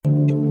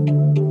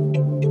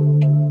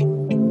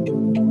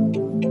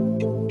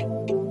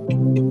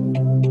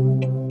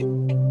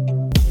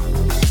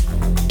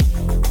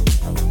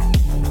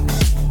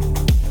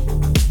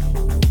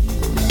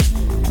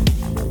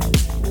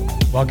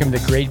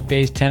welcome to the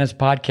GreatBase Tennis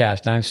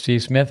Podcast. I'm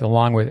Steve Smith,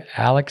 along with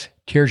Alex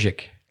Terzic.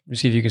 Let me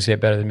see if you can say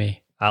it better than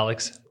me.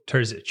 Alex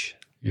Terzic.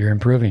 You're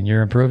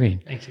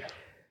improving. Thank you.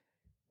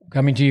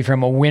 Coming to you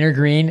from a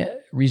Wintergreen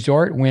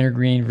Resort,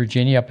 Wintergreen,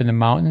 Virginia, up in the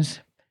mountains.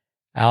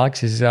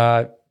 Alex is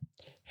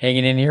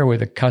hanging in here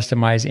with a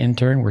customized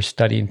intern. We're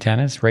studying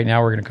tennis. Right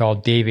now, we're going to call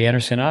Dave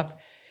Anderson up.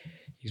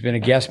 He's been a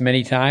guest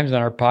many times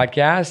on our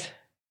podcast.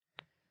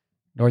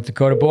 North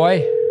Dakota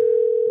boy,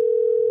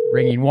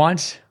 ringing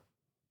once.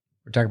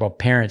 We're talking about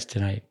parents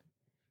tonight.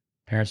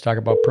 Parents talk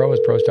about pros,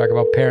 pros talk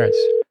about parents.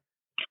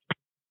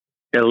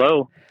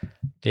 Hello.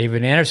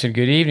 David Anderson,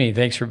 good evening.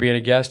 Thanks for being a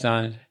guest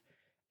on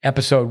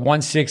episode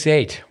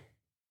 168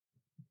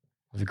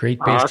 of the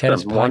GreatBase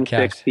Tennis Podcast.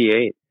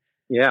 168.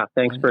 Yeah,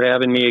 thanks for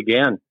having me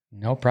again.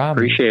 No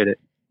problem. Appreciate it.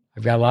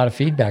 I've got a lot of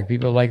feedback.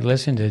 People like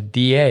listening to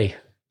DA,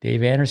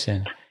 Dave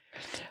Anderson.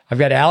 I've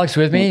got Alex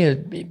with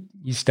me.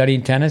 He's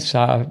studying tennis,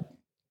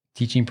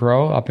 teaching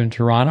pro up in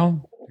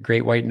Toronto, the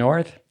Great White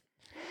North.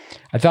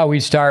 I thought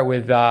we'd start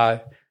with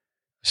a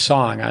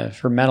song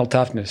for mental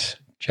toughness.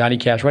 Johnny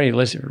Cash. Why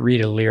don't you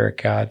read a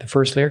lyric? The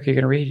first lyric you're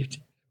going to read?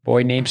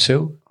 Boy Named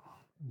Sue?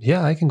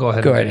 Yeah, I can go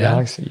ahead. Go ahead,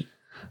 Alex.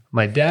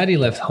 My daddy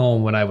left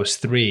home when I was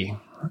 3,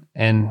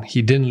 and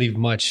he didn't leave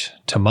much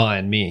to Ma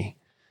and me.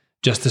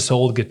 Just this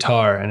old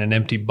guitar and an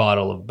empty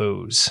bottle of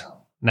booze.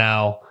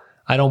 Now,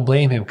 I don't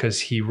blame him because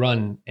he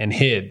run and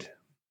hid.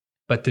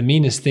 But the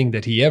meanest thing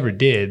that he ever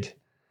did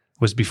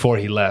was before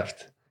he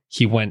left,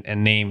 he went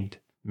and named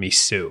me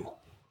Sue.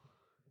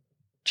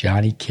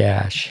 Johnny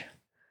Cash.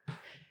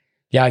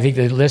 Yeah, I think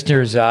the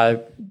listeners,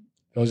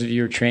 those of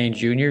you who are trained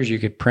juniors, you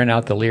could print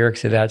out the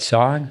lyrics of that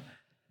song.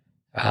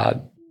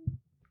 It'd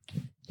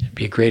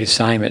be a great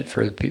assignment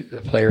for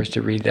the players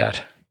to read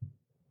that.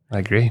 I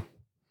agree.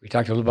 We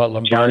talked a little about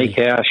Lombardi. Johnny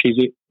Cash,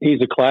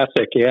 he's a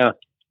classic, yeah.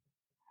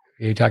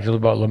 We talked a little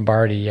about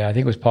Lombardi. I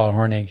think it was Paul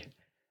Hornig.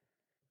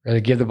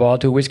 Rather give the ball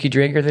to a whiskey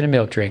drinker than a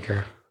milk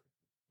drinker.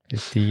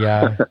 It's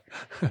the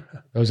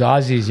those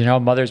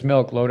Aussies, mother's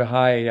milk, low to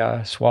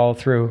high, swallow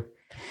through.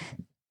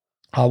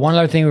 One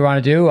other thing we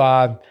want to do,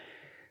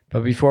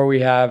 but before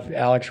we have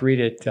Alex read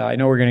it, I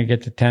know we're going to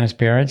get to tennis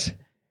parents.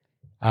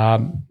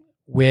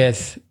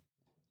 With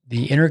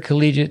the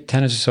Intercollegiate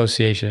Tennis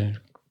Association,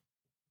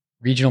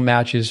 regional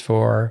matches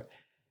for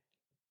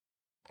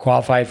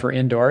qualified for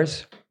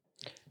indoors.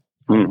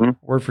 Mm-hmm.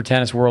 Word for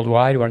Tennis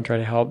Worldwide. We want to try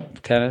to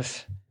help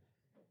tennis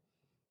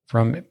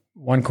from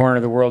one corner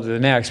of the world to the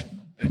next.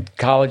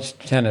 College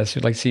tennis.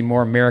 We'd like to see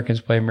more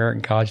Americans play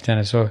American college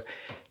tennis. So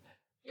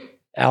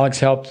Alex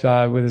helped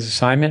with his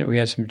assignment. We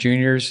had some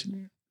juniors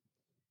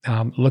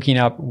looking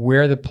up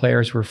where the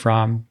players were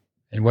from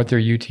and what their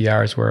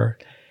UTRs were,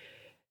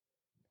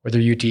 what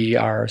their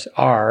UTRs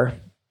are.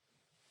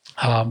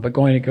 But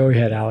go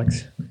ahead,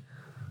 Alex.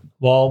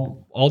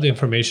 Well, all the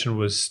information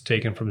was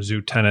taken from Zoo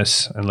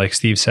Tennis, and like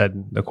Steve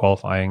said, the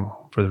qualifying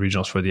for the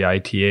regionals for the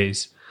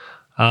ITAs.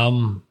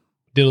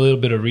 Did a little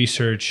bit of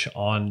research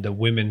on the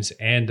women's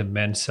and the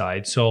men's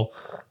side. So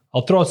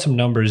I'll throw out some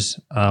numbers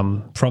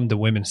from the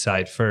women's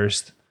side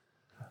first.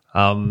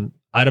 Out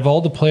of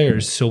all the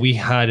players, so we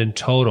had in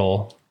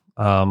total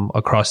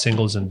across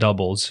singles and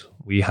doubles,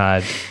 we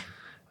had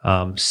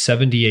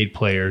 78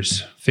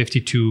 players,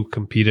 52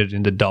 competed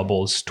in the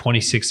doubles,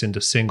 26 in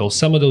the singles.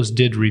 Some of those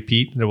did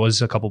repeat. There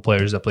was a couple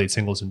players that played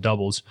singles and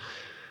doubles.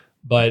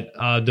 But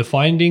the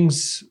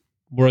findings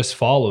were as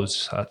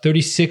follows.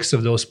 36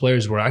 of those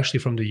players were actually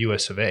from the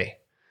US of A.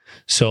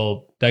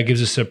 So that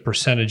gives us a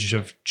percentage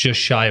of just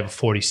shy of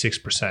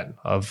 46%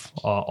 of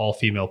all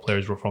female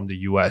players were from the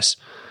US.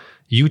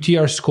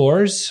 UTR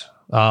scores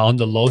on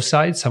the low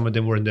side, some of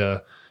them were in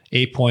the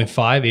 8.5,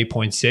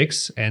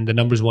 8.6, and the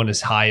numbers went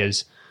as high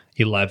as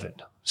 11.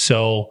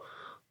 So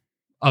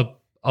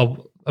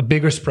a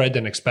bigger spread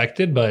than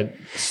expected, but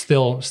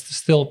still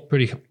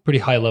pretty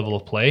high level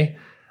of play.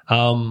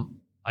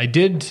 I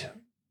did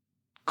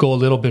go a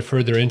little bit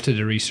further into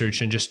the research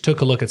and just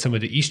took a look at some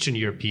of the Eastern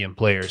European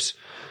players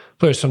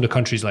from the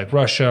countries like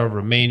Russia,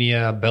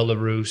 Romania,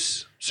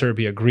 Belarus,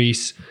 Serbia,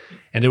 Greece,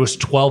 and there was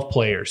 12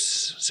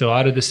 players. So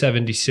out of the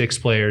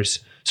 78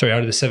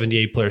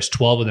 players,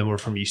 12 of them were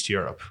from East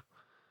Europe.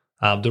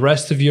 The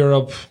rest of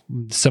Europe,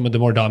 some of the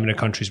more dominant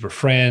countries were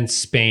France,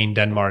 Spain,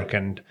 Denmark,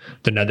 and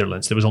the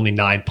Netherlands. There was only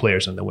 9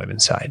 players on the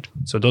women's side.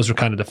 So those were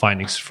kind of the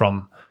findings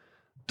from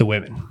the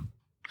women.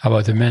 How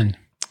about the men?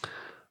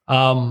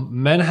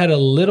 Men had a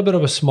little bit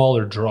of a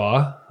smaller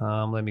draw.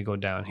 Let me go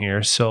down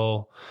here.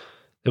 So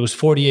there was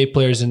 48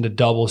 players in the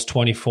doubles,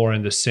 24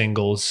 in the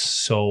singles.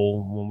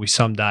 So when we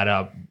summed that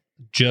up,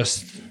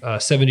 just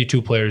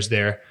 72 players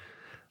there.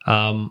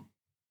 A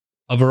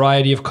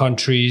variety of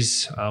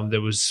countries.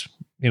 There was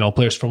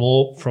players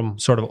from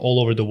sort of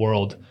all over the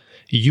world.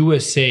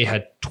 USA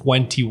had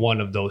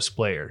 21 of those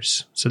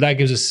players. So that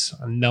gives us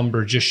a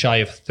number just shy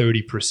of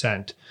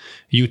 30%.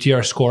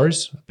 UTR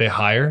scores a bit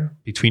higher,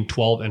 between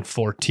 12 and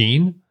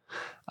 14.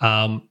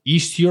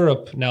 East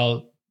Europe,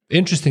 now,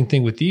 interesting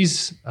thing with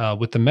these,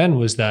 with the men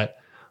was that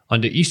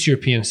on the East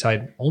European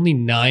side, only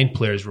 9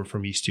 players were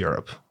from East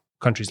Europe.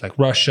 Countries like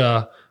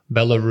Russia,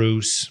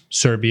 Belarus,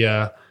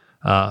 Serbia,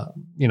 odd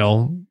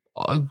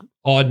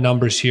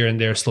numbers here and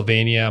there,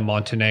 Slovenia,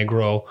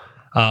 Montenegro.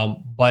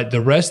 But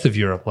the rest of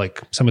Europe,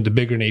 like some of the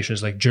bigger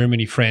nations like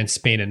Germany, France,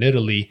 Spain, and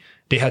Italy,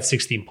 they had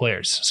 16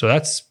 players. So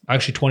that's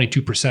actually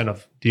 22%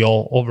 of the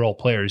overall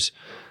players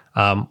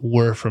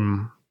were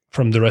from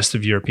the rest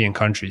of European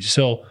countries.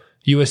 So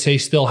USA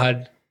still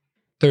had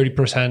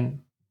 30%.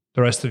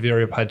 The rest of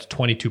Europe had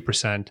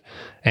 22%,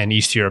 and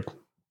East Europe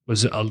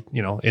was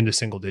in the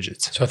single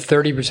digits. So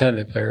 30% of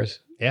the players,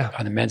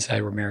 on the men's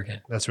side were American.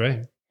 That's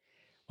right.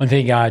 One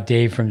thing,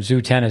 Dave, from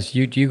Zoo Tennis,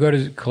 do you go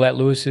to Colette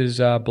Lewis's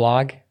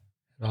blog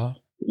at all?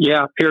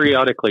 Yeah,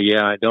 periodically.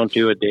 Yeah, I don't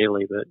do it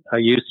daily, but I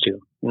used to.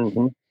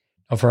 Mm-hmm.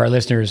 Oh, for our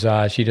listeners,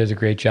 she does a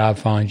great job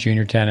following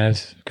junior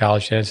tennis,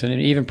 college tennis, and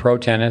even pro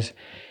tennis.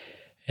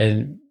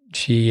 And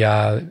she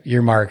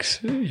earmarks,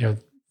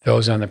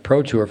 those on the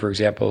pro tour, for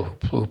example,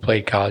 who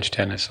played college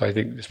tennis. So I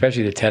think,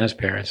 especially the tennis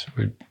parents,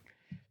 would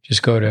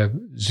just go to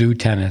Zoo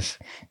Tennis.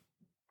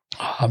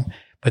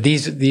 But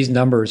these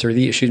numbers, or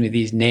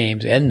these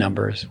names and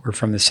numbers, were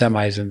from the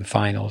semis and the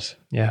finals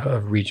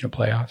of regional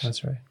playoffs.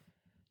 That's right.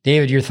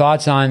 David, your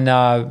thoughts on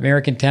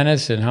American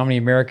tennis and how many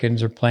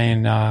Americans are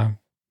playing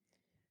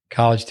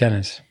college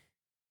tennis?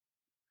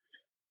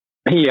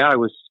 Yeah, I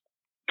was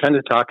kind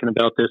of talking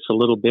about this a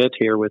little bit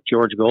here with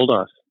George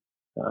Goldoff.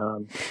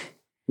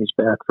 He's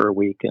back for a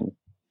week, and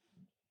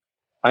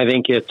I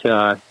think it's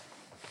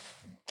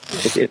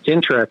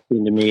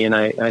interesting to me, and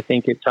I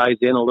think it ties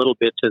in a little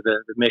bit to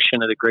the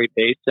mission of the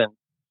GreatBase. And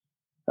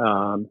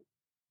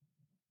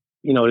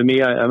to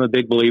me, I'm a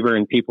big believer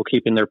in people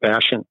keeping their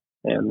passion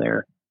and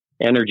their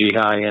energy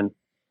high,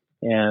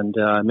 and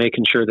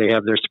making sure they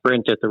have their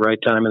sprint at the right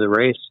time of the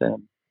race.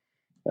 And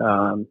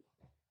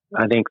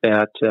I think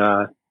that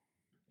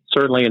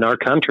certainly in our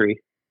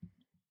country,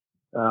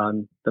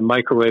 the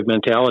microwave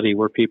mentality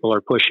where people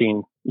are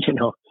pushing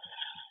the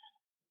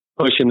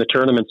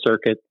tournament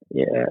circuit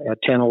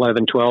at 10,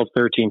 11, 12,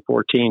 13,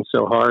 14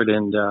 so hard.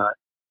 And I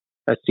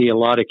see a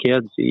lot of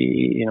kids,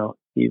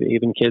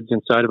 even kids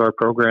inside of our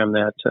program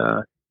that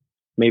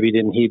maybe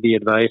didn't heed the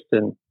advice,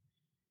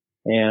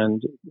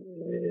 and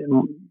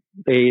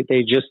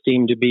they just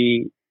seem to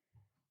be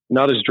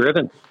not as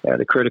driven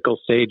at a critical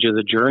stage of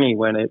the journey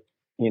when it,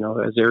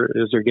 as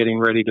they're getting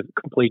ready to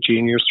complete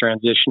juniors,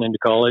 transition into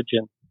college.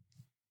 And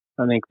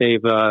I think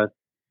they've,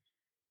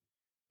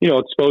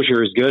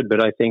 exposure is good,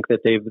 but I think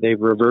that they've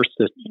reversed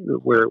it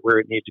where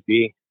it needed to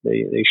be.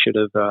 They should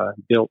have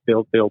built,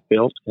 and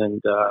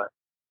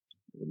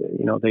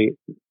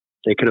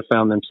they could have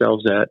found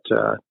themselves at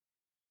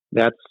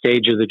that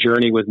stage of the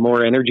journey with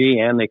more energy,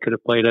 and they could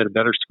have played at a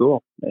better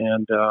school.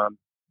 And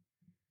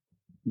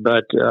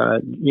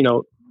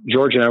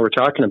George and I were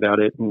talking about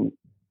it, and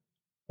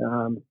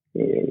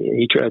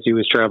as he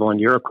was traveling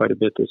Europe quite a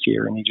bit this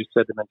year, and he just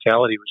said the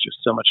mentality was just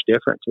so much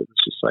different. It was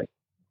just like,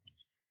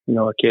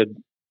 a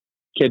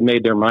kid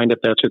made their mind up.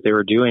 That's what they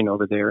were doing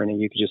over there, and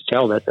you could just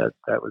tell that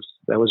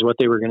was what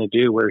they were going to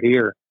do. We're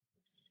here.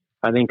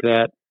 I think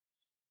that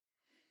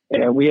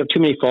we have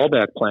too many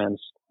fallback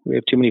plans. We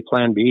have too many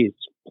plan Bs,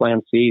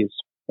 plan Cs,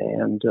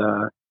 and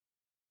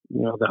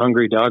the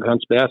hungry dog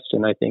hunts best.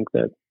 And I think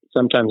that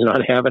sometimes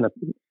not having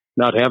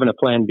a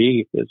plan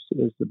B is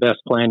the best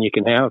plan you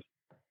can have.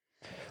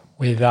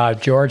 With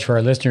George, for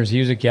our listeners, he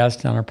was a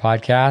guest on our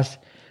podcast.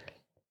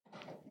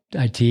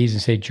 I tease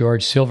and say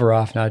George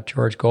Silveroff, not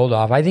George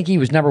Goldoff. I think he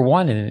was number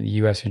one in the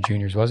U.S. in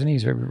juniors, wasn't he?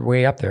 He's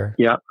way up there.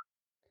 Yeah,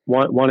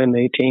 one in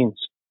the 18s.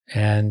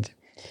 And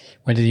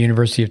went to the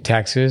University of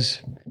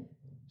Texas.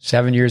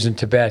 7 years in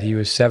Tibet. He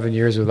was 7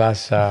 years with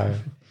us.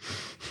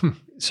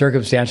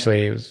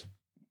 Circumstantially, it was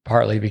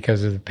partly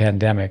because of the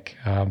pandemic.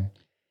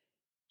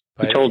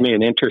 He told me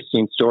an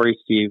interesting story,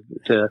 Steve,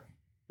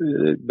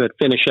 but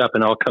finish up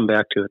and I'll come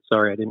back to it.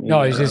 Sorry, I didn't mean to.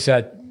 No, it's just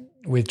that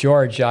with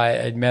George, I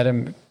had met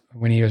him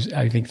when he was,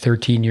 I think,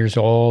 13 years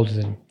old,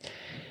 and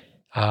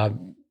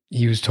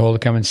he was told to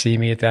come and see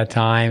me at that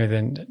time, and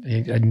then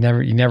he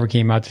never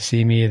came out to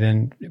see me. And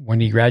then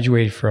when he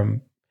graduated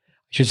when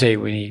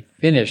he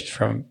finished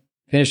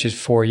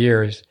his 4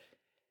 years,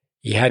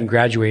 he hadn't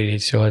graduated. He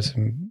still had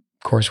some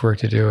coursework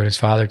to do, and his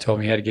father told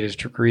me he had to get his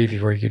degree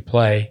before he could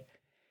play.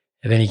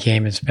 And then he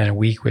came and spent a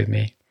week with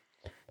me.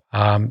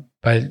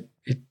 But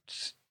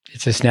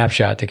it's a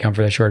snapshot to come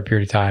for that short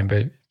period of time.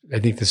 But I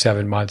think the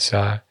 7 months,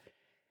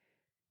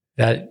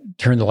 that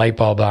turned the light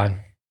bulb on,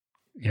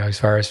 as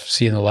far as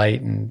seeing the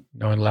light and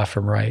knowing left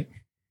from right.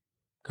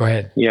 Go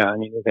ahead. Yeah,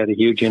 it had a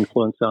huge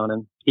influence on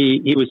him.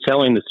 He was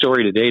telling the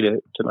story today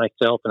to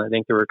myself, and I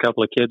think there were a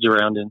couple of kids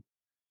around, and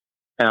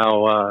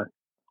how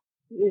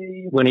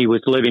when he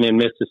was living in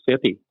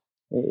Mississippi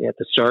at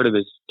the start of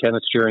his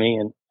tennis journey,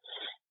 and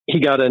he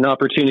got an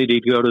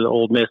opportunity to go to the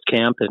Ole Miss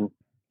camp, and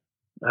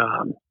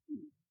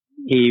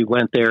he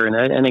went there, and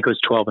I think it was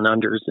 12 and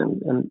unders,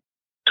 and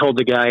told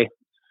the guy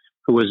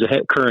who was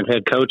the current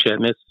head coach at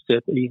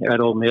Mississippi, at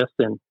Ole Miss,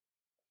 and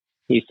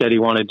he said he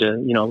wanted to,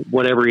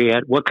 whatever he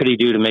had, what could he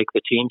do to make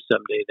the team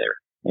someday there?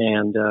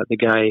 And the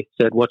guy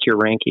said, "What's your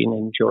ranking?"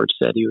 And George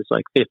said he was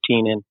like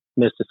 15 in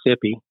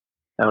Mississippi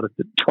out of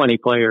the 20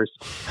 players.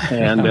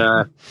 And,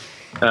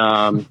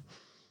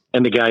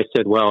 and the guy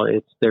said, well,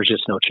 there's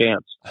just no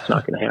chance. It's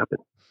not going to happen.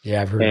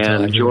 Yeah. I've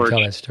heard George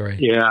tell that story.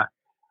 Yeah.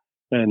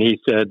 And he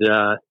said,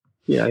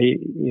 he had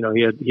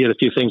a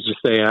few things to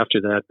say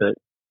after that, but,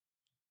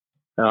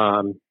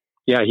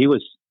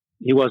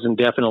 he wasn't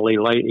definitely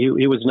light.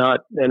 He was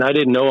not, and I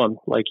didn't know him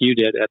like you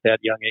did at that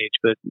young age,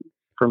 but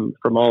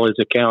from all his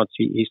accounts,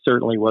 he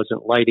certainly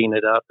wasn't lighting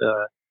it up,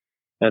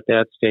 at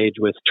that stage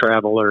with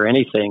travel or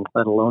anything,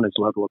 let alone his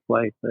level of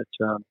play. But,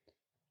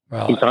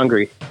 he's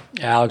hungry.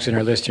 Alex and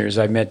our listeners,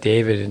 I met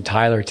David in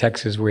Tyler,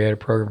 Texas, where we had a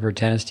program for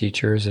tennis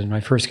teachers. And when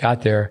I first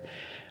got there,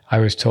 I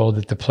was told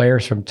that the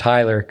players from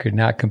Tyler could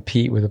not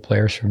compete with the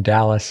players from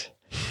Dallas.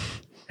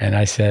 And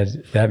I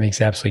said, that makes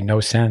absolutely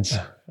no sense.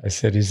 I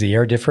said, is the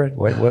air different?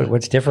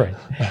 What's different?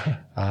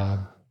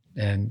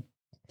 And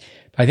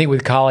I think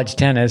with college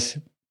tennis,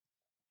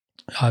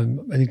 I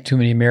think too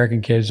many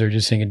American kids are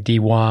just thinking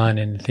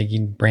D1 and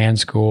thinking brand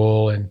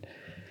school, and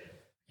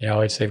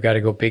they've got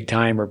to go big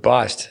time or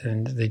bust,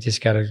 and they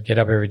just got to get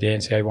up every day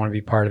and say, I want to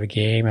be part of the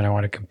game and I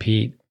want to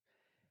compete,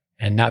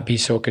 and not be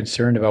so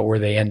concerned about where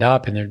they end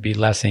up, and there'd be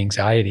less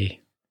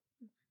anxiety.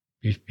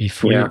 Be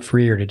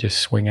freer to just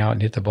swing out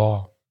and hit the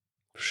ball.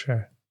 For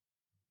sure.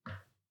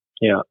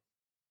 Yeah.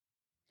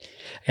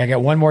 I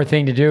got one more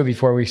thing to do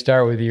before we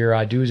start with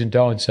your do's and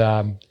don'ts.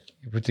 You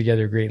put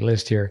together a great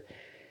list here.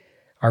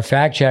 Our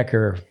fact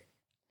checker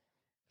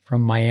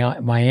from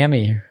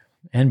Miami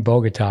and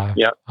Bogota,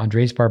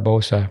 Andres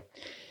Barbosa.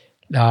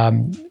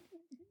 Put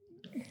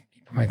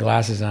my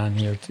glasses on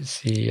here to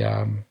see.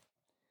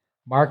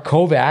 Mark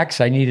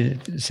Kovacs. I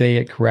needed to say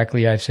it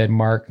correctly. I've said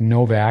Mark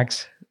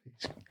Novaks.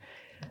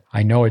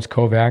 I know it's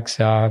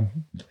Kovacs.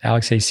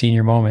 Alex, say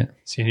senior moment.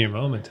 Senior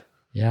moment.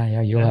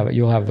 Yeah.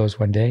 You'll have those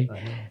one day.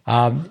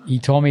 He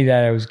told me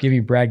that I was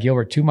giving Brad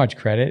Gilbert too much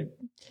credit.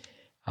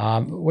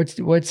 What's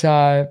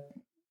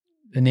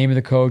the name of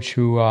the coach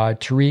who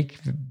Tariq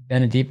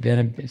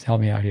help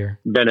me out here.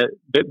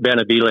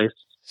 Benavides.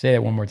 Say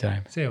it one more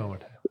time.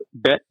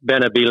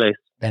 Benavides.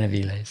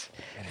 Benavides.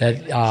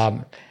 That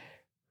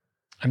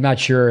I'm not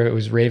sure it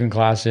was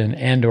Ravenklassen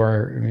and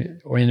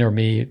or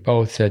me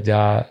both said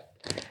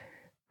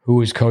who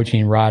was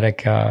coaching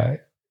Roddick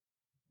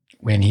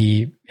when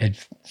he had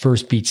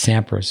first beat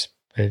Sampras.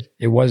 But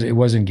it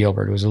wasn't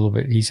Gilbert. It was a little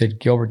bit. He said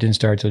Gilbert didn't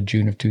start till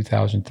June of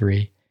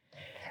 2003.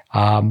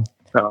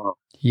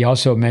 He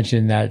also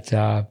mentioned that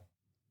I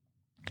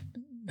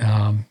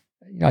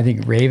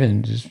think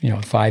Raven is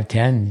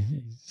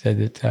 5'10". He said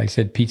that I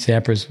said Pete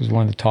Sampras was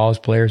one of the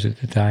tallest players at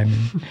the time.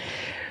 And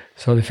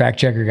so the fact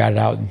checker got it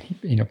out,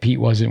 and Pete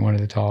wasn't one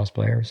of the tallest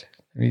players.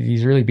 I mean,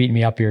 he's really beating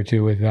me up here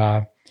too with.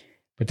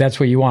 But that's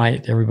what you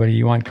want, everybody.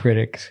 You want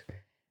critics.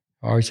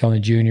 Always telling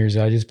the juniors,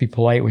 just be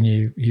polite when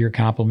you hear a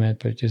compliment,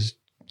 but just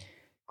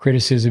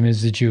criticism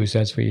is the juice.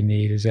 That's what you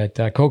need. Is that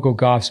Coco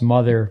Gauff's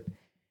mother?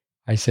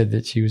 I said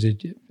that she was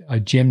a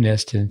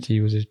gymnast, and she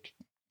was a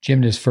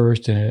gymnast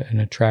first and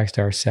a track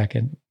star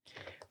second.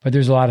 But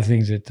there's a lot of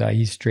things that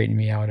he's straightened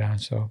me out on.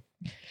 So,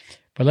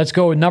 but let's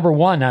go with number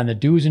one on the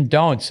do's and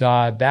don'ts.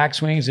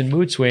 Backswings and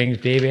mood swings.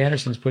 Dave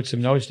Anderson's put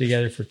some notes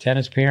together for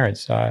tennis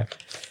parents.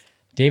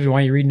 David, why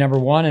don't you read number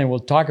one and we'll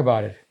talk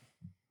about it?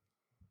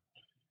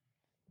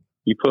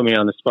 You put me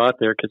on the spot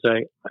there because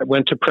I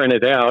went to print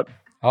it out.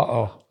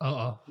 Uh-oh.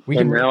 Hold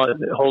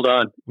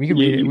on. We can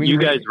read it. You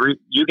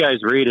guys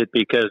read it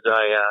because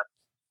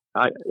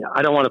I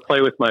don't want to play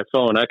with my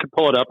phone. I could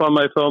pull it up on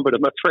my phone, but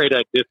I'm afraid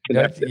I'd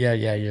disconnect it. Yeah.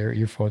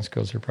 Your phone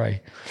skills are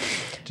probably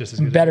just as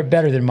good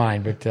better than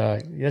mine. But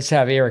let's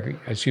have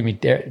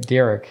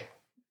Derek.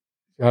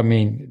 I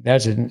mean,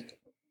 that's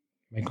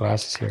my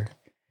glasses here.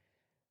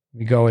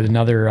 We go with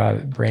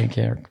another brain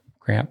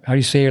cramp. How do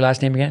you say your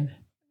last name again?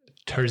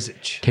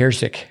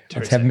 Terzic.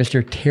 Let's have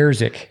Mr.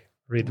 Terzic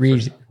read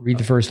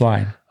the first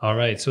line. All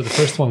right. So the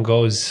first one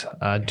goes,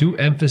 do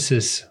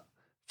emphasis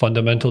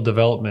fundamental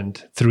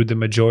development through the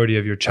majority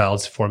of your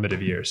child's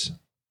formative years.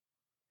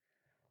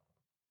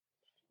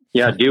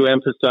 Yeah, do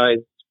emphasize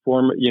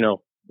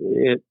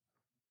it.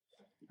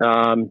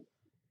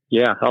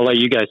 I'll let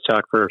you guys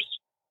talk first.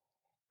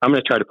 I'm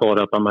going to try to pull it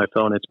up on my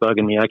phone. It's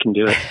bugging me. I can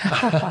do it.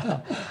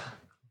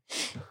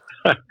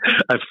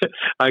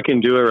 I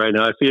can do it right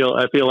now. I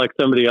feel like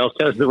somebody else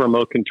has the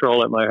remote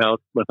control at my house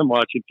when I'm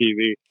watching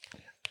TV.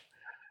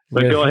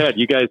 But go ahead.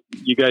 You guys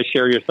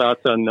share your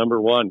thoughts on number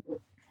one.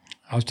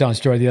 I was telling a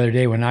story the other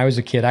day. When I was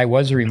a kid, I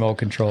was a remote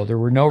control. There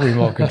were no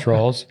remote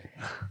controls.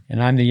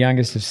 And I'm the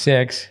youngest of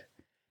six.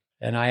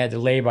 And I had to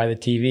lay by the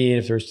TV. And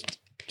if there's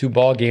 2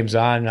 ball games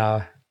on,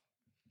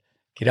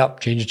 get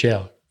up, change the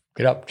channel.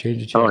 Get up,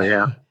 change the channel. Oh,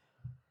 yeah.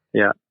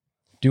 Yeah.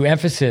 Do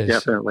emphasis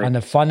Definitely on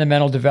the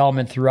fundamental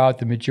development throughout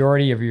the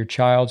majority of your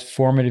child's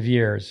formative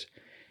years.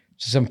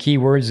 Some key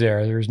words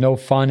there. There's no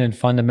fun in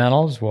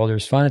fundamentals. Well,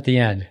 there's fun at the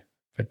end.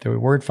 But the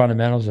word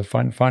fundamentals, the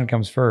fun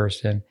comes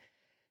first. And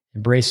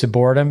embrace the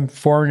boredom.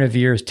 Formative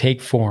years take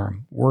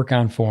form. Work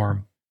on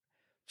form.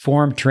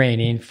 Form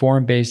training,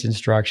 form-based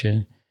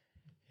instruction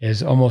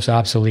is almost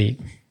obsolete.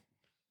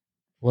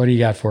 What do you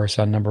got for us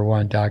on number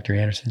one, Dr.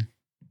 Anderson?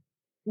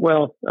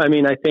 Well, I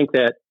mean, I think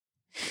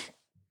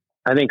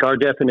our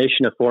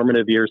definition of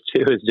formative years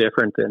too is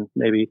different than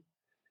maybe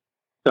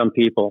some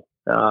people.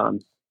 I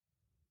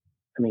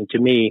mean, to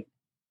me,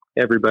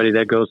 everybody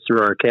that goes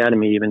through our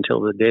academy, even till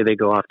the day they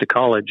go off to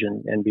college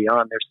and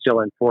beyond, they're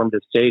still in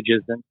formative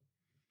stages.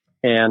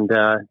 And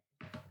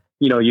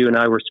you know, you and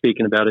I were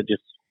speaking about it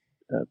just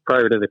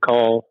prior to the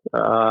call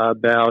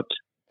about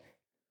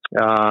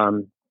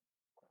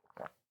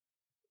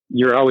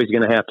you're always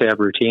going to have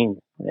routine,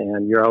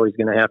 and you're always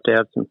going to have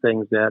some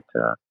things that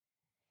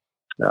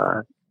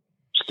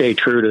stay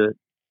true to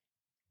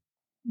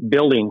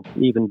building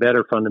even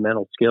better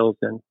fundamental skills.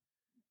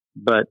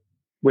 But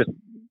with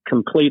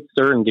complete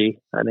certainty,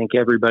 I think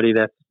everybody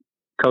that's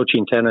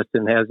coaching tennis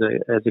and has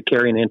a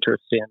caring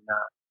interest in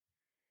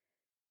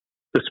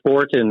the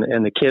sport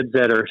and the kids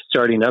that are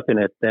starting up in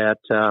it, that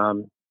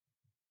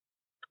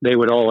they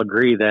would all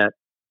agree that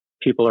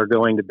people are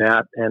going to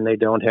bat and they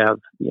don't have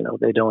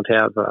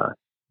the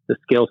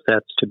skill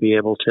sets to be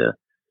able to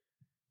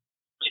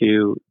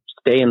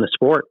stay in the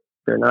sport.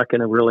 They're not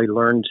going to really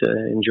learn to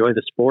enjoy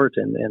the sport,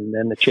 and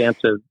then the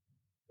chance of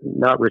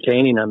not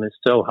retaining them is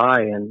so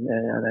high. And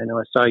I know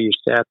I saw your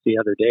stats the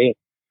other day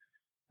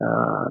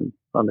on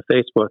the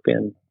Facebook,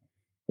 and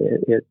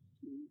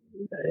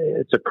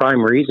it's a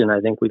prime reason I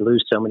think we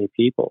lose so many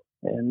people,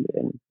 and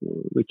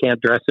we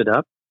can't dress it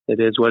up. It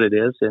is what it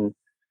is. And,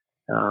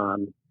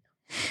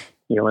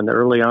 you know, in the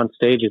early on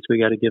stages, we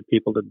got to give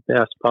people the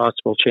best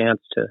possible chance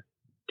to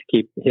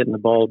keep hitting the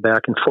ball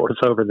back and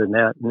forth over the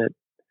net,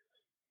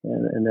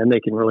 and then they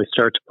can really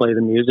start to play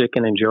the music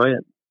and enjoy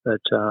it.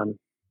 But,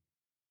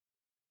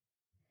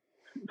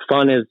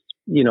 fun is,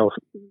 you know,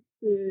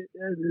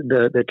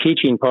 the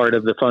teaching part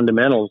of the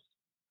fundamentals.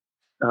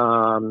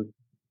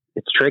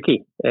 It's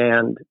tricky,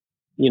 and,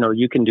 you know,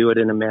 you can do it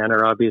in a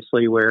manner,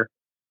 obviously, where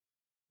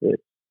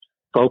it's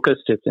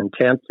focused, it's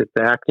intense, it's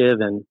active,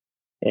 and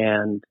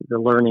the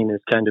learning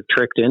is kind of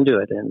tricked into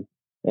it.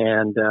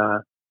 And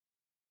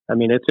I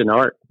mean, it's an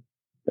art,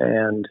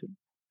 and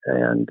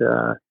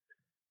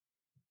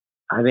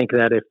I think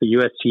that if the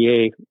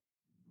USTA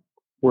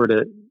were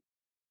to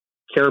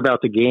care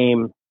about the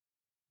game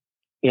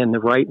in the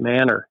right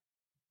manner,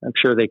 I'm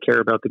sure they care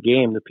about the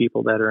game, the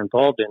people that are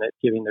involved in it,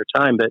 giving their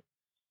time, but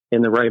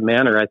in the right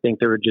manner, I think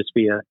there would just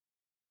be a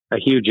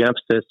huge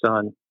emphasis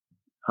on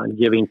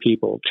giving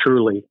people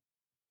truly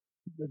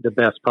the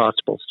best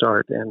possible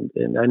start. And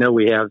I know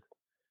we have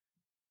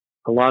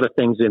a lot of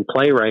things in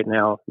play right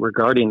now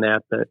regarding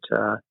that, but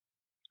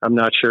I'm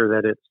not sure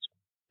that it's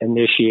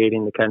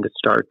initiating the kind of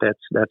start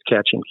that's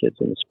catching kids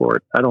in the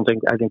sport. I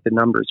think the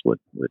numbers would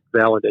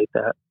validate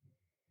that.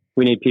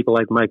 We need people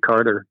like Mike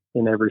Carter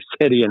in every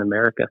city in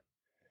America.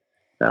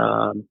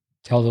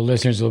 Tell the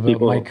listeners a little bit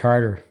about Mike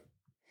Carter.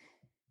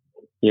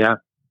 Yeah.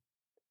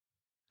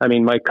 I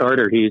mean, Mike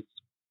Carter, he's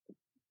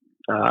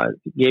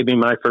gave me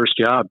my first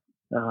job.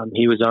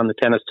 He was on the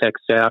Tennis Tech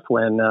staff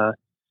when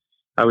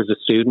I was a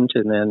student,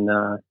 and then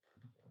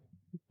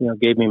you know,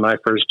 gave me my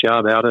first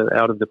job out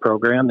of the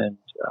program, and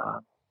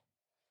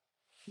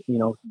you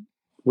know,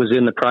 was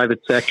in the private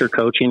sector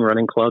coaching,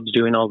 running clubs,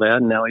 doing all that,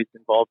 and now he's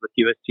involved with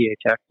USTA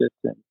Texas.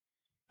 And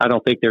I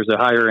don't think there's a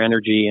higher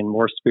energy and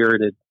more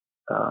spirited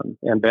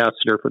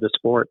ambassador for the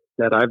sport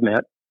that I've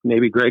met.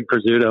 Maybe Greg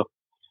Prizzuto.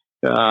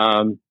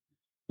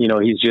 You know,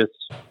 he's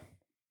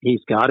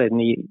got it,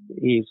 and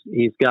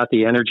he's got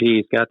the energy,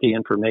 he's got the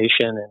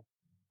information, and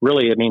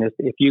really, I mean,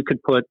 if you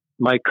could put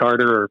Mike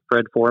Carter or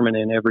Fred Foreman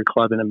in every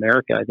club in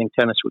America, I think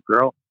tennis would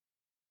grow.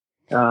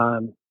 I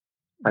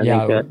think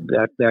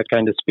that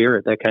kind of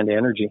spirit, that kind of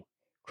energy.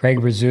 Craig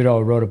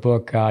Rizzuto wrote a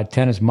book,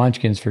 Tennis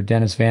Munchkins, for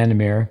Dennis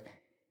Vandermeer.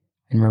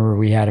 I remember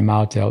we had him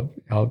out to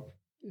help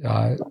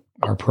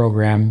our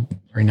program,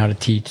 learning how to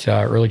teach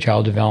early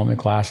child development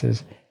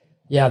classes.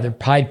 Yeah, the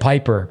Pied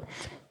Piper,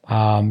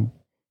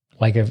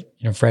 like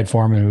Fred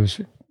Foreman,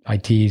 who's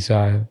IT's,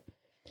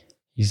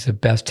 he's the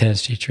best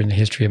tennis teacher in the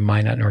history of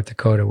Minot, North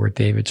Dakota, where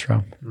David's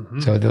from. Mm-hmm.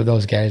 So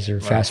those guys are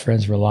fast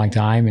friends for a long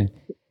time. And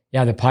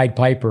yeah, the Pied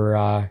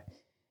Piper,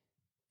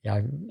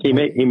 yeah, he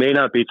may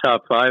not be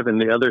top five, and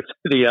the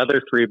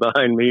other three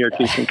behind me are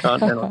teaching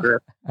continental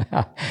grip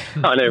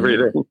on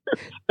everything,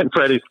 and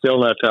Freddie's still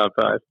not top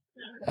five.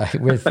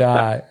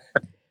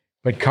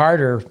 But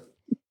Carter,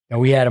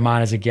 we had him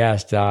on as a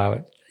guest.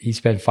 He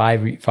spent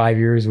five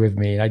years with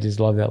me, and I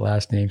just love that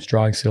last name,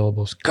 strong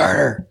syllables,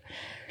 Carter.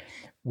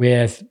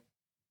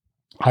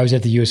 I was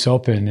at the U.S.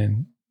 Open,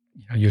 and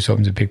U.S.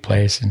 Open's a big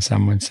place, and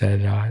someone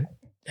said,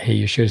 "Hey,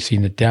 you should have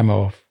seen the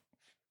demo."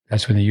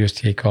 That's when the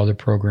USTA called the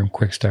program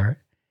Quick Start.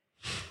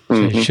 So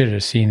you should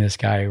have seen this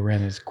guy who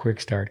ran his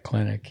Quick Start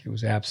clinic. It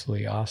was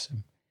absolutely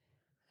awesome.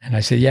 And I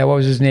said, "Yeah, what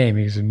was his name?"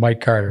 He said,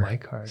 "Mike Carter."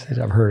 Mike Carter. I said,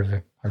 I've heard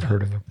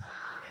of him.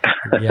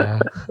 Yeah.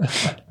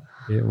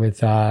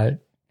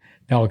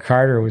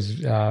 Carter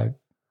was,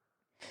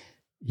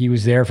 he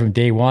was there from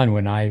day one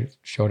when I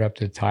showed up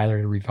to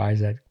Tyler to revise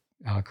that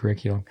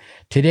curriculum.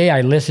 Today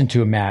I listened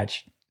to a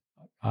match.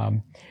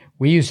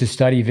 We used to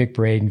study Vic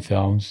Braden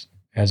films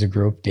as a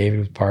group. David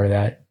was part of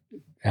that.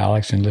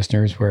 Alex and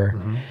listeners, where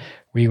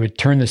we would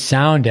turn the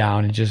sound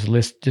down and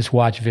just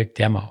watch Vic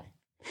demo.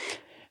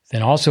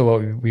 Then also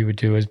what we would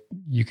do is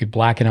you could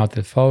blacken out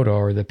the photo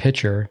or the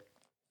picture,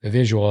 the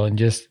visual, and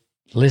just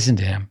listen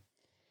to him.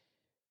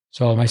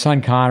 So my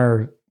son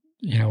Connor,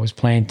 was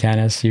playing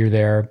tennis here,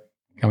 there,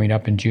 coming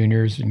up in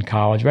juniors in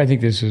college. But I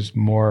think this was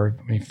more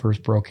when he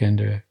first broke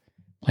into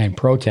playing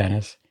pro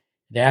tennis.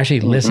 They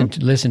actually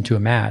listened to a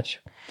match.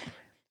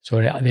 So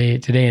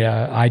today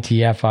at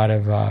ITF out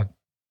of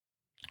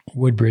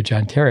Woodbridge,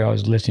 Ontario, I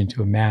was listening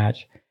to a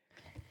match.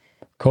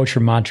 Coach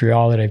from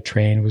Montreal that I've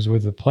trained was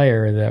with the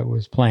player that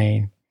was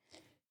playing.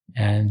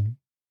 And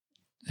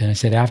then I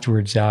said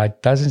afterwards,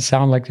 it doesn't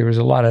sound like there was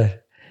a lot of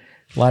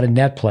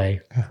net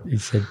play. He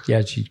said,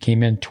 yeah, she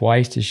came in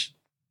twice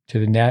to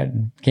the net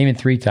and came in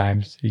 3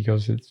 times. He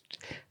goes, it's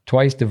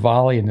twice to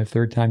volley and the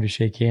 3rd time to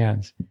shake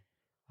hands.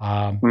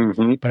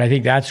 But I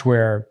think that's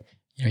where,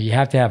 you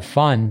have to have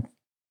fun.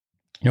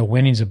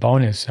 Winning's a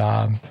bonus.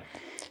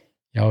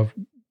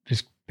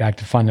 Just back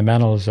to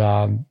fundamentals,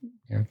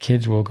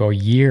 kids will go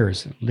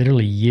years,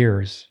 literally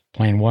years,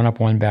 playing 1-up,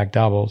 1-back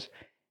doubles,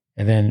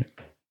 and then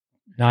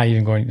not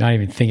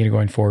even thinking of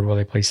going forward while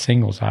they play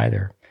singles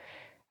either.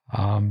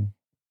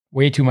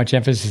 Way too much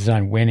emphasis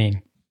on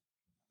winning,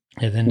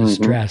 and then the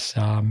stress.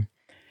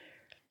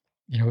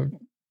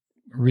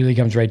 Really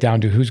comes right down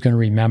to who's going to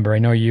remember. I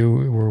know you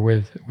were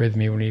with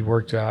me when we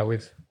worked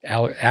with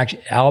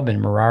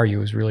Albin Mararu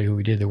was really who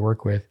we did the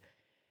work with,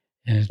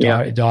 and his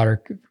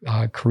daughter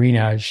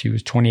Karina. She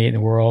was 28 in the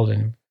world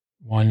and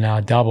won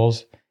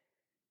doubles.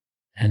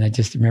 And I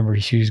just remember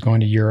she was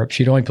going to Europe.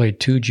 She'd only played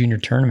 2 junior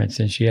tournaments,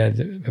 and she had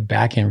a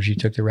backhand where she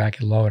took the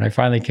racket low. And I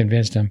finally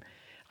convinced him.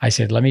 I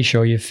said, let me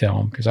show you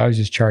film, because I was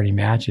just charting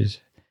matches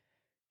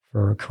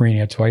for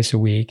Karina twice a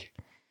week.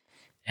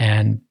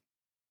 And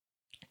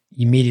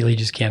immediately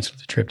just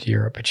canceled the trip to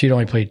Europe. But she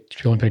only played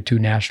 2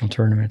 national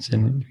tournaments.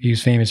 And he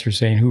was famous for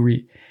saying, who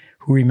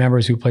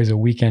remembers who plays a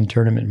weekend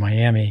tournament in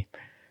Miami?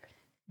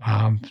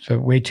 So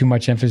way too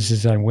much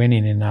emphasis on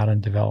winning and not on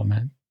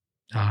development.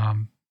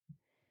 And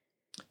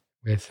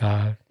it's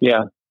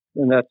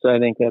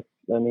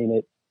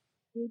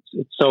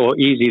so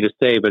easy to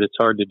say, but it's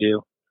hard to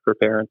do for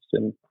parents.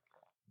 And,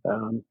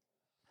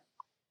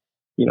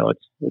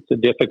 it's a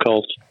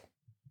difficult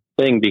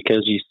thing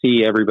because you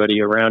see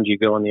everybody around you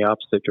go in the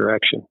opposite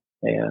direction,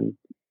 and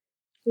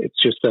it's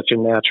just such a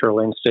natural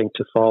instinct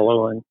to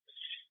follow.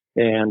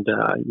 And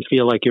you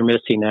feel like you're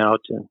missing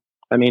out. And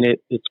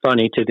it's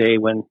funny today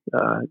when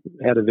I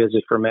had a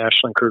visit from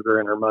Ashlyn Kruger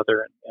and her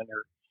mother and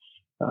her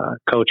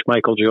coach,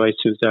 Michael Joyce,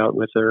 who's out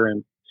with her.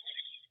 And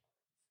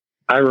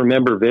I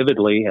remember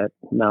vividly at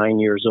 9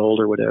 years old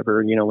or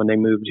whatever, when they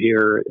moved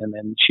here, and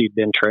then she'd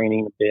been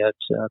training a bit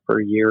for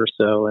a year or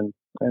so. And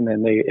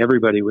then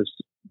everybody was,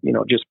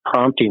 just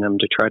prompting them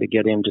to try to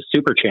get into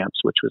Super Champs,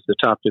 which was the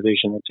top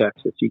division in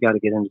Texas. You got to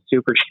get into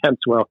Super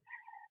Champs. Well,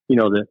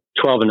 the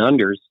 12 and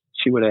unders,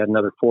 she would have had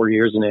another 4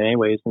 years in it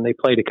anyways. And they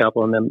played a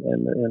couple of them,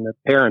 and the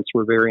parents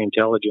were very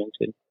intelligent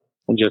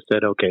and just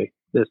said, okay,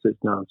 this is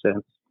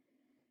nonsense.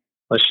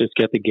 Let's just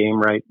get the game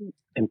right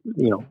and,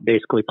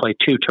 basically play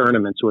 2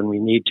 tournaments when we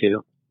need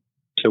to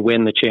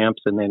win the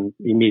champs, and then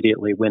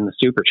immediately win the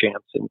Super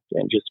Champs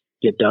and just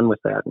get done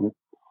with that.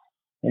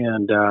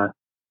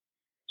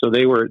 So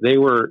they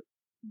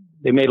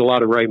made a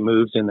lot of right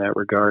moves in that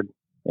regard,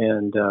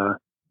 and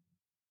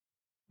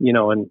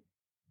and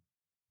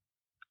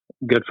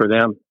good for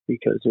them,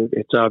 because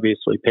it's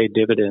obviously paid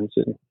dividends.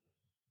 And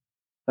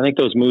I think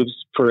those moves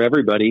for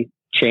everybody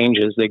change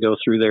as they go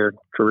through their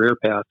career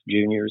path,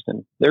 juniors.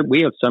 And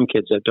we have some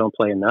kids that don't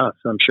play enough.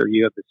 I'm sure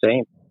you have the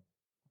same.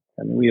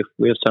 We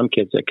have some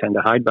kids that kind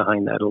of hide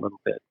behind that a little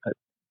bit. But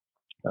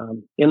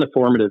in the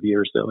formative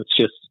years, though, it's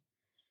just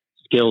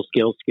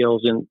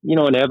skills. And,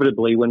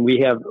 inevitably when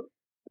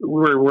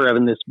we're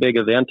having this big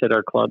event at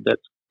our club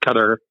that's cut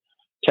our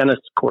tennis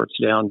courts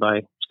down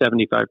by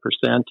 75%,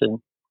 and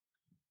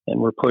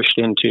we're pushed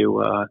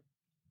into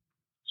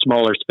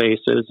smaller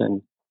spaces,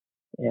 and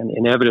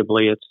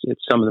inevitably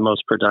it's some of the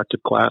most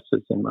productive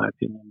classes, in my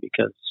opinion,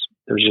 because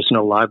there's just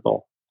no live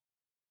ball,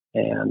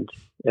 and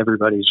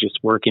everybody's just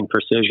working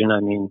precision.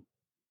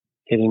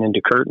 Hitting into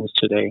curtains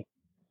today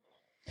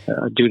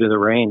due to the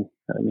rain.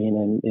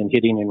 And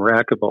hitting in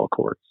racquetball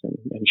courts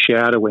and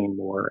shadowing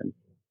more, and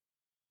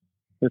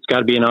it's got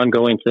to be an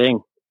ongoing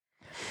thing.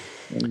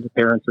 And the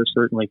parents are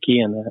certainly key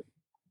in that.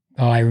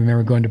 Oh, I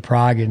remember going to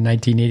Prague in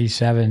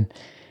 1987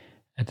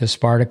 at the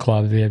Sparta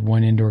Club. They had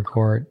 1 indoor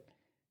court.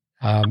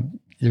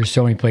 There's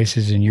so many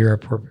places in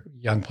Europe where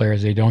young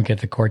players, they don't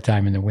get the court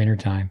time in the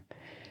wintertime.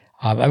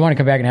 I want to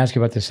come back and ask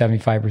you about the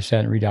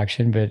 75%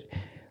 reduction, but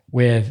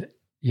with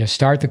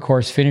start the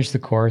course, finish the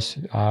course.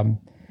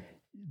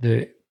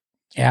 The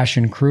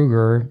Ashlyn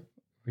Kruger,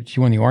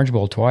 she won the Orange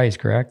Bowl twice,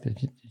 correct?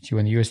 Did she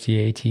win the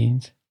USTA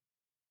 18s?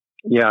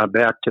 Yeah,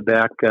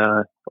 back-to-back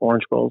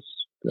Orange Bowls.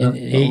 I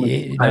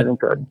think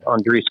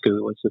Andreescu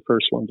was the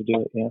first one to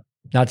do it, yeah.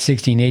 Not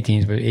 16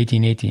 18s, but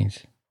 18 18s.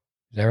 Is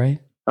that right?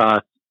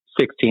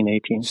 16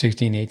 18s.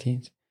 16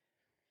 18s.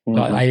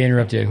 Mm-hmm. I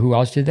interrupted. Who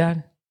else did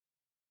that?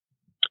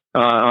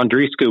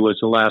 Andreescu was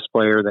the last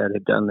player that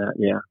had done that.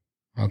 Yeah.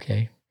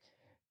 Okay.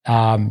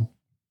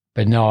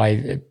 But no,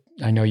 I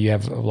know you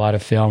have a lot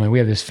of film, and we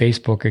have this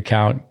Facebook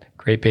account,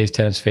 GreatBase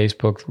Tennis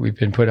Facebook. We've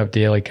been putting up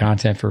daily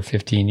content for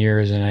 15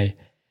 years, and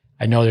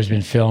I know there's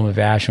been film of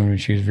Ashlyn when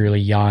she was really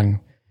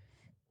young,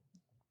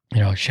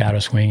 shadow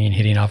swinging,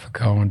 hitting off a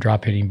cone,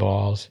 drop hitting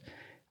balls.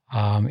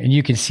 And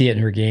you can see it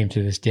in her game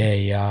to this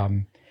day.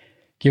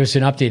 Give us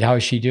an update. How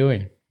is she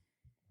doing?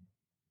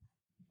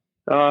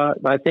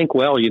 I think,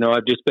 well,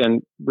 I've just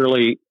been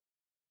really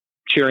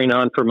cheering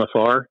on from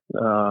afar.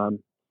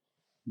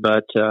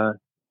 But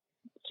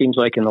seems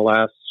like in the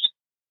last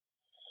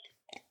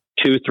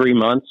 2-3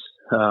 months,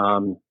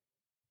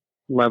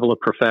 level of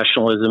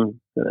professionalism,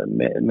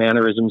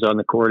 mannerisms on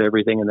the court,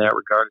 everything in that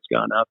regard has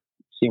gone up.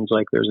 Seems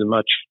like there's a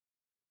much,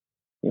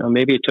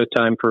 maybe it took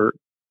time for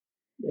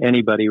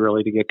anybody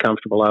really to get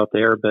comfortable out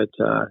there, but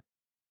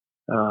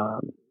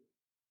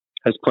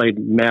has played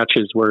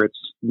matches where it's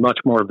much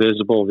more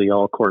visible, the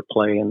all court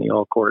play and the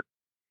all court,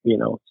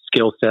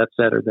 skill sets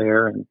that are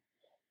there. And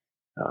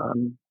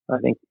I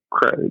think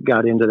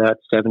got into that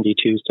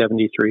 72,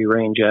 73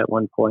 range at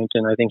one point,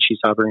 and I think she's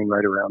hovering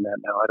right around that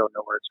now. I don't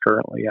know where it's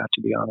currently at,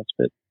 to be honest,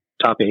 but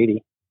top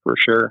 80 for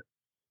sure.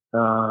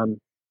 The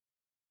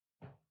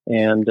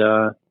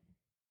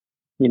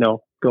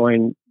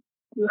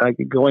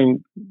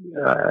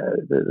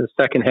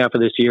second half of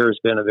this year has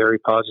been a very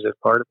positive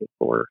part of it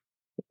for her.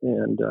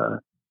 And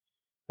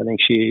I think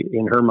she,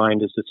 in her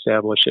mind, has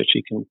established that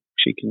she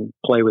can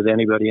play with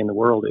anybody in the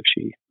world if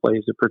she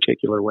plays a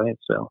particular way.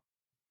 So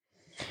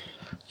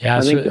yeah,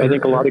 I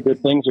think a lot of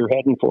good things are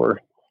heading for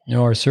her.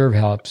 Her serve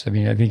helps. I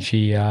mean, I think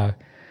she it'd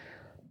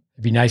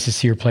be nice to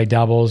see her play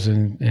doubles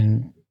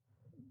and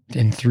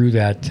through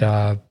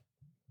that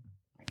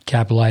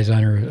capitalize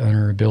on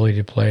her ability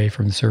to play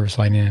from the service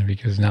line in,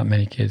 because not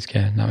many kids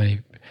can, not many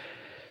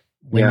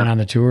women on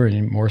the tour,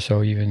 and more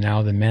so even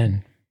now than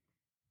men.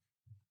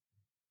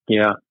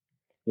 Yeah.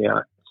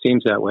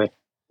 Seems that way.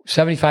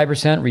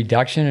 75%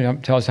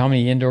 reduction. Tell us how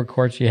many indoor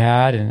courts you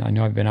had, and I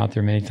know I've been out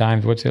there many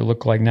times. What's it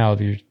look like now?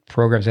 Your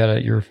programs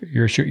at your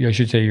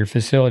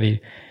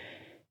facility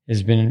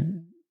has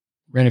been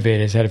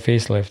renovated, has had a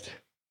facelift.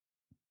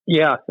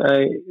 Yeah,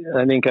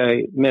 I think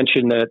I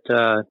mentioned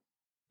that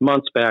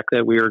months back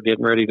that we were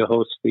getting ready to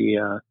host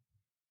the.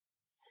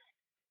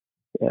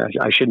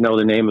 I should know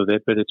the name of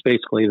it, but it's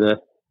basically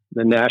the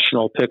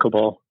national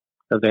pickleball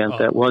event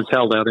that was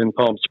held out in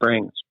Palm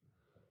Springs,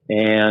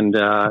 and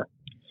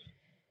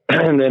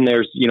then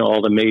there's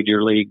all the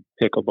major league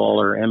pickleball,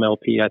 or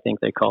MLP, I think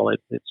they call it.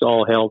 It's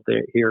all held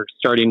here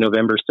starting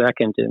November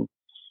 2nd, and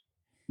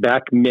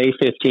back May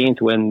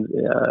 15th when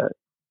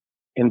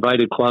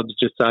invited clubs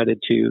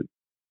decided to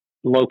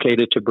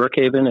locate it to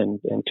Brookhaven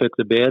and took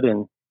the bid,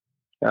 and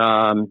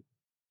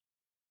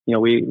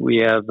we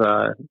have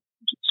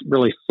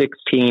really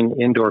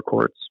 16 indoor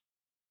courts,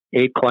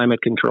 8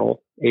 climate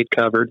control, 8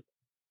 covered,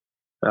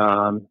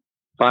 5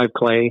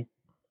 clay,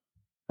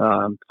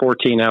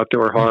 14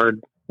 outdoor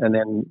hard, and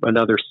then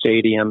another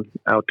stadium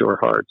outdoor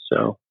hard.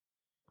 So,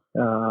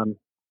 so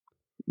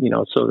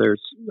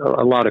there's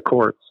a lot of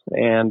courts,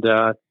 and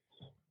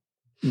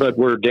but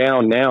we're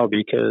down now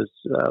because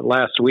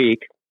last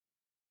week,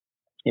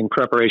 in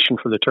preparation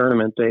for the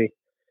tournament,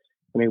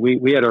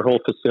 we had our whole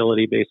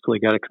facility basically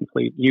got a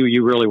complete.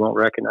 You really won't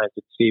recognize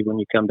it, Steve, when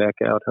you come back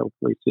out,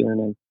 hopefully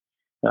soon.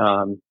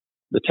 And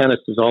the tennis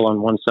is all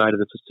on one side of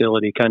the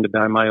facility, kind of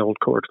by my old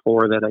court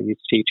 4 that I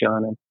used to teach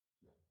on. And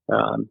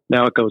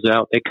now it goes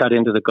out. They cut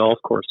into the golf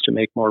course to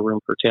make more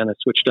room for tennis,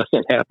 which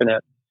doesn't happen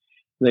at.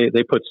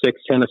 They put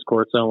 6 tennis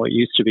courts on what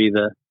used to be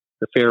the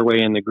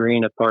fairway and the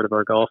green at part of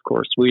our golf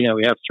course. We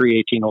have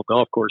 3 18-hole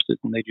golf courses,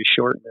 and they just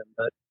shortened them.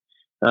 But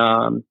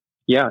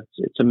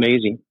it's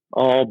amazing.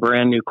 All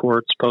brand new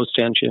courts, post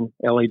tension,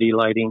 LED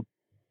lighting,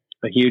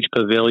 a huge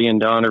pavilion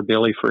to honor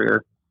Billy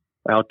Freer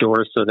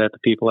outdoors so that the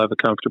people have a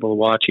comfortable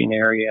watching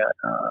area.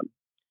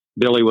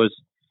 Billy was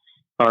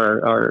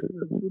our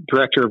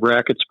director of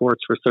racket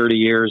sports for 30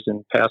 years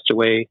and passed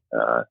away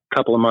a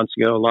couple of months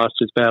ago, lost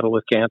his battle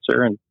with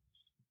cancer. And,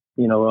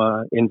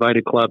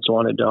 invited clubs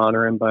wanted to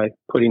honor him by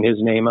putting his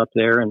name up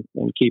there and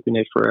keeping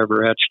it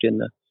forever etched in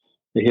the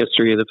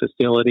history of the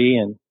facility.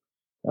 And,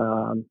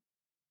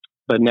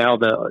 but now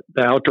the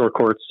outdoor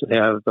courts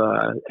have,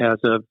 as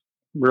of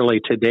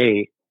really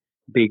today,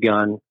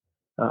 begun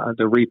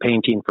the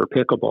repainting for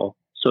pickleball.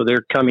 So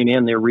they're coming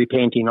in, they're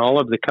repainting all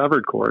of the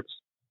covered courts,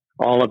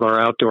 all of our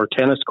outdoor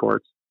tennis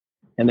courts,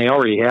 and they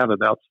already have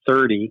about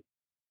 30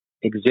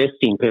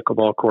 existing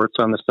pickleball courts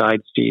on the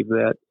side, Steve,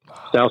 that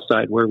south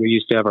side where we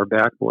used to have our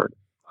backboard.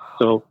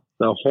 So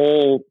the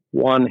whole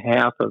one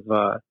half of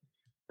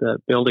the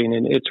building,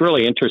 and it's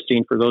really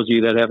interesting for those of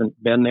you that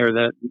haven't been there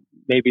that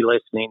may be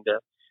listening to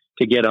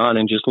get on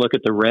and just look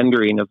at the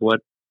rendering of what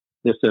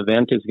this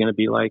event is going to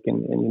be like.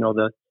 And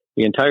the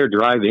entire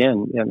drive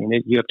in,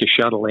 you have to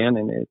shuttle in,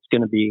 and it's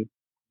going to be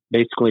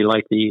basically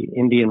like the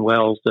Indian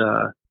Wells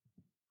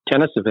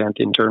tennis event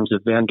in terms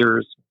of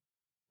vendors,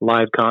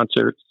 live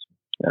concerts.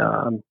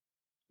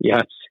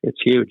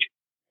 It's huge.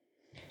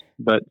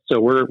 But so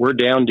we're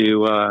down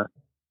to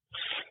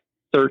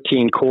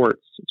 13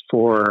 courts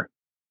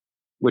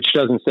which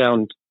doesn't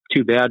sound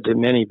too bad to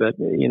many, but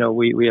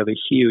we have a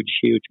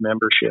huge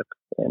membership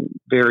and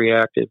very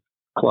active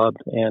club,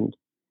 and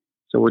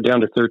so we're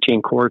down to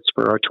 13 courts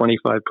for our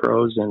 25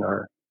 pros and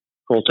our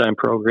full-time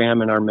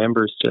program and our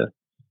members to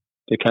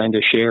kind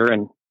of share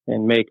and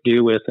make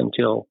do with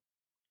until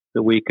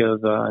the week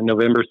of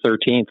November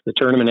 13th. The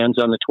tournament ends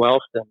on the 12th,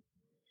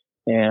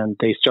 and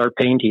they start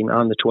painting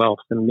on the 12th.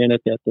 The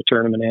minute that the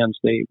tournament ends,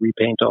 they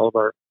repaint all of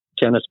our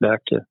tennis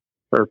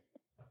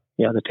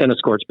the tennis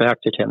courts back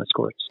to tennis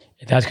courts.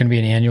 That's going to be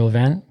an annual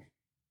event?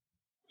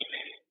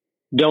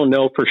 Don't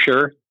know for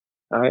sure.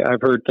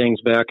 I've heard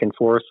things back and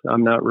forth.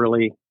 I'm not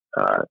really,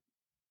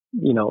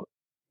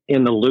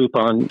 in the loop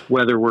on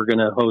whether we're going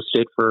to host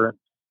it for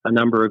a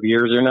number of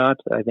years or not.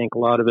 I think a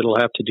lot of it will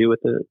have to do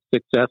with the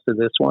success of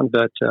this one,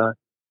 but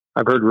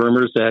I've heard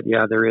rumors that,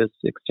 there is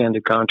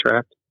extended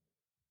contract.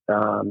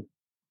 But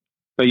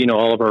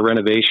all of our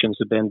renovations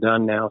have been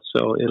done now,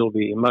 so it'll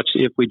be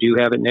if we do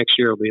have it next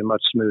year, it'll be a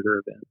much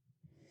smoother event.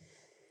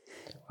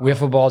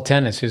 Wiffle ball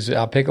tennis, is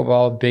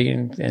pickleball big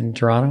in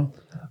Toronto?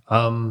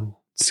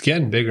 It's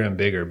getting bigger and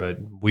bigger, but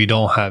we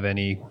don't have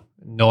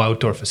no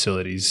outdoor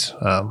facilities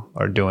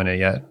are doing it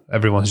yet.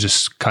 Everyone's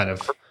just kind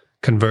of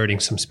converting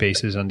some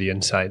spaces on the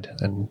inside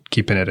and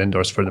keeping it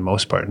indoors for the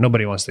most part.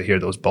 Nobody wants to hear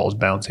those balls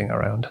bouncing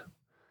around.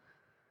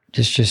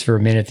 Just for a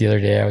minute the other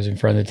day, I was in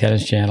front of the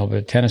tennis channel,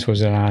 but tennis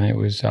wasn't on. It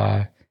was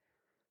Ryler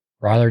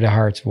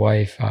DeHart's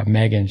wife,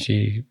 Megan.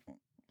 She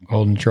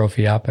holding the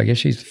trophy up. I guess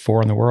she's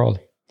 4 in the world.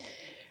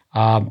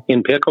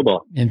 In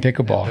pickleball.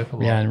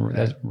 Yeah,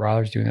 and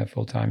Ryler's doing that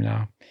full time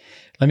now.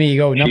 Let me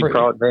go.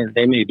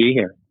 They may be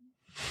here.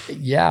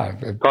 Yeah.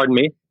 Pardon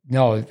me?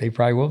 No, they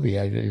probably will be.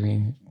 I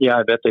mean. Yeah,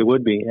 I bet they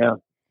would be. Yeah.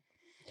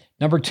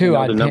 Number 2,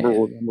 the number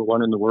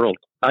 1 in the world.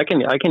 I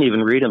can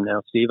even read them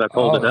now, Steve. I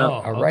pulled it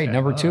up. All right,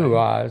 number 2.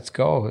 Let's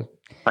go.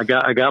 I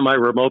got my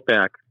remote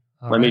back.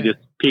 Let me just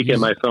peek at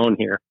my phone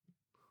here.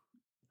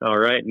 All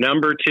right,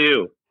 number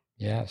 2.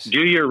 Yes.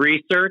 Do your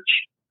research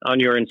on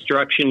your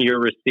instruction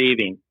you're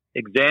receiving.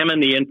 Examine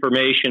the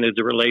information as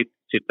it relates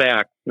to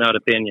facts, not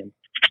opinion.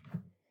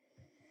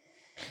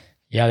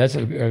 Yeah, that's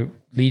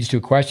leads to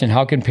a question.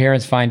 How can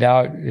parents find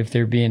out if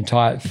they're being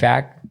taught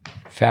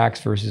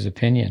facts versus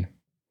opinion?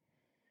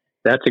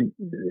 That's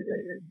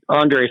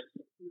Andre,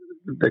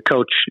 the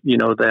coach,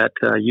 that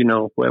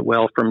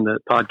well from the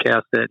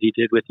podcast that he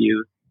did with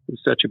you, is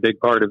such a big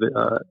part of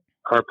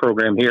our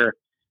program here.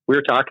 We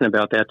were talking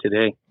about that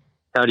today.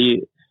 How do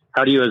you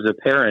as a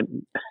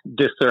parent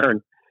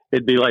discern?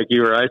 It'd be like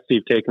you or I,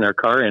 Steve, taking our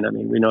car in. I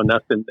mean, we know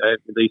nothing, at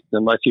least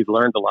unless you've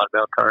learned a lot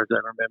about cars. I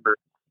remember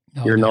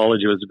your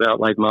knowledge was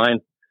about like mine.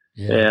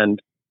 Yeah. And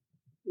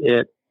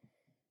it's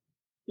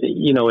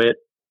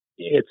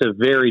a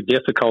very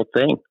difficult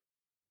thing.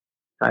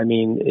 I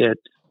mean,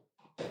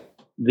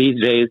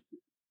 these days,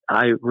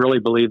 I really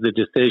believe the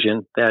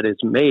decision that is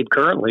made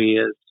currently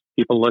is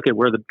people look at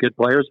where the good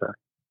players are.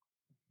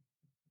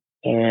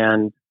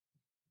 And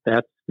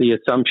that's the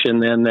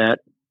assumption then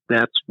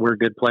that's where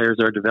good players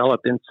are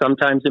developed. And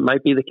sometimes it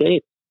might be the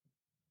case.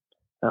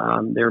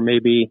 There may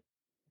be,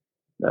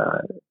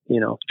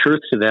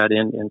 truth to that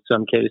in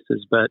some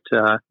cases, but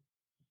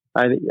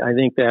I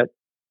think that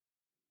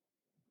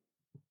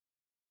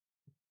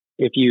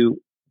if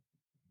you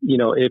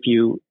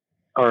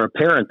are a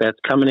parent that's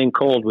coming in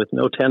cold with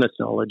no tennis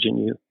knowledge,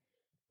 and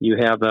you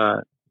have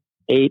a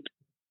 8,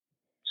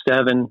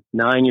 7,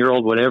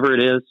 9-year-old, whatever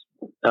it is,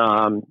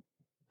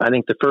 I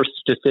think the first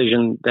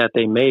decision that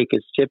they make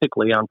is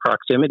typically on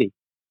proximity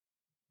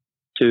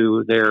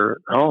to their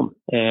home.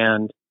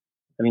 And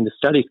I mean, the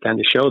studies kind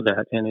of show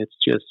that, and it's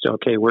just,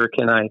 okay, where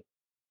can I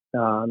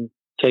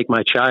take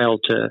my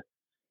child to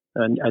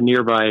a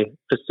nearby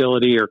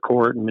facility or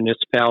court and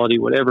municipality,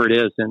 whatever it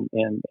is, and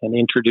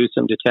introduce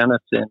them to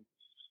tennis.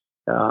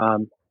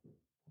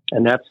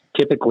 And that's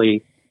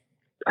typically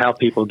how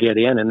people get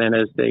in. And then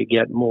as they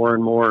get more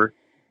and more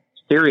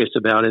serious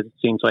about it, it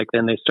seems like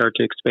then they start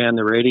to expand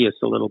the radius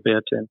a little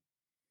bit. And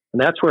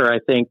that's where I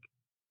think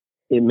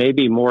it may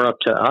be more up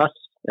to us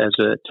as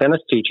a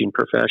tennis teaching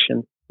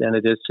profession than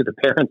it is to the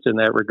parents in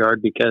that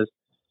regard, because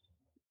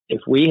if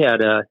we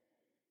had a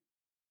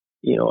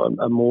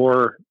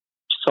more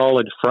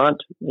solid front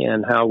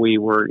in how we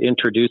were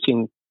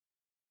introducing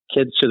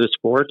kids to the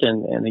sport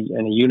and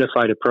a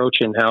unified approach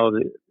in how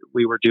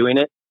we were doing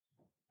it,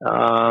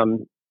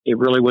 it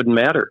really wouldn't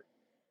matter.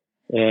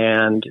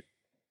 And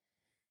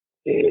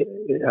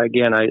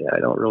again, I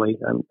don't really,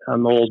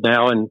 I'm old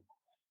now, and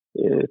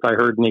if I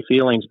hurt any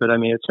feelings, but I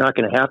mean, it's not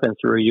going to happen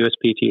through a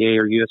USPTA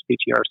or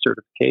USPTR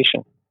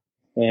certification.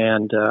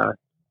 And,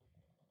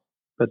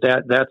 but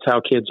that's how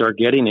kids are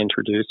getting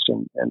introduced,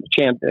 and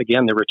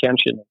the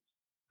retention is,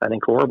 I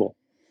think, horrible.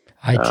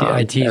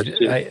 I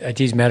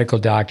tease medical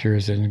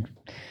doctors and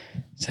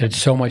said it's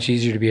so much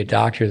easier to be a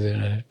doctor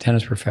than a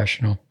tennis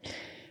professional.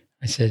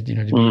 I said,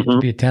 to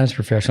be a tennis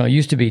professional, it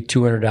used to be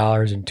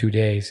 $200 in 2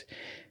 days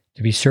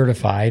to be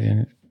certified,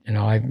 and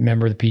I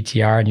remember the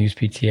PTR and use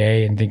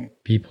PTA, and think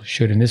people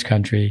should in this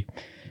country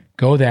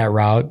go that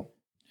route.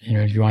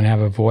 If you want to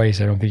have a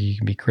voice, I don't think you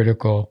can be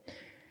critical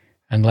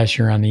unless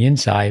you're on the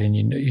inside and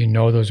you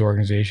know those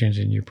organizations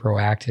and you're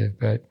proactive.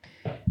 But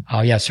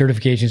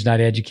certification is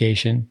not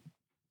education.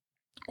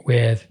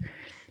 And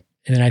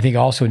then I think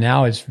also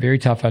now it's very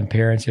tough on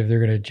parents if they're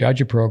going to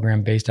judge a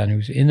program based on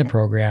who's in the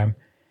program.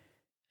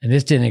 And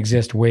this didn't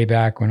exist way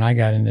back when I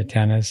got into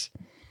tennis,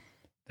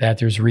 that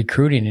there's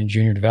recruiting in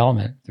junior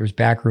development. There's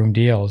backroom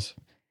deals.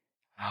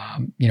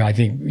 I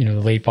think, the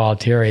late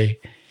Bollettieri,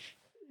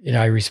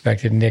 I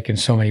respected Nick in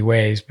so many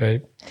ways,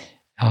 but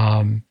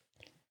it's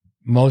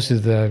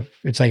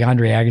like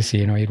Andre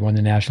Agassi, he'd won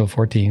the national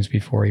 14s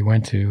before he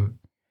went to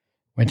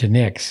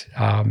Nick's.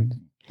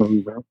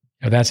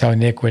 That's how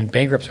Nick went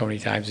bankrupt so many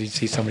times. He'd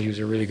see somebody who's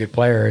a really good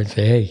player and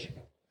say, hey,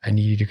 I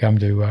need you to come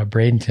to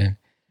Bradenton.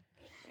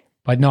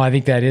 But no, I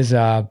think that is,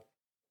 to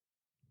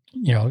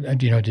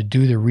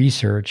do the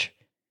research,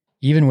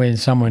 even when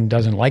someone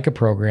doesn't like a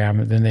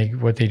program, then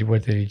what they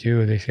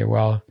do, they say,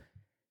 well,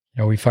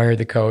 we fired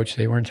the coach.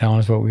 They weren't telling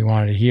us what we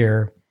wanted to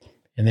hear.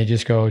 And they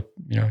just go,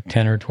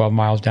 10 or 12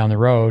 miles down the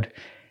road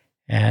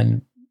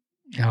and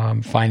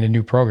find a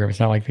new program. It's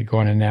not like they go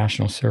on a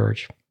national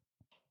search.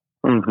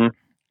 Mm-hmm.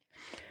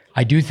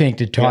 I do think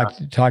to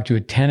talk to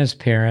a tennis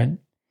parent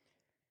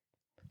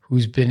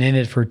who's been in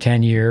it for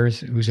 10 years,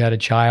 who's had a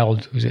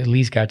child who's at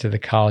least got to the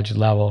college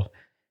level.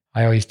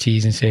 I always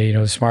tease and say,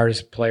 the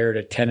smartest player at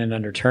a 10 and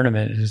under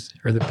tournament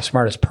or the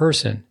smartest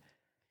person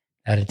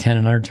at a 10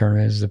 and under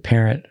tournament is the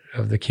parent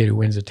of the kid who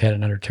wins a 10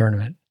 and under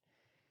tournament.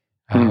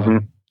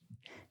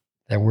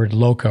 That word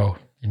loco,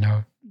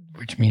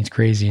 which means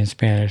crazy in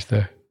Spanish,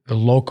 the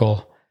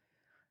local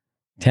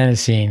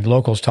tennis scene,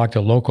 locals talk to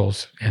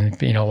locals.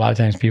 And, a lot of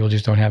times people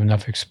just don't have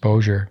enough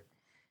exposure.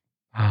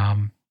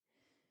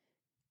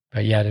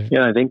 But yeah.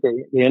 I think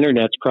the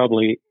internet's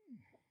probably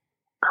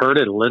hurt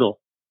it a little.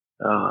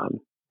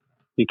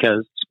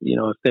 Because,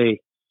 if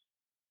they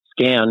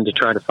scan to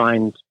try to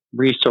find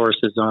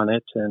resources on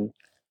it and,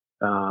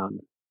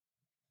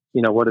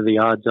 what are the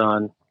odds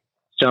on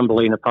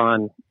stumbling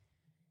upon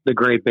the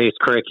GreatBase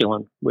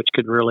curriculum, which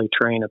could really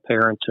train a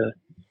parent to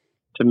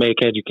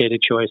make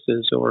educated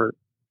choices, or,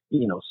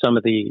 some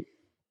of the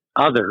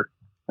other,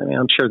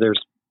 I'm sure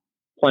there's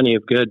plenty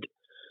of good,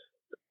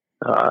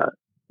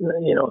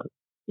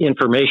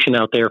 information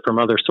out there from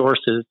other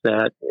sources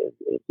that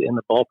is in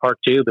the ballpark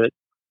too, but,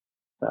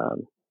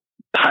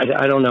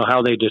 I don't know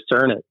how they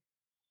discern it.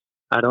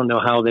 I don't know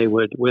how they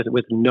would,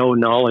 with no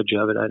knowledge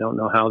of it, I don't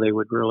know how they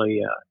would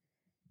really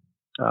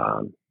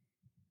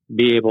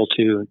be able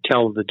to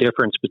tell the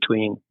difference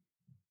between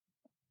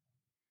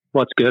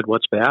what's good,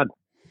 what's bad.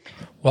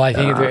 Well, I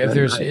think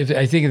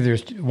if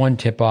there's one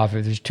tip off,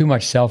 if there's too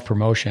much self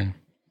promotion,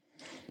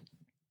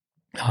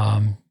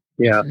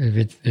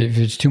 if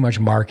it's too much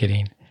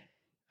marketing,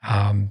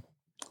 I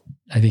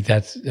think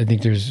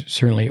there's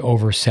certainly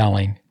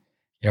overselling.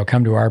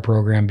 Come to our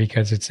program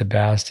because it's the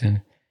best.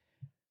 And,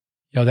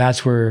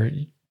 that's where,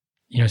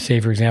 say,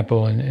 for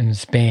example, in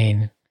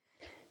Spain,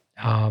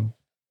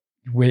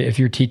 if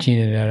you're teaching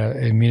it at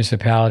a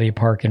municipality,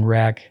 park and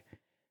rec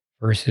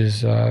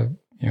versus,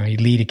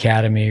 elite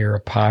academy or a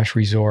posh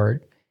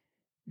resort,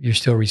 you're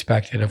still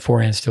respected. A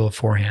forehand's still a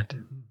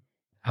forehand.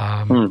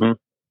 I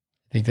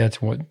think that's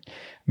what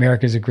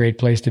America's a great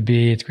place to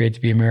be. It's great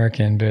to be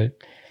American, but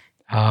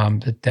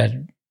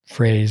that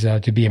phrase,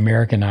 to be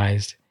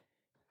Americanized,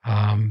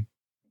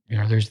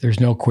 there's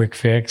no quick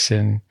fix,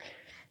 and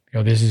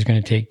this is going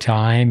to take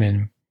time,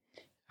 and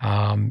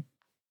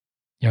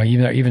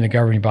even the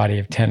governing body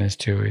of tennis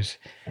too is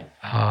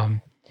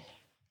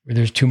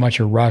there's too much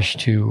a rush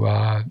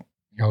to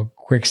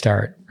quick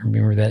start.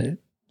 Remember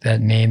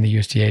that name the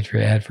USDA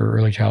had for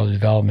early childhood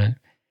development.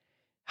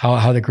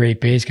 How the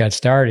GreatBase got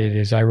started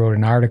is I wrote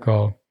an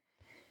article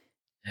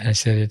and I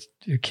said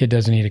a kid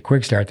doesn't need a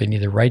quick start, they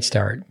need the right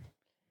start.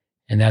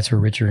 And that's where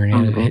Richard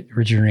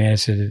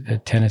Hernandez said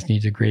that tennis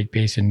needs a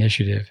GreatBase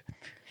initiative.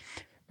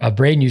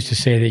 Braden used to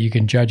say that you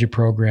can judge a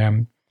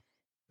program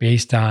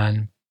based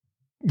on,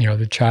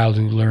 the child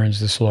who learns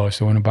the slowest.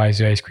 So when one buys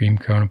the ice cream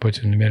cone and puts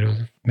it in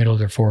the middle of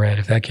their forehead,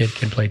 if that kid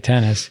can play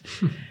tennis,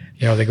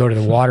 they go to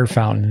the water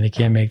fountain and they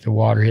can't make the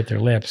water hit their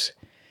lips.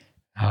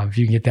 If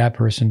you can get that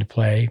person to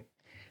play,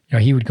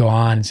 he would go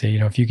on and say,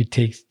 if you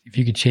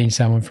could change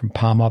someone from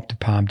palm up to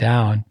palm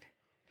down.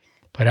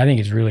 But I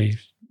think it's really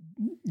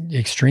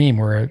extreme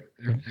where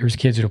there's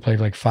kids that have played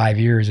like 5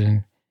 years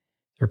and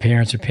their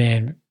parents are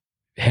paying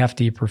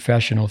hefty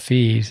professional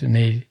fees, and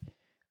they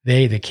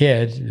the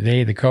kid,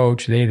 they the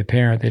coach, they the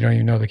parent, they don't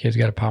even know the kid's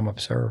got a palm up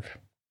serve.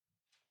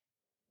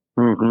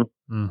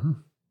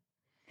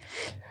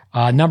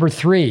 Number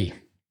 3,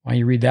 why don't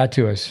you read that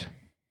to us?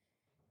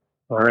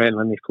 All right,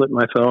 let me flip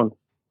my phone.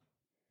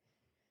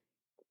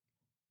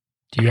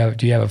 Do you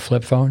have a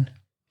flip phone?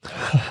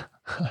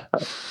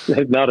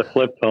 Not a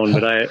flip phone,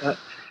 but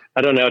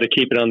I don't know how to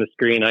keep it on the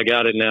screen. I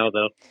got it now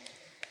though,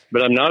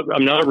 but I'm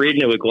not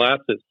reading it with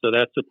glasses, so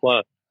that's a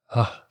plus.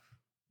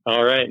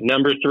 All right,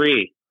 number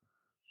 3.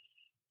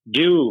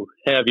 Do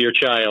have your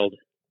child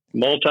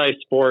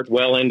multi-sport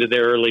well into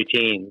their early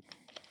teens.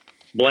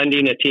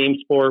 Blending a team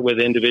sport with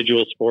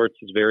individual sports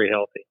is very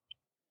healthy.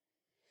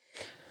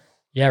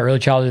 Yeah, early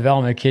childhood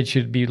development. Kids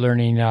should be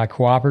learning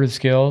cooperative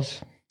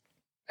skills,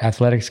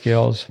 athletic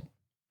skills,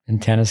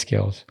 and tennis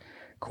skills.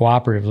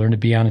 Cooperative, learn to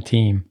be on a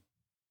team.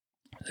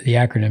 The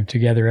acronym,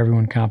 together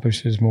everyone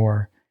accomplishes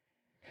more.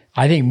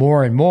 I think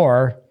more and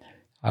more,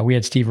 we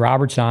had Steve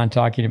Roberts on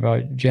talking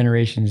about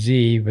Generation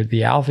Z, but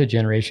the alpha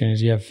generation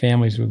is you have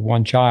families with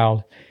one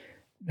child.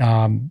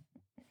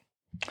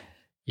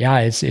 Yeah,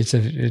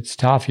 it's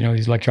tough. You know,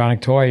 these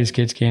electronic toys,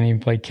 kids can't even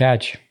play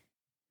catch.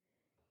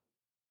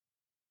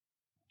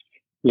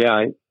 Yeah,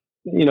 I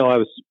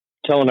was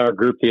telling our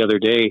group the other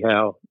day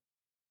how,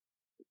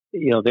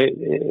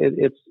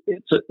 it's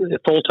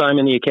full time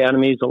in the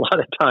academies, a lot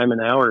of time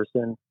and hours,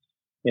 and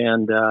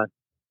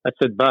I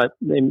said, but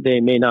they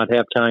may not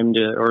have time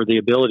to or the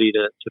ability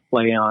to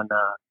play on,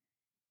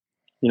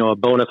 a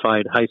bona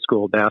fide high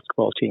school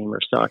basketball team or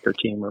soccer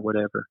team or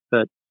whatever.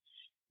 But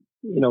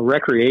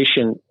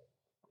recreation,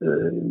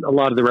 a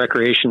lot of the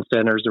recreation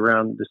centers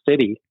around the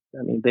city,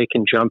 I mean, they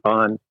can jump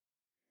on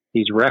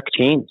these rec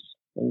teams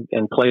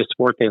and play a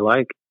sport they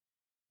like.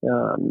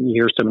 You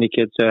hear so many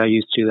kids say, I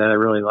used to that, I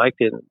really liked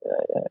it.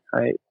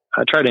 I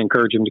try to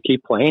encourage them to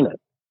keep playing it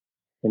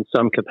in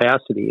some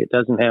capacity. It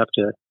doesn't have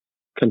to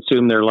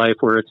consume their life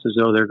where it's as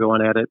though they're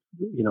going at it,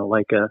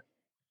 like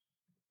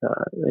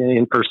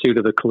in pursuit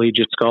of a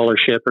collegiate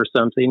scholarship or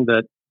something.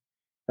 But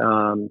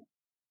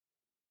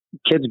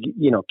kids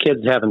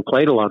haven't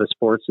played a lot of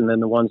sports, and then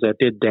the ones that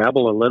did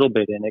dabble a little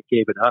bit in it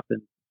gave it up,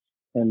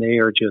 and they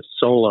are just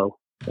solo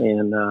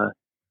in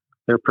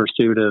their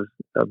pursuit of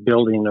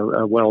building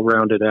a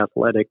well-rounded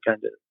athletic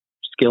kind of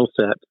skill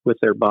set with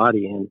their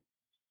body,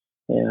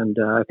 and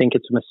I think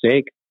it's a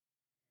mistake.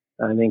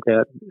 I think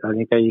that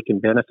you can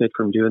benefit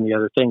from doing the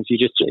other things. You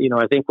just,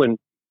 I think when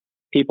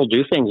people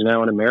do things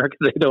now in America,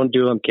 they don't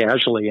do them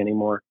casually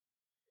anymore.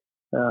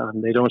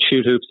 They don't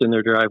shoot hoops in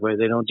their driveway.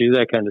 They don't do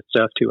that kind of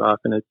stuff too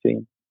often, it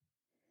seems.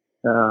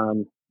 I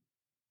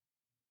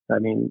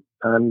mean,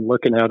 I'm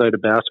looking out at a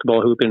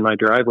basketball hoop in my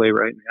driveway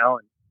right now,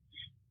 and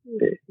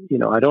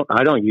I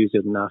don't use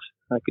it enough.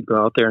 I could go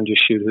out there and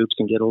just shoot hoops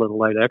and get a little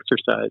light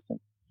exercise,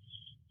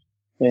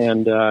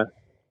 and the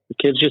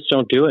kids just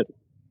don't do it.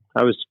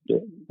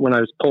 When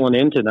I was pulling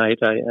in tonight,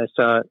 I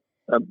saw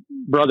a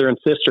brother and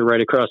sister right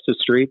across the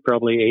street,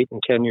 probably 8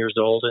 and 10 years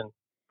old, and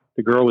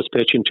the girl was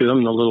pitching to him,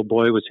 and the little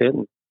boy was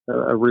hitting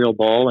a real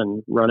ball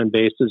and running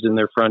bases in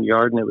their front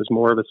yard, and it was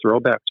more of a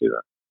throwback to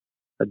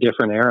a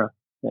different era,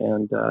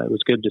 and it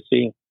was good to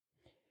see.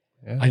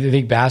 Yeah. I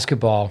think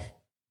basketball,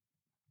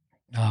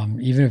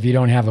 even if you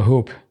don't have a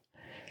hoop,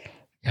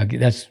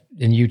 that's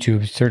in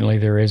YouTube. Certainly,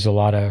 there is a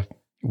lot of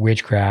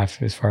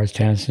witchcraft as far as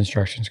tennis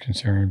instruction is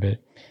concerned, but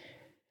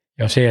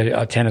say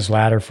a tennis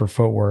ladder for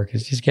footwork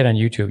is just get on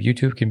YouTube.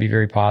 YouTube can be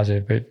very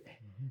positive, but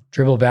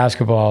dribble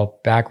basketball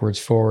backwards,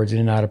 forwards,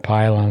 in and out of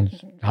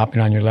pylons, hopping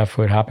on your left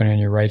foot, hopping on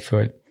your right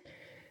foot.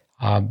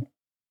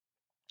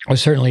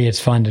 Certainly it's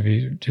fun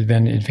to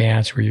then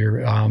advance where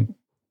you're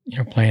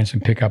playing some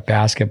pickup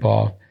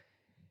basketball.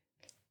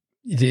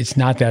 It's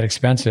not that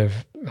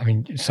expensive. I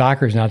mean,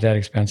 soccer is not that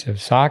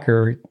expensive.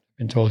 Soccer, I've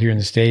been told here in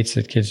the States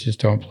that kids just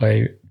don't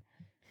play,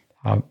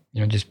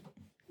 just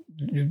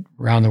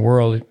around the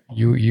world,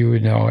 you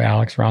would know,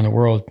 Alex, around the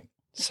world,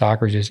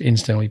 soccer is just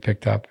instantly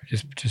picked up,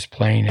 just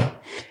playing it.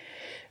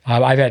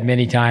 I've had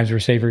many times where,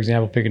 say, for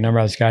example, pick a number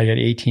out of this guy, you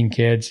got 18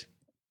 kids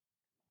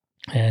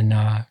and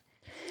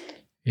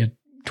you had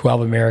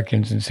 12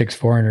 Americans and 6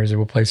 foreigners that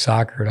will play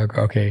soccer. And I'll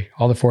go, okay,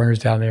 all the foreigners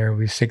down there will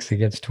be 6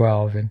 against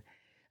 12.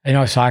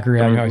 And soccer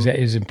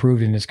is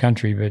improved in this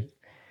country, but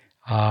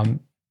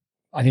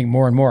I think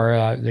more and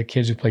more the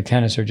kids who play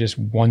tennis are just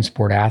one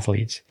sport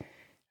athletes.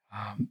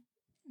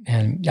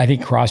 And I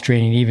think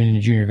cross-training, even in the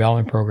junior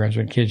development programs,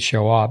 when kids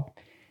show up,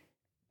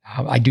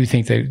 I do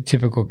think the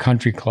typical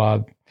country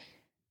club,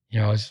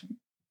 is a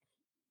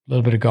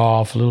little bit of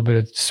golf, a little bit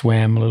of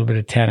swim, a little bit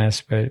of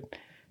tennis, but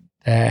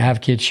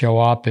have kids show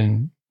up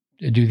and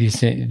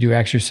do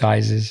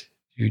exercises,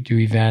 do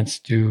events,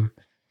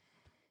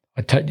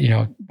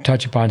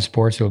 touch upon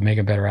sports that will make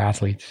them better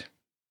athletes.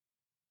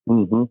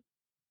 Mm-hmm.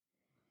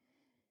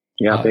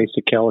 Yeah,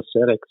 basic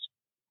calisthenics.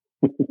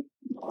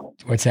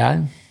 What's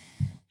that?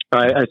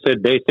 I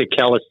said basic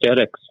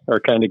calisthenics are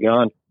kind of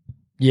gone.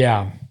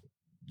 Yeah.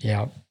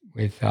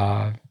 With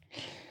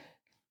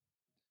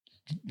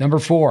number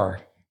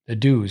 4, the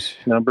do's.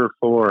 Number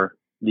 4,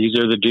 these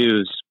are the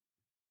do's.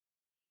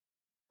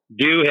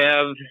 Do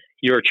have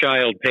your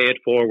child pay it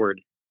forward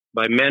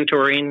by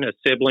mentoring a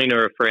sibling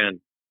or a friend.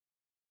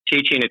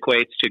 Teaching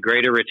equates to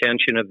greater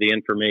retention of the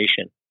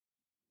information.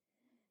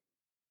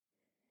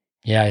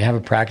 Yeah, you have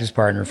a practice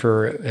partner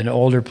for an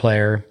older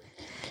player.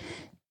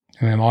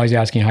 I'm always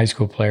asking high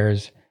school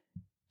players,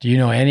 do you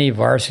know any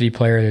varsity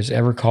player that's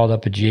ever called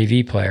up a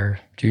JV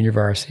player, junior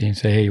varsity, and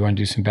say, hey, you want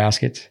to do some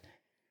baskets?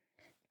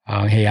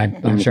 Hey,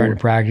 I'm starting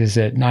to practice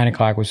at 9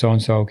 o'clock with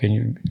so-and-so.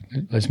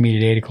 Let's meet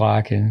at 8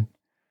 o'clock and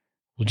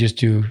we'll just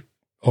do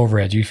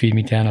overheads. You feed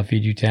me 10, I'll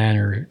feed you 10,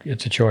 or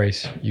it's a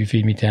choice. You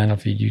feed me 10, I'll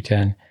feed you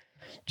 10.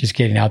 Just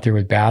getting out there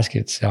with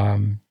baskets.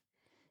 I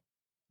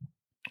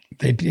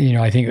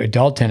think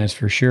adult tennis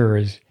for sure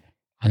is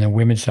on the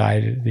women's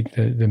side. I think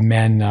the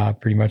men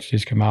pretty much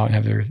just come out and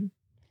have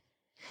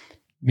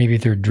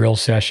their drill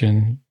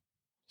session,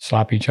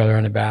 slap each other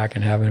on the back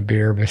and having a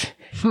beer, but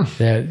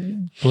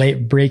the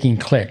breaking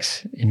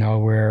cliques,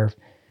 where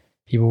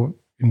people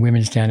in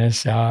women's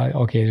tennis,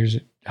 there's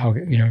the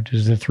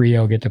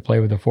 3-0 get to play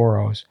with the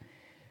 4-0s.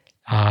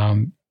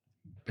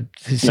 But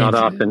not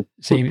often.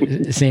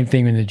 Same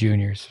thing in the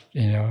juniors,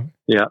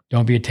 Yeah.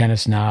 Don't be a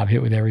tennis snob,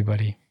 hit with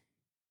everybody.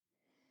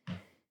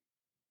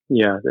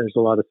 Yeah, there's a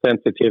lot of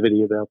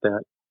sensitivity about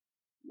that.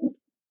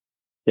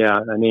 Yeah,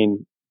 I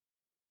mean,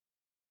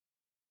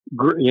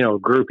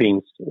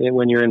 groupings,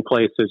 when you're in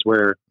places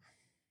where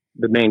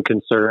the main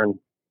concern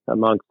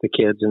amongst the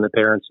kids and the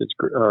parents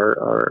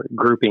are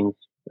groupings,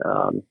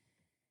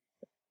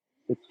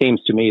 it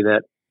seems to me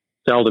that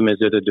seldom is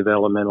it a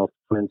developmental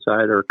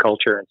inside or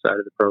culture inside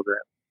of the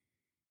program.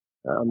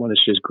 When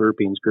it's just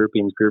groupings,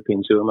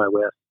 who am I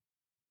with?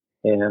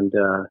 And,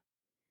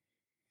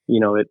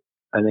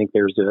 I think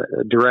there's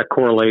a direct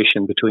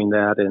correlation between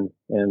that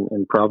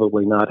and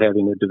probably not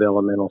having a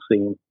developmental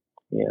theme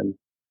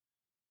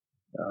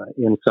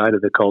inside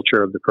of the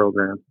culture of the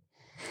program.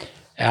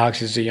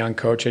 Alex is a young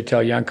coach. I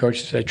tell young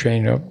coaches I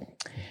train,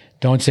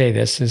 don't say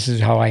this. This is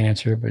how I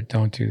answer, but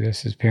don't do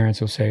this. His parents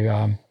will say,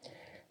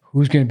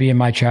 who's going to be in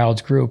my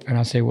child's group? And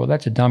I'll say, well,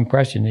 that's a dumb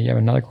question. Do you have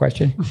another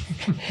question?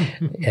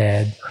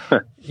 And,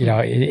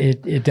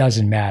 it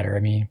doesn't matter.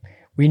 I mean,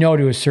 we know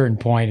to a certain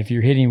point, if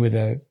you're hitting with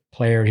a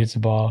player who hits the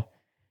ball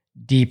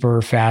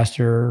deeper,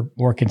 faster,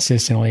 more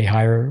consistently,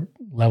 higher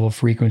level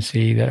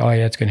frequency, that,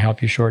 it's going to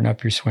help you shorten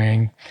up your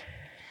swing.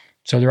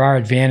 So there are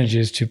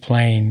advantages to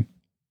playing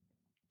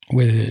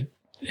with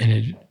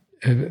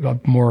a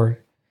more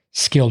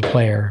skilled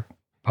player,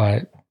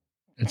 but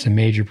it's a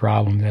major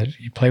problem that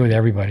you play with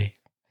everybody.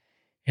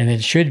 And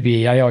it should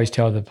be, I always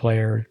tell the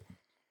player,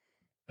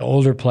 the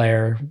older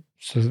player,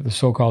 so the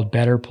so-called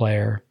better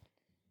player,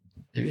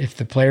 if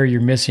the player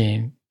you're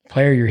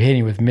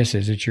hitting with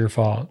misses, it's your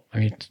fault. I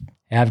mean,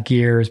 have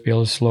gears, be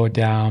able to slow it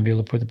down, be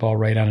able to put the ball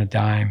right on a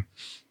dime.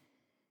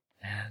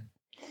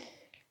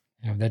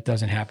 And that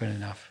doesn't happen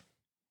enough.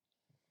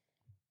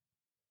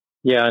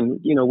 Yeah, and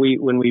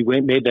when we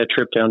made that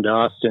trip down to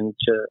Austin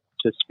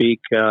to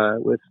speak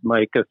with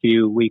Mike a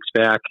few weeks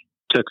back,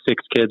 took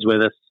 6 kids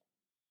with us,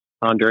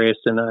 Andreas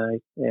and I,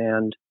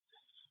 and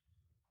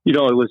it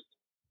was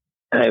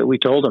we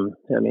told him.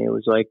 I mean, it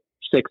was like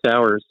 6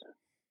 hours,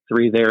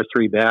 3 there,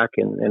 3 back,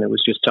 and it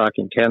was just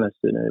talking tennis,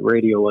 and the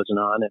radio wasn't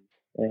on,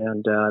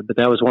 but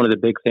that was one of the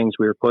big things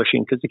we were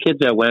pushing, because the kids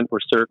that went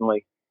were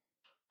certainly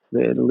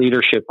the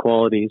leadership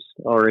qualities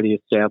already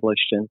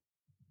established, and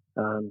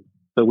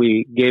but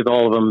we gave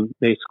all of them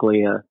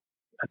basically a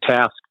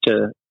task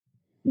to,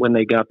 when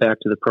they got back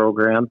to the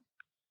program,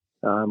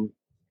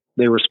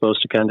 they were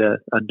supposed to kind of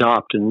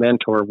adopt and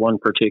mentor one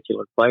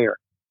particular player.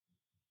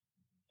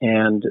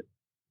 And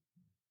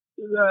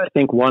I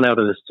think 1 out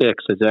of the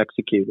 6 has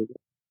executed.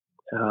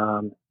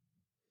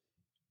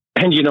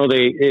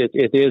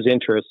 It is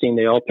interesting.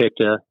 They all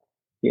picked a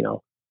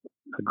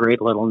great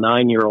little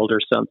 9-year-old or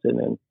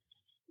something.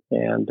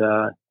 And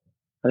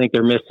I think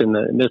they're missing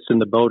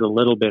the boat a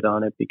little bit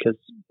on it, because,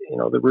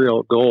 the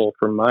real goal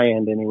from my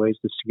end anyways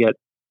is to get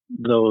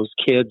those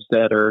kids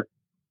that are,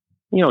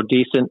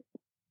 decent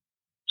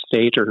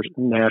state or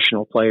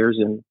national players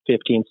and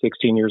 15,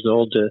 16 years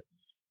old, to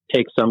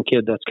take some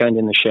kid that's kind of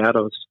in the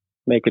shadows,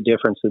 make a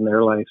difference in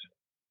their life.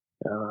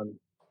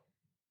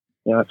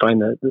 I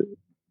find that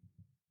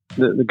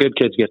the good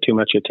kids get too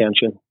much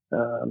attention.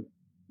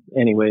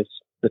 Anyways,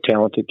 the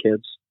talented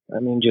kids, I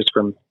mean, just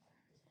from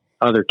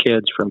other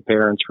kids, from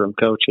parents, from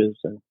coaches,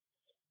 and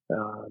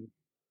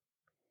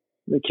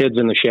the kids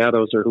in the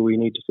shadows are who we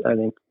need to, I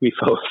think, be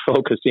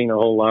focusing a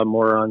whole lot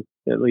more on.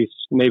 At least,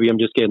 maybe I'm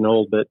just getting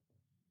old, but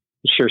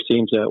it sure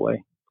seems that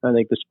way. I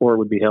think the sport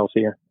would be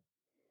healthier.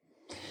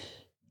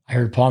 I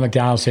heard Paul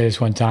McDonald say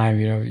this one time,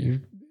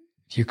 if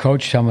you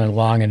coach someone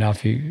long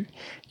enough, you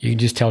can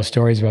just tell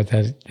stories about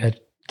that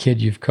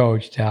kid you've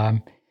coached.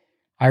 I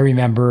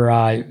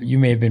remember, you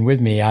may have been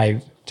with me,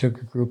 I took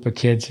a group of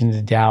kids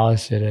into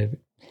Dallas at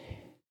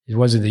it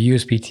wasn't the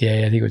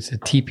USPTA, I think it was the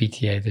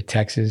TPTA,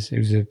 it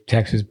was a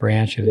Texas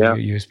branch of the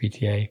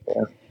USPTA.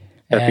 Yeah.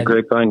 That's a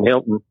Grapevine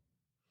Hilton.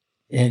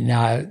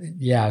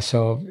 And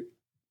so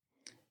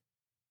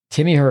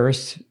Timmy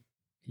Hurst,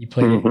 he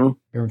played, I remember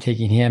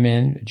taking him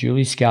in,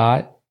 Julie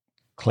Scott,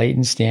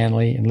 Clayton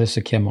Stanley, and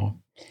Lissa Kimmel.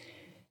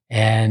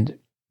 And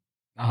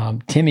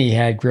Timmy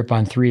had grip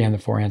on 3 on the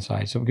forehand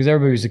side. So because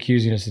everybody was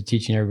accusing us of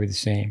teaching everybody the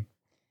same.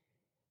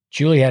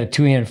 Julie had a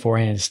 2-handed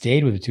forehand and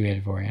stayed with a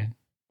 2-handed forehand.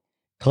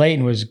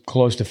 Clayton was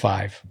close to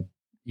 5.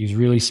 He was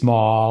really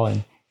small,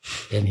 and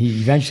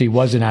he eventually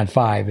wasn't on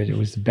 5, but it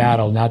was the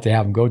battle not to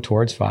have him go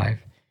towards 5.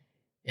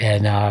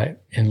 And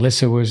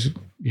Lissa was,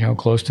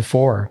 close to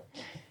 4.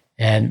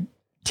 And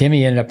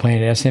Timmy ended up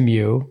playing at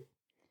SMU.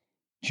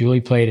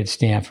 Julie played at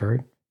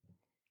Stanford.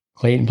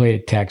 Clayton played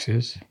at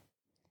Texas,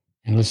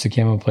 and Alyssa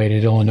Kimmel played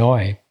at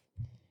Illinois.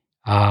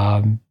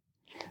 I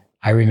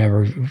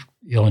remember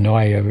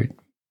Illinois.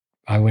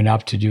 I went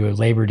up to do a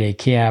Labor Day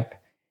camp,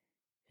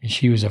 and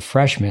she was a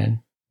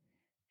freshman,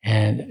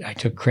 and I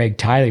took Craig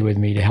Tiley with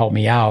me to help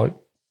me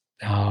out.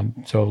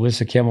 So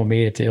Alyssa Kimmel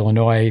made it to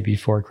Illinois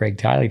before Craig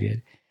Tiley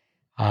did.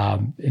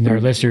 And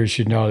our listeners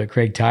should know that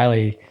Craig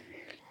Tiley,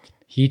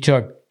 he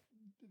took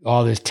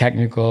all this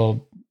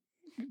technical,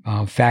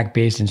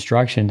 fact-based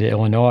instruction to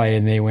Illinois,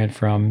 and they went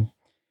from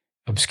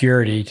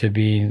obscurity to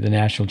being the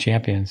national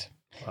champions.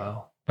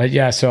 Wow. But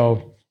yeah,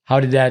 so how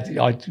did that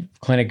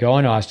clinic go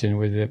in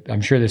Austin?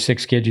 I'm sure the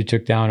 6 kids you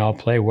took down all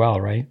play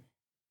well, right?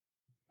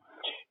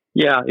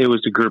 Yeah, it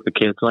was a group of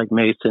kids like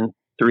Mason,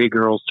 3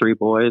 girls, 3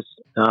 boys.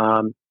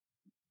 And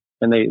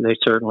they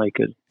certainly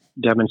could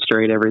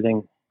demonstrate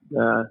everything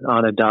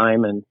on a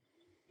dime, and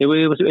it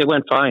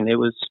went fine. It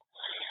was,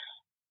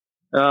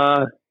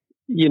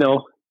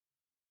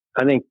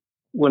 I think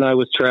when I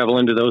was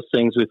traveling to those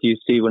things with you,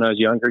 Steve, when I was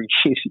younger,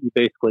 you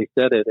basically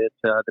said it.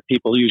 The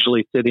people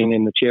usually sitting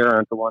in the chair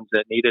aren't the ones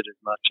that need it as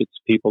much. It's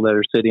people that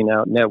are sitting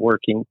out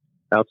networking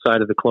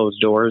outside of the closed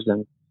doors,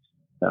 and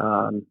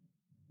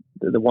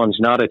the ones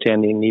not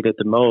attending need it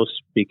the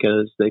most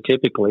because they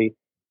typically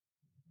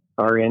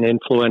are in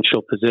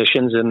influential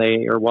positions and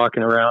they are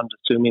walking around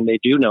assuming they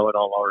do know it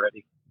all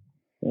already.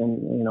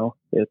 And,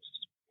 it's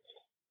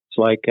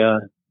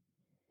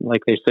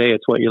like they say,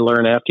 it's what you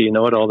learn after you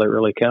know it all that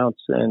really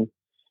counts. And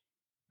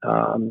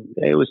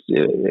it was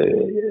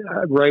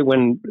right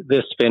when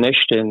this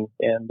finished, and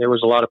there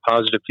was a lot of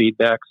positive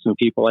feedback. Some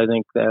people, I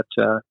think, that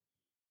a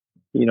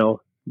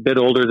bit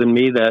older than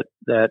me that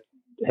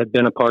had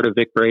been a part of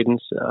Vic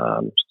Braden's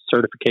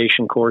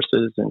certification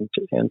courses and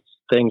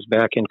things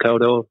back in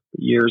Kodo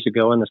years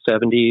ago in the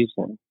 70s,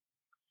 and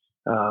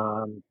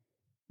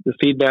the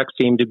feedback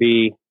seemed to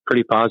be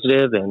pretty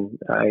positive. And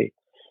I,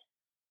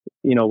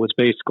 was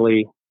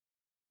basically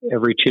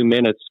every 2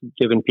 minutes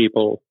giving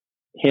people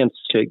hints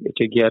to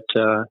get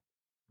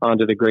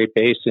onto the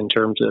GreatBase in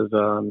terms of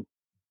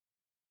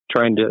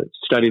trying to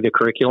study the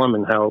curriculum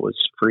and how it was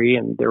free.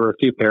 And there were a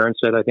few parents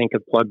that I think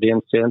have plugged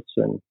in since,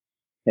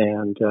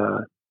 and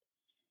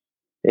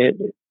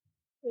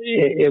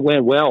it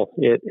went well.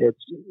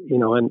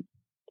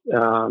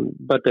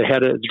 But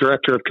the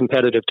director of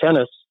competitive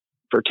tennis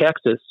for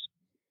Texas,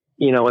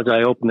 as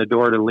I opened the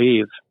door to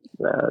leave,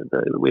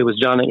 it was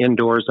done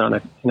indoors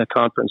in a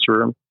conference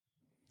room.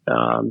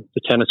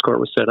 The tennis court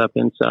was set up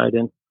inside,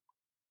 and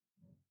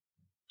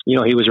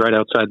he was right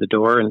outside the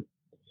door,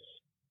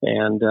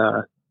 and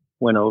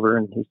went over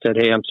and he said,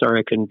 "Hey, I'm sorry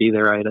I couldn't be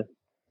there. I had a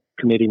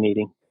committee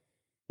meeting."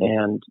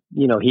 And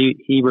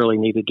he really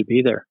needed to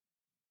be there,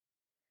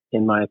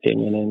 in my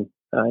opinion. And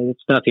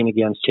it's nothing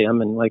against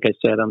him. And like I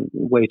said, I'm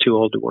way too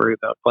old to worry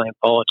about playing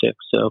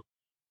politics. So,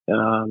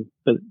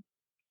 but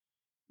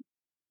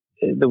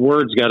the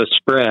word's got to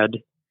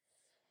spread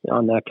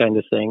on that kind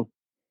of thing.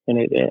 And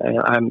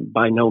I'm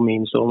by no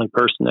means the only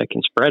person that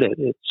can spread it.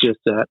 It's just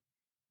that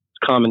it's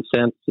common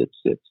sense.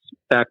 It's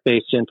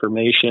fact-based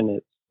information.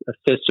 It's a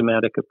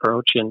systematic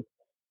approach. And,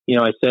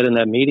 I said in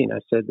that meeting, I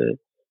said that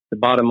the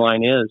bottom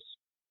line is,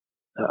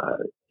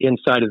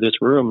 inside of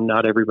this room,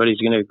 not everybody's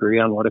going to agree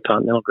on what a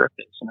continental grip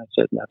is. And I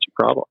said, and that's a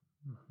problem.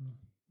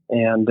 Mm-hmm.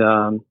 And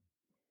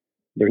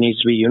there needs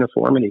to be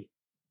uniformity.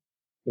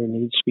 There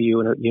needs to be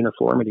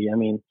uniformity. I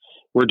mean,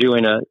 we're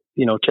doing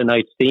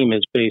tonight's theme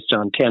is based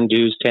on 10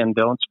 do's, 10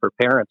 don'ts for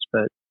parents.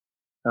 But,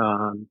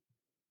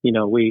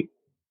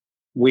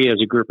 we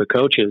as a group of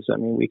coaches, I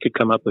mean, we could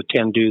come up with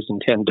 10 do's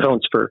and 10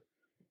 don'ts for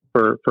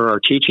our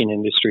teaching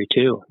industry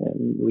too.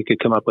 And we could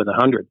come up with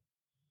 100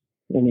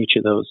 in each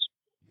of those.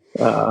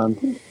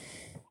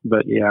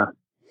 But yeah,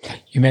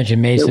 you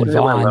mentioned Mason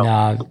Vaughn.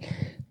 Well.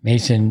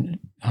 Mason,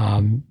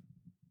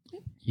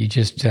 you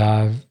just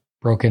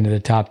broke into the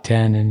top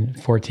 10 and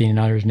 14 and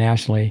others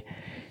nationally.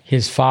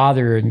 His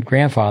father and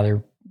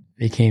grandfather,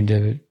 they came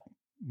to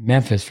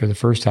Memphis for the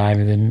first time,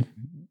 and then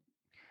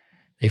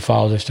they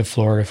followed us to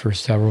Florida for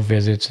several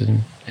visits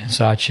and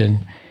such.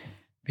 And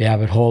yeah,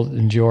 but Holt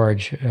and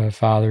George,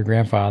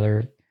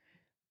 grandfather,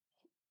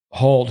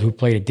 Holt, who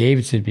played at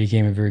Davidson,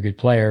 became a very good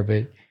player,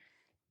 but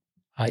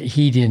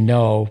he didn't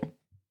know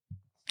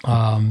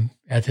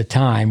at the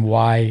time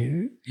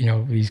why,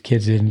 these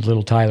kids in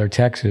Little Tyler,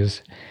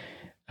 Texas,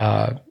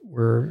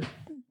 were,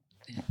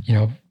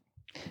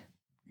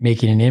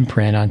 making an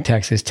imprint on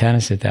Texas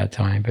tennis at that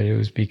time. But it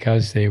was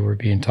because they were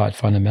being taught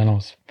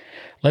fundamentals.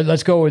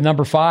 Let's go with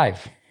number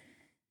 5.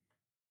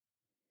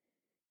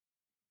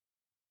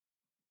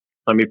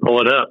 Let me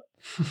pull it up.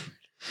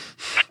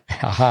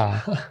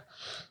 Aha.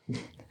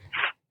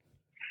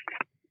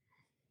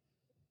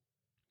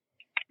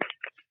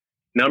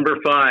 Number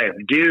 5,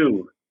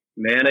 do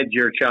manage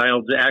your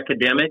child's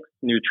academics,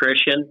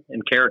 nutrition,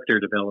 and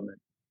character development.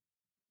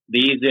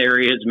 These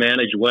areas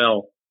managed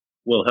well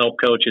will help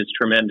coaches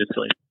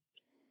tremendously.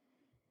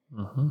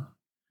 Uh-huh.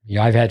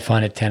 Yeah, I've had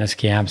fun at tennis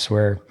camps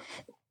where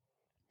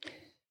I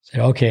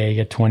said, okay, you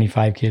get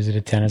 25 kids at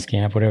a tennis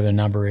camp, whatever the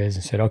number is,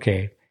 and said,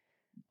 okay,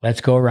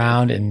 let's go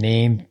around and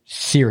name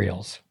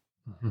cereals.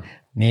 Mm-hmm.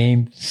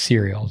 Name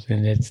cereals.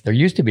 And there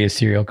used to be a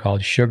cereal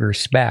called Sugar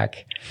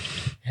Smack.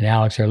 And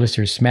Alex, our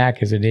listener,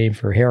 Smack is a name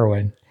for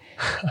heroin.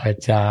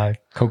 But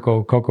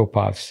Cocoa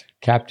Puffs,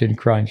 Captain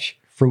Crunch,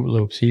 Fruit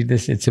Loops.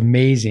 It's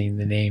amazing,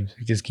 the names.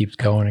 It just keeps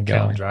going and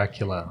going. Count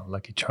Dracula,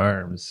 Lucky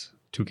Charms,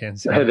 Toucan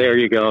Salad. There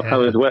you go. Yeah. I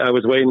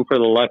was waiting for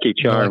the Lucky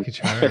Charms. Lucky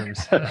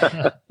Charms.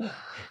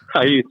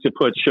 I used to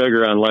put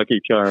sugar on Lucky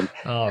Charms.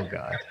 Oh,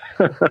 God.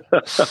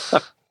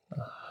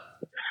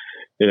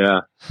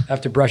 Yeah.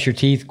 Have to brush your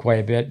teeth quite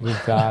a bit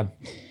with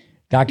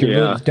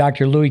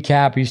Dr. Louis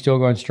Kapp. He's still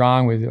going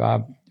strong with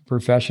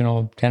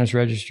professional tennis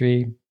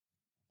registry,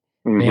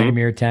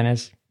 Vandermeer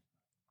Tennis.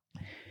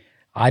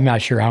 I'm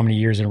not sure how many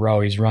years in a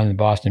row he's run the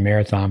Boston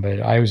Marathon, but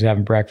I was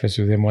having breakfast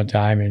with him one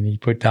time, and he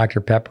put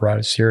Dr. Pepper on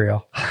his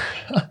cereal.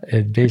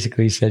 It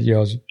basically said,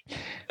 as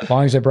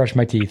long as I brush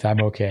my teeth,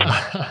 I'm okay.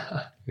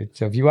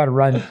 So if you want to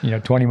run,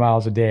 20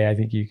 miles a day, I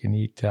think you can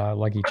eat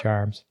Lucky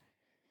Charms.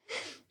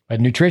 But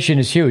nutrition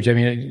is huge. I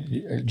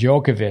mean,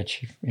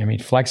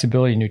 Djokovic,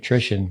 flexibility,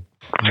 nutrition,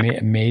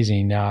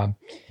 amazing. I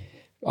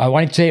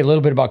want to say a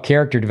little bit about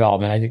character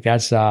development. I think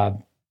that's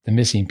the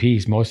missing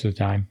piece most of the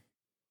time.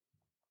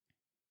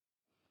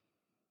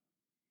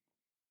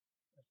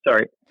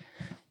 Sorry.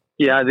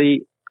 Yeah,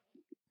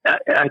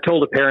 I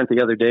told a parent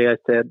the other day, I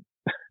said,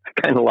 I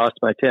kind of lost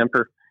my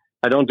temper.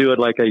 I don't do it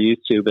like I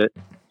used to, but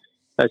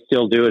I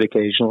still do it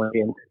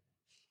occasionally. And,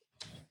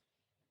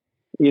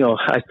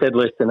 I said,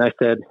 listen,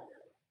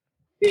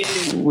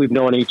 we've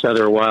known each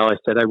other a while. I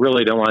said, I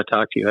really don't want to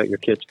talk to you about your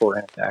kid's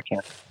forehand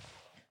backhand.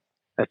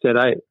 I said,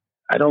 I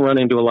don't run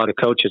into a lot of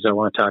coaches. I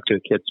want to talk to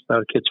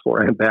about a kid's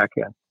forehand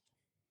backhand.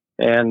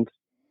 And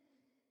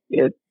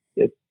I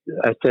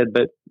said,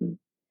 but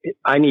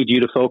I need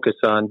you to focus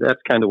on, that's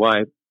kind of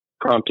why it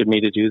prompted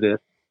me to do this.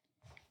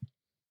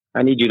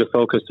 I need you to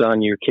focus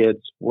on your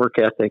kids' work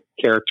ethic,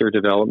 character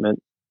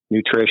development,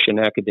 nutrition,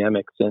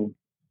 academics. And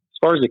as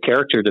far as the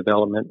character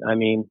development, I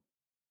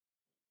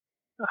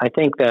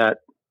think that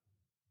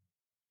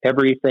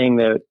everything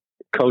that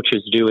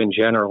coaches do in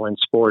general in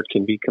sport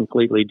can be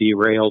completely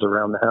derailed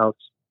around the house.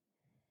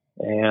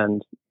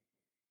 And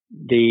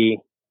the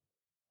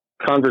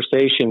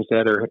conversations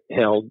that are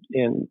held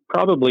in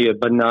probably a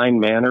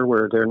benign manner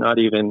where they're not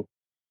even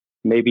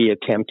maybe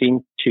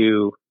attempting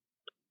to,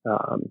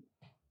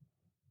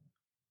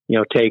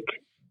 take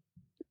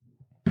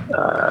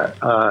a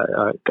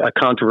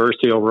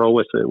controversial role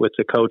with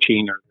the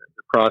coaching or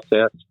the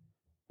process.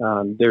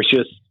 There's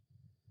just,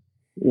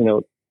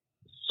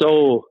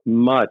 so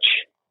much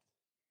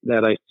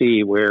that I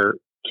see where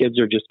kids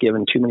are just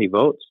given too many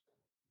votes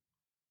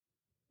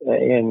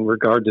in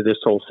regard to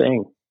this whole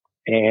thing.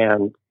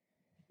 And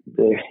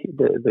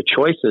the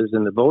choices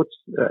and the votes,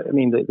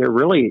 they're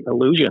really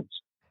illusions.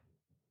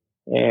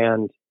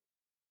 And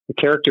the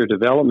character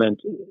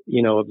development,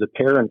 of the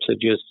parents,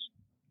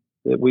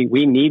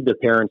 we need the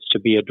parents to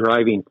be a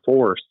driving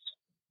force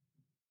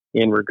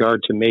in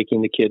regard to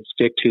making the kids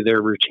stick to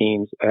their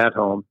routines at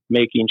home,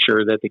 making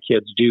sure that the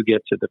kids do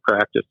get to the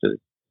practices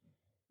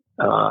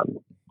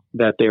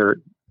that they're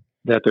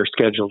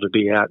scheduled to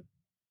be at,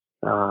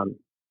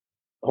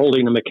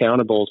 holding them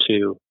accountable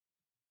to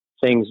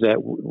things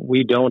that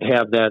we don't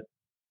have that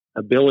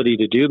ability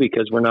to do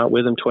because we're not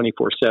with them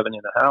 24/7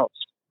 in the house.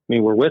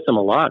 We're with them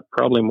a lot,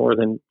 probably more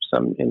than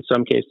in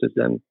some cases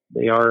than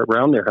they are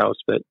around their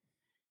house. But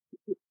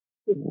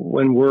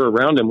when we're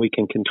around them, we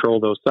can control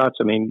those thoughts.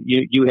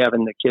 You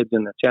having the kids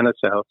in the tennis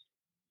house,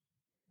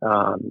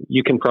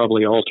 you can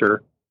probably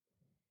alter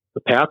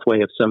the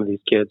pathway of some of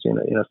these kids in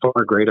a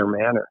far greater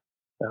manner.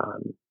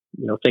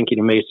 Thinking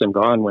of Mason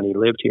Vaughn when he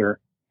lived here,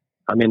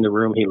 I'm in the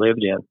room he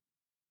lived in.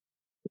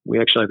 We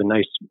actually have a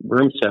nice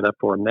room set up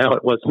for him now.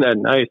 It wasn't that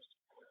nice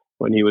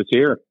when he was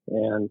here,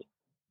 and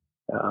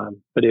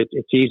but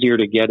it's easier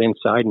to get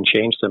inside and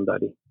change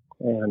somebody,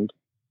 and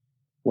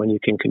when you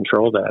can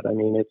control that,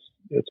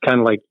 it's kind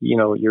of like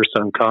your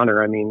son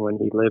Connor. When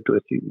he lived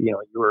with you, you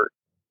were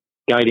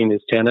guiding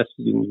his tennis.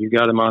 You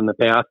got him on the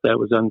path. That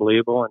was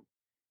unbelievable.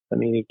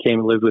 And he came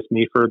and lived with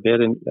me for a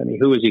bit. And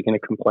who was he going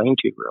to complain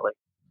to? Really,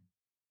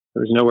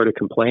 there was nowhere to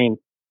complain,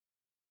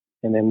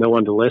 and then no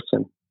one to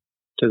listen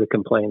to the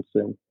complaints.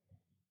 And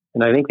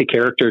I think the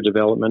character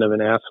development of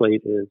an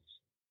athlete is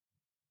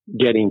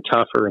getting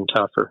tougher and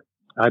tougher.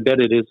 I bet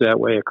it is that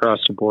way across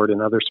the board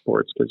in other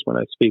sports, because when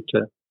I speak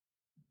to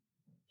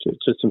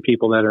some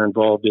people that are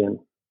involved in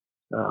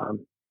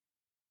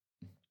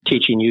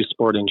teaching youth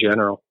sport in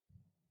general,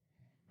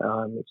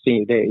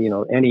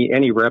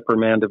 any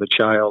reprimand of a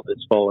child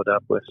is followed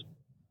up with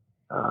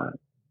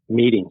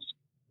meetings.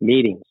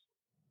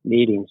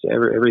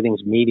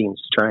 Everything's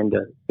meetings, trying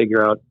to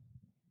figure out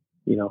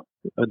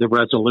the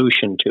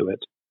resolution to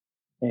it.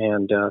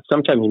 And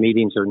sometimes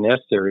meetings are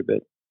necessary,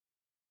 but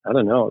I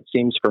don't know. It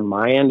seems from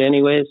my end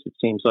anyways, it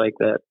seems like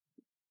that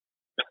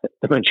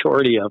the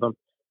majority of them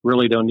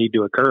really don't need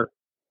to occur.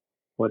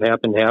 What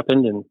happened,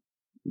 and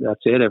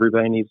that's it.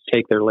 Everybody needs to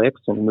take their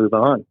licks and move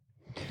on.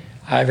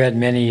 I've had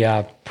many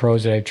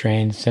pros that I've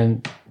trained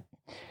send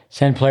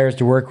players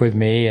to work with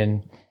me,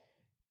 and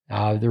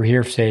They're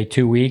here for, say,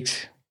 2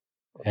 weeks,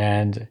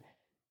 and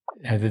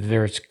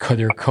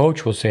their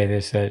coach will say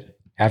this, that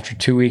after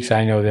 2 weeks,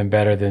 I know them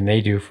better than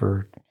they do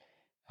for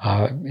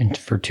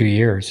 2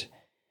 years.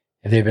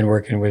 If they've been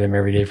working with them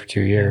every day for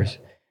 2 years.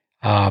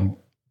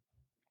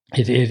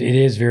 It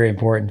is very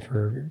important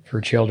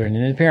for children,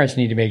 and the parents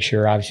need to make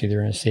sure, obviously,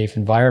 they're in a safe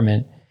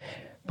environment,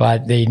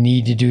 but they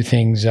need to do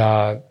things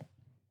away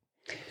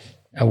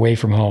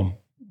from home.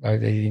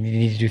 They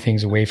need to do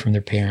things away from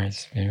their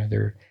parents.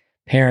 Their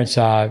parents,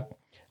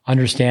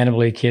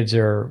 understandably, kids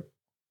are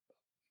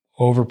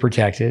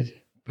overprotected,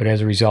 but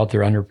as a result,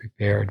 they're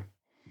underprepared.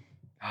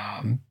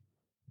 But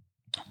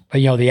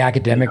the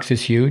academics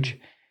is huge.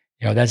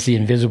 That's the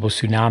invisible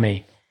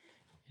tsunami.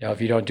 If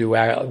you don't do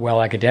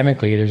well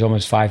academically, there's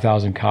almost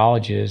 5,000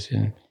 colleges,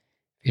 and if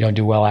you don't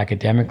do well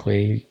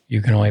academically,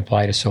 you can only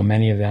apply to so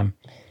many of them.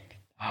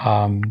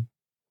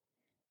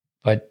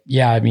 But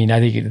yeah, I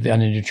think on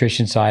the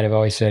nutrition side, I've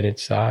always said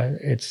it's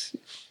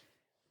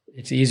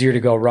easier to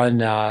go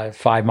run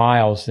 5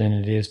 miles than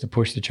it is to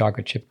push the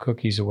chocolate chip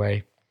cookies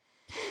away.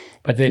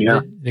 But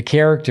the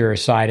character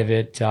side of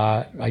it,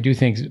 I do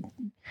think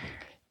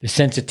the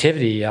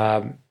sensitivity.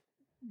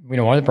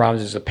 One of the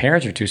problems is the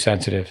parents are too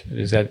sensitive.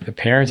 Is that the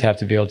parents have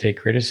to be able to take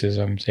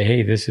criticism, say,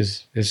 "Hey, this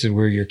is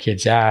where your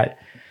kid's at,"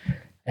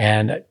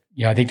 and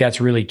I think that's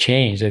really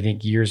changed. I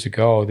think years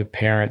ago, the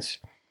parents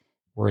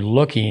were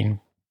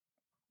looking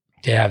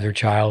to have their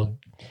child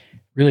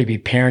really be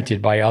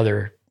parented by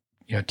other,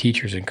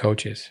 teachers and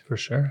coaches. For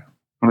sure.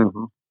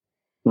 Mm-hmm.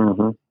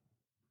 Mm-hmm.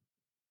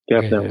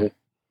 Definitely.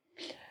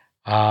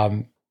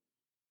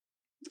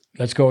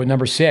 Let's go with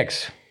number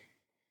 6.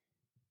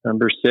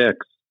 Number 6.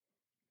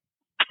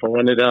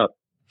 Pulling it up.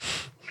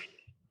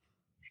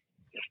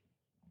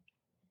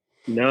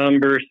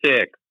 Number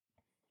 6.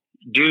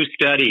 Do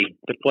Study,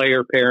 the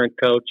Player Parent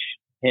Coach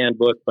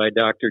Handbook by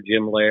Dr.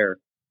 Jim Lair.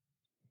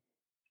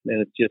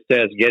 And it just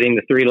says, getting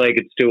the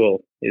 3-legged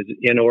stool is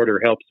in order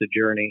helps the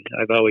journey.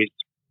 I've always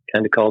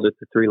kind of called it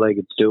the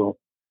 3-legged stool.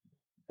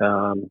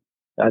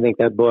 I think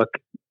that book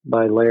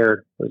by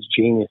Lair was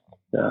genius,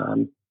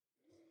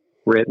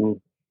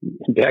 written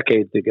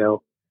decades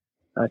ago.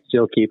 I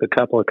still keep a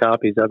couple of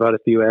copies. I bought a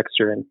few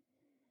extra, and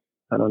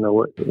I don't know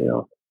what,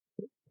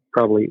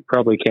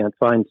 probably can't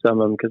find some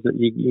of them because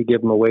you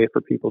give them away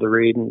for people to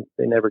read and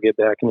they never get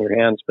back in your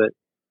hands. But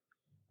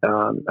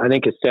I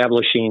think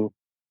establishing,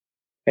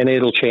 and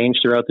it'll change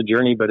throughout the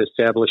journey, but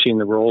establishing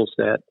the roles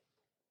that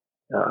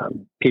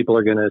people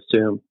are going to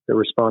assume, the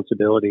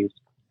responsibilities.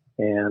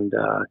 And,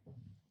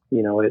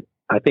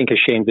 I think of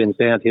Shane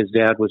Vincent, his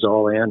dad was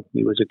all in.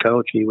 He was a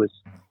coach. He was,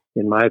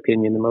 in my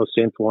opinion, the most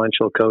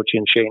influential coach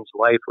in Shane's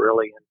life,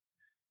 really,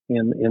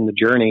 in the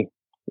journey.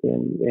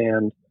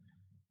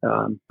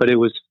 But it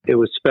was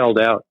spelled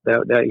out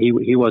that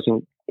he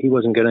wasn't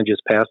going to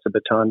just pass the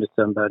baton to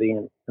somebody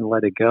and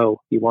let it go.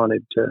 He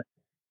wanted to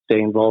stay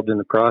involved in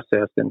the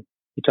process. And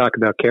you talk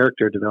about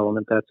character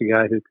development. That's a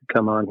guy who could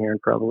come on here and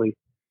probably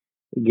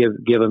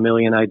give a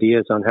million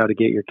ideas on how to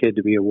get your kid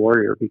to be a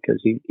warrior,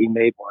 because he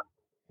made one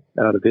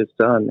out of his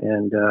son.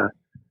 And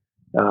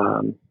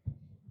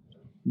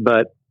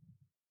but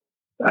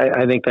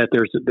I think that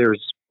there's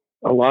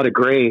a lot of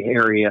gray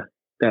area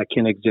that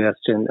can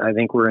exist, and I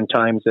think we're in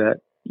times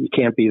that you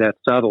can't be that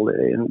subtle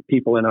in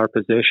people in our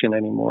position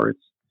anymore.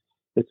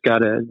 It's got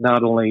to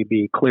not only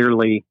be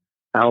clearly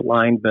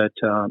outlined, but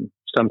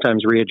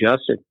sometimes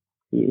readjusted.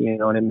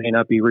 And it may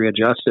not be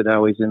readjusted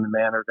always in the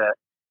manner that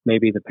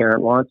maybe the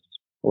parent wants,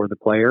 or the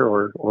player,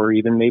 or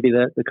even maybe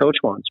that the coach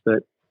wants.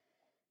 But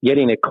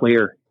getting it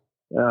clear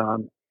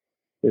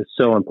is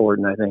so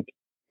important, I think.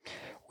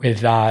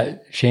 With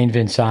Shane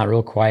Vincent,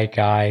 real quiet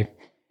guy,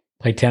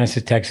 played tennis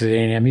at Texas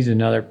A&M. He's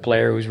another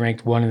player who's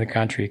ranked 1 in the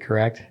country,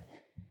 correct?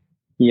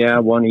 Yeah,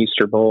 1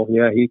 Easter Bowl.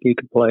 Yeah, he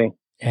could play.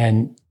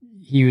 And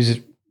he was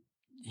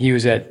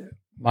at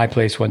my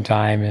place one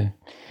time, and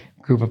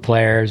a group of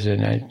players,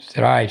 and I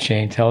said, "All right,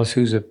 Shane, tell us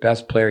who's the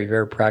best player you've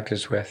ever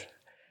practiced with."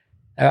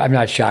 I'm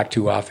not shocked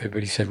too often,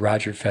 but he said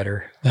Roger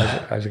Federer.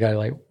 I was a guy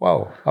like,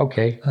 whoa,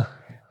 okay.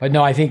 But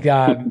no, I think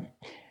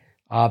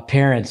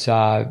parents,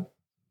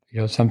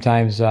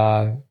 sometimes,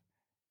 and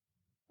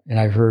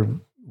I've heard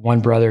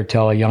one brother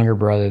tell a younger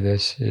brother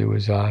this. It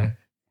was the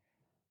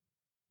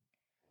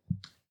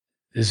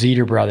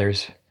Zeter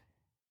brothers.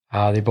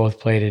 They both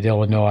played at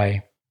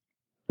Illinois.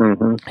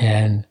 Mm-hmm.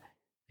 And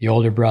the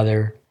older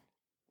brother,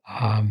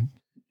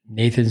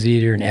 Nathan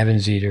Zeter and Evan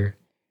Zeter,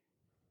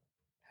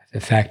 the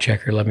fact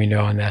checker let me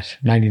know on that,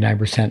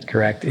 99%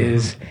 correct,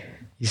 is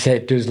he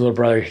said to his little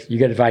brother, "You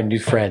got to find new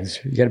friends.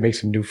 You got to make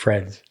some new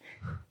friends."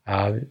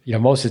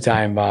 Most of the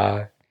time,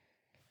 got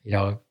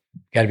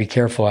to be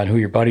careful on who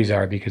your buddies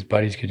are, because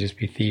buddies could just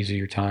be thieves of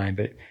your time.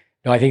 But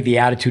no, I think the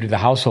attitude of the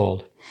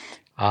household.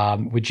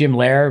 With Jim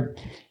Lair,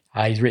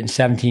 he's written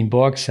 17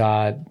 books.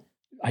 I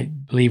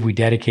believe we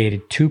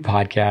dedicated 2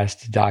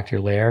 podcasts to Dr.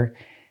 Lair.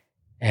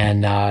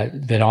 And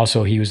then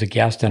also he was a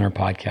guest on our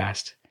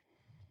podcast.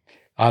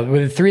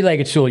 With a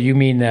 3-legged stool, you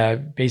mean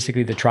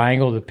basically the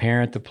triangle, the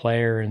parent, the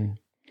player, and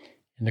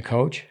the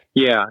coach?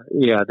 Yeah,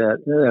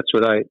 that's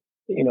what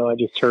I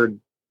just heard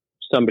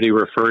somebody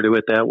refer to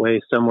it that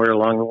way somewhere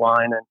along the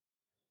line.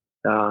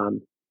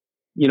 And,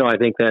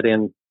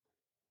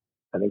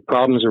 I think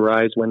problems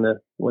arise when the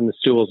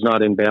stool's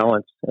not in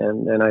balance.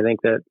 And I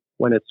think that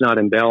when it's not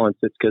in balance,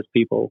 it's because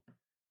people,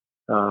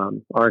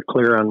 aren't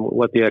clear on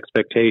what the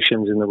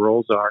expectations and the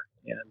roles are.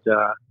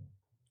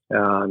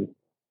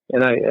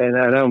 And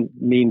I don't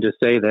mean to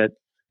say that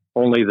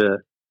only the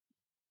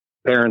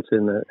parents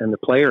and the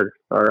player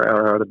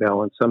are out of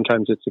balance.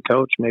 Sometimes it's the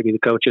coach. Maybe the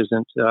coach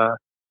isn't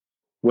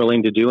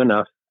willing to do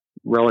enough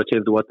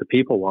relative to what the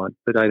people want.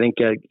 But I think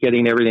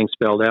getting everything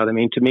spelled out. I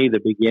mean, to me, the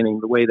beginning,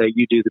 the way that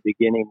you do the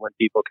beginning when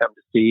people come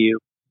to see you,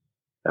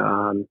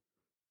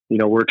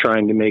 we're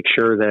trying to make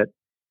sure that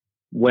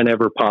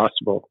whenever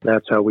possible,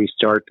 that's how we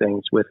start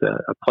things, with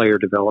a player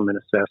development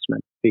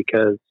assessment,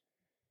 because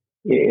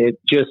it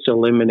just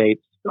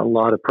eliminates a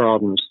lot of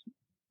problems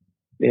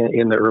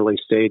in the early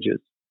stages.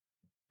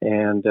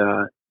 And,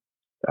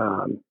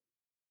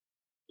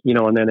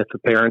 and then if a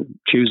parent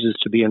chooses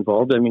to be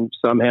involved, I mean,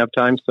 some have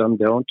time, some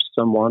don't,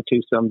 some want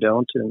to, some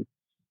don't.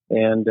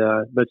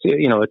 But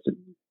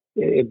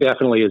it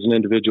definitely is an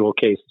individual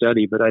case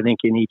study. But I think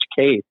in each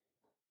case,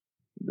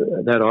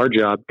 that our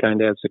job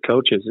kind of as the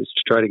coaches is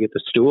to try to get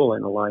the stool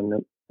in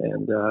alignment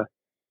and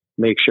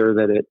make sure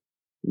that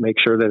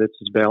it's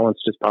as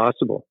balanced as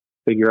possible.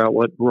 Figure out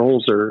what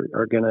roles are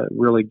going to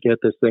really get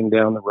this thing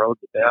down the road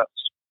the best.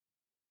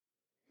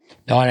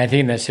 No, and I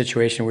think in that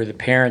situation where the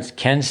parents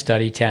can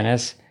study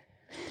tennis,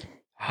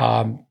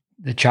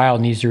 the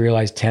child needs to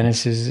realize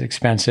tennis is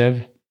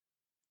expensive.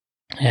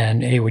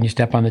 And hey, when you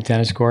step on the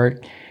tennis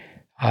court,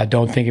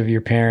 don't think of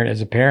your parent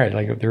as a parent.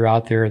 Like if they're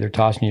out there, they're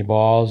tossing you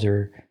balls,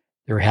 or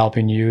they're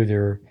helping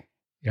you.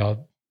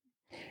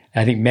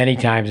 I think many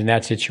times in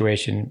that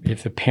situation,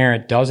 if the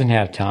parent doesn't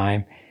have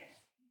time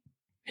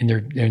and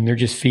they're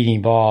just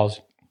feeding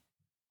balls,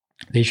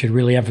 they should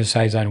really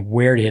emphasize on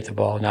where to hit the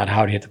ball, not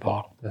how to hit the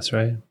ball. That's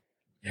right.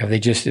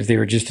 If they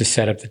were just to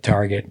set up the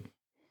target.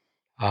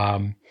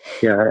 I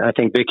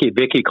think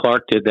Vicky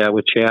Clark did that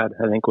with Chad.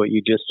 I think what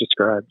you just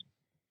described.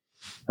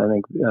 I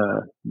think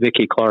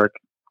Vicky Clark,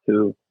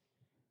 who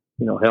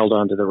held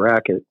onto the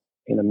racket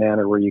in a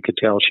manner where you could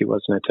tell she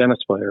wasn't a tennis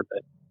player,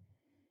 but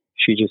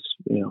she just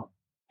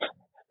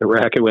the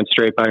racket went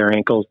straight by her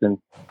ankles, and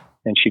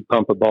she'd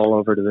pump a ball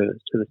over to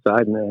the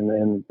side,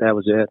 and that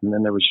was it. And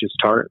then there was just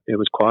it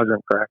was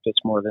quadrant practice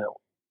more than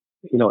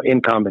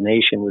in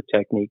combination with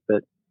technique.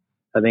 But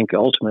I think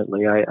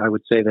ultimately, I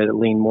would say that it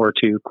leaned more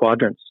to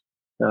quadrants.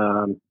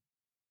 All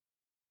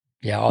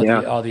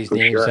these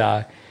names.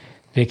 Sure.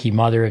 Vicky,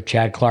 mother of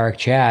Chad Clark.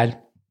 Chad,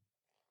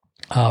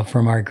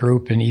 from our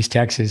group in East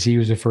Texas, he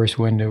was the first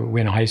one to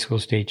win a high school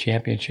state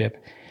championship.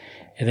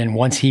 And then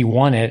once he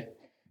won it,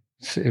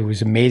 it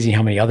was amazing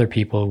how many other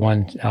people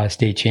won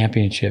state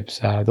championships.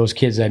 Those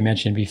kids I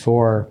mentioned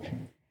before,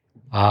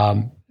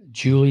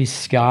 Julie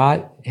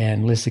Scott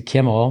and Lissa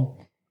Kimmel,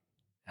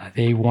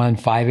 they won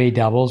 5A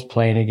doubles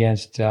playing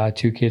against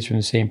two kids from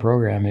the same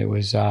program. It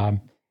was,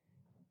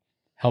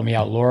 help me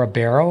out, Laura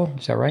Barrow.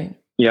 Is that right?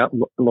 Yeah,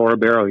 Laura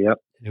Barrow, yep.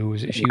 She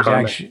was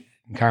actually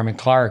Carmen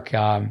Clark.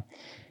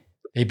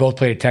 They both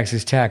played at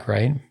Texas Tech,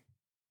 right?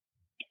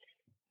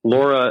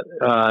 Laura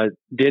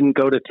didn't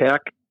go to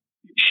Tech.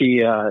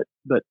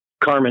 But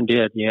Carmen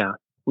did, yeah.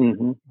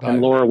 Mm-hmm.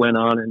 And Laura went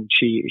on, and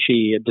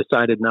she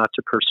decided not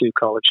to pursue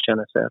college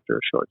tennis after a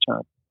short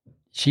time.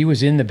 She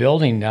was in the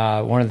building,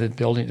 one of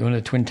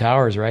the Twin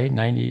Towers, right?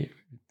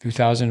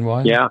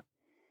 2001. Yeah,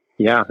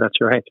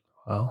 that's right.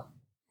 Wow.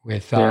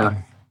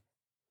 Amazing.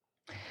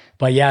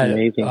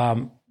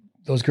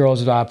 Those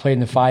girls played in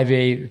the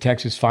 5A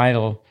Texas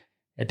final.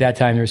 At that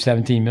time, there were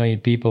 17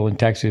 million people in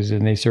Texas,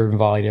 and they served and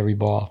volleyed every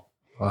ball.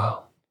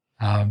 Wow.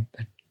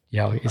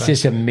 It's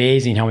just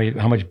amazing how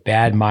much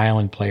bad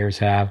myelin players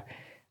have.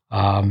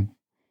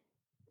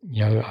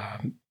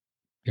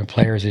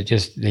 Players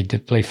that they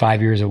did play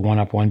 5 years of one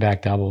up, one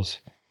back doubles.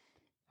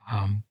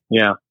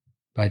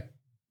 But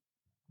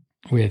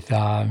with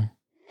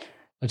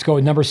let's go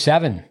with number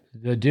 7,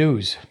 the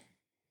Dews.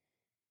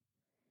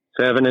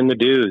 7 in the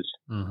Dews.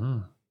 Mm-hmm.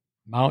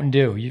 Mountain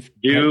Dew.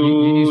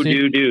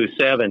 Do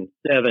 7.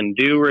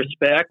 Do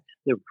respect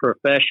the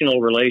professional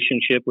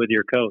relationship with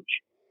your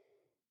coach.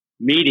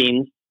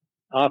 Meetings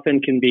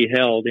often can be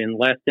held in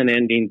less than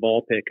ending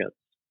ball pickups.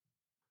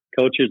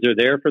 Coaches are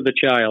there for the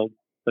child,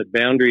 but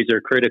boundaries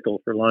are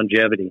critical for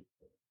longevity.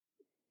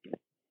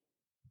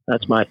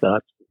 That's my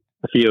thoughts.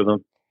 A few of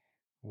them.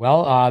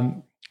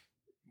 Well,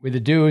 with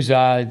the Dews,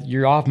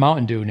 you're off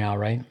Mountain Dew now,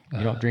 right?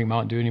 You don't drink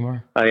Mountain Dew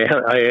anymore? I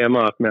am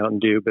off Mountain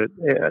Dew, but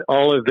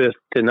all of this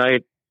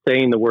tonight,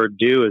 saying the word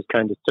Dew has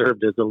kind of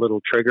served as a little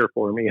trigger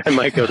for me. I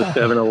might go to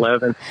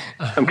 7-Eleven.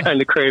 I'm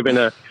kind of craving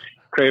a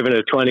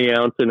 20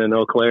 ounce and an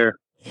Eau Claire.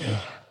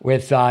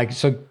 With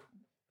so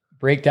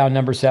break down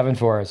number 7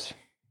 for us.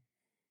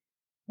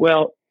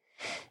 Well,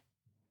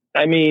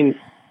 I mean,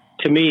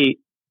 to me,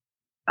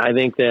 I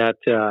think that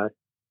I'm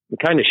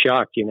kind of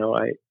shocked.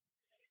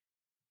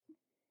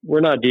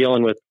 We're not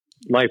dealing with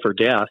life or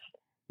death,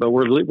 but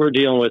we're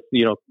dealing with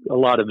a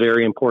lot of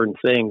very important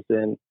things.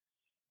 And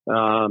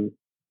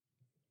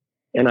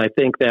And I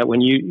think that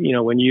when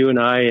you and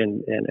I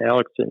and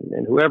Alex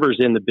and whoever's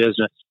in the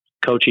business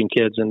coaching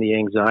kids and the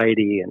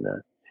anxiety and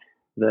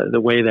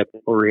the way that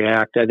people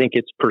react, I think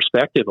it's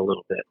perspective a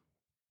little bit.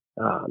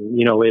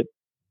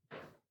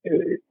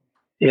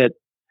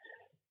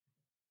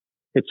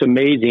 It's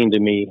amazing to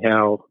me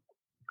how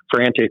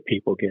frantic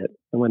people get.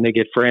 And when they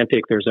get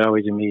frantic, there's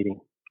always a meeting.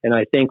 And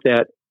I think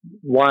that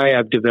why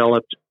I've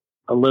developed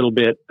a little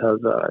bit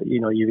of,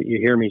 you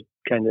hear me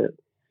kind of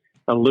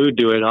allude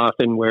to it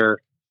often, where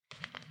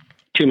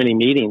too many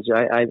meetings.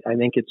 I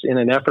think it's in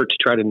an effort to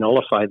try to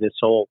nullify this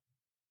whole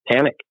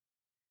panic.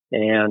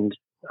 And,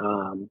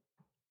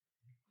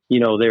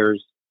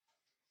 there's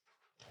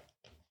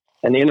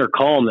an inner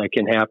calm that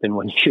can happen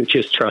when you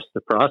just trust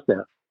the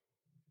process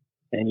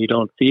and you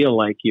don't feel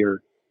like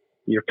you're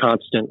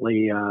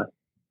constantly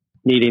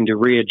needing to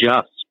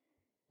readjust.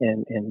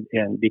 And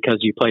because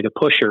you played a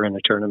pusher in a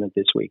tournament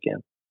this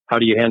weekend, how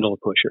do you handle a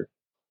pusher?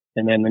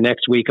 And then the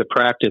next week of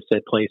practice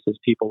at places,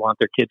 people want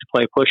their kid to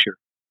play a pusher.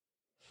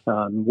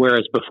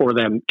 Whereas before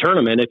that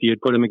tournament, if you had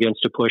put them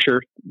against a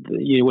pusher,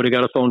 you would have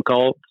got a phone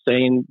call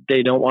saying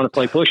they don't want to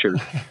play pushers.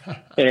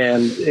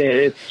 And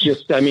it's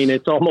just,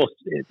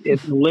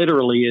 it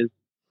literally is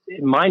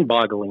mind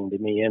boggling to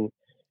me.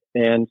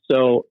 And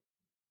so,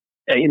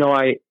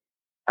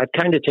 I've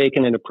kind of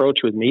taken an approach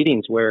with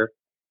meetings where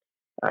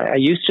I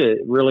used to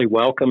really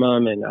welcome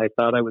them and I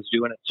thought I was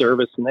doing a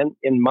service. And then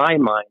in my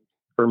mind,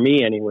 for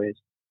me anyways,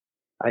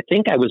 I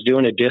think I was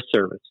doing a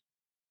disservice.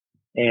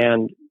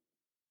 And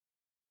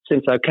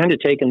since I've kind of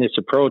taken this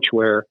approach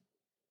where,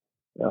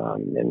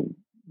 and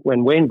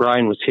when Wayne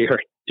Bryan was here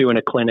doing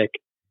a clinic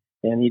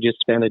and he just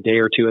spent a day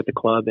or two at the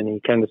club and he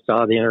kind of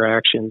saw the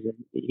interactions,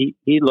 and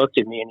he looked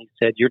at me and he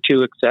said, "You're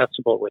too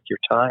accessible with your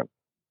time."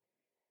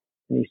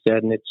 And he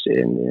said, and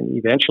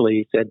eventually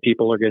he said,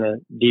 people are going to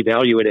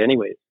devalue it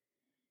anyways.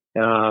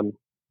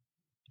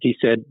 He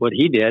said what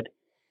he did,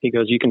 he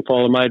goes, "You can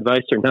follow my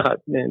advice or not."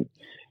 And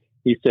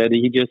he said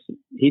he just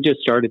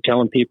started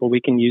telling people, we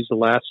can use the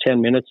last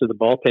 10 minutes of the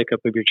ball pickup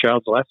of your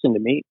child's lesson to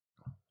meet.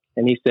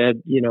 And he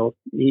said, he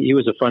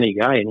was a funny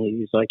guy, and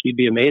he's like, you'd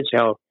be amazed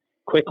how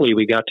quickly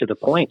we got to the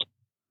point.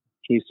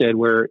 He said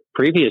where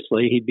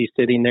previously he'd be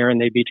sitting there and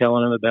they'd be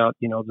telling him about,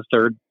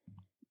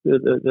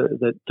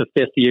 the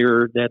fifth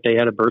year that they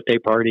had a birthday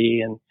party.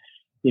 And,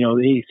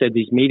 he said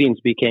these meetings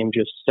became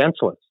just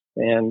senseless.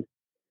 And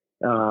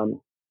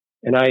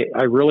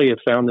I really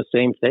have found the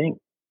same thing.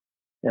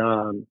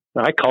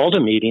 I called a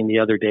meeting the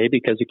other day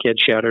because a kid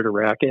shattered a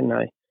racket, and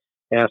I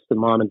asked the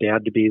mom and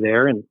dad to be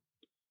there. And,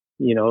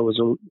 it was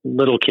a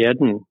little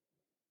kid, and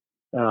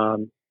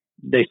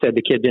they said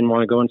the kid didn't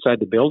want to go inside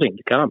the building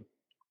to come.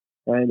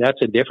 And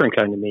that's a different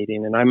kind of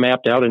meeting. And I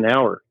mapped out an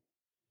hour.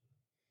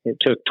 It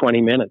took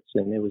 20 minutes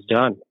and it was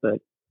done. But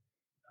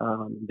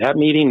that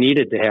meeting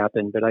needed to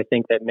happen. But I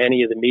think that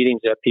many of the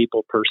meetings that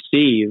people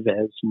perceive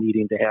as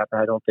needing to happen,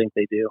 I don't think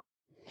they do.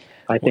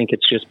 I think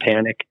it's just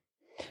panic.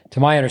 To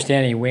my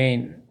understanding,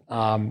 Wayne,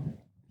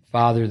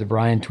 father of the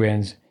Bryan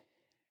twins,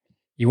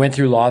 you went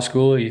through law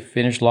school, you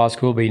finished law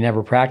school, but you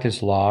never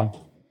practiced law.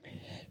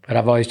 But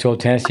I've always told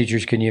tennis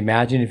teachers, can you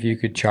imagine if you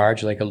could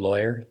charge like a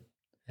lawyer?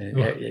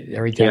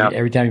 Every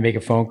time you make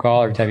a phone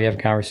call, every time you have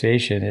a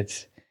conversation,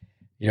 it's,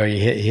 you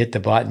hit the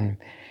button.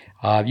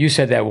 You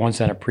said that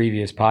once on a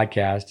previous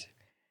podcast,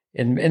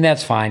 and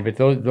that's fine. But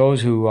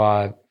those who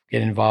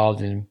get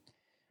involved in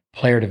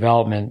player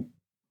development,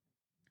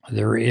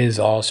 there is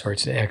all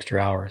sorts of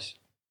extra hours.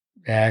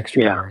 And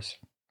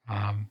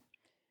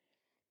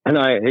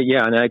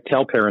I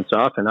tell parents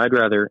often, I'd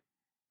rather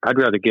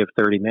give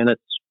 30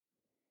 minutes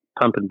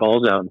pumping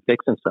balls out and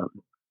fixing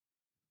something.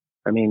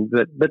 I mean,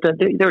 but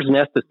there's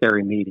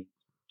necessary meetings.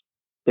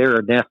 There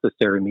are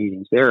necessary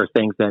meetings. There are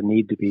things that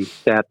need to be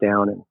sat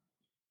down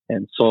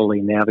and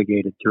slowly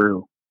navigated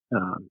through.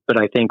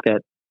 But I think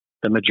that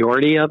the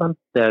majority of them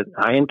that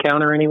I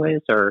encounter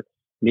anyways are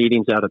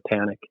meetings out of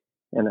panic.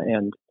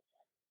 And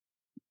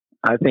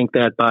I think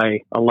that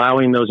by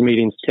allowing those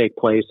meetings to take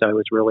place, I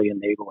was really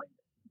enabling.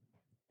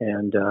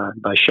 And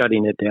by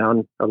shutting it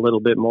down a little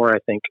bit more, I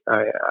think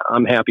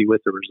I'm happy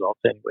with the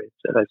results anyways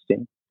that I've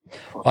seen.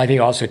 Well, I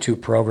think also too,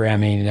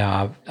 programming.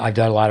 I've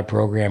done a lot of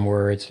program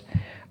where it's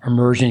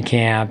immersion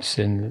camps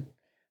and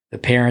the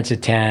parents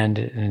attend,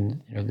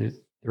 and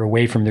they're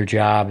away from their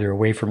job, they're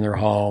away from their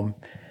home,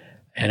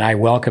 and I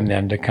welcome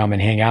them to come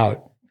and hang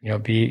out. You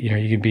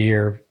can be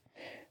here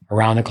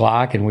around the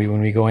clock, and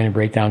when we go in and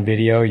break down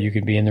video, you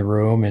can be in the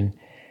room, and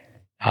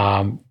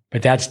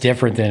but that's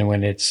different than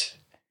when it's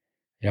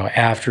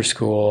after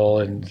school,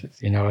 and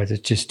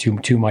it's just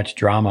too much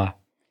drama.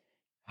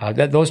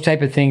 Those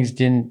type of things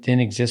didn't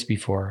exist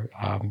before.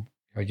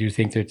 I do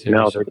think that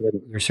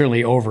there's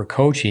certainly over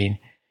coaching,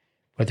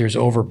 but there's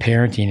over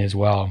parenting as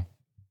well.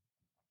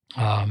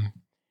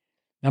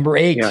 Number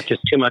 8. Yeah,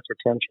 just too much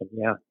attention.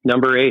 Yeah,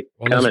 number 8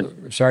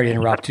 coming. Sorry to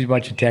interrupt. Too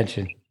much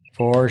attention,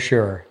 for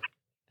sure.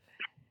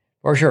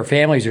 For sure,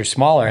 families are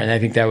smaller, and I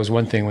think that was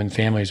one thing when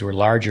families were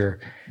larger.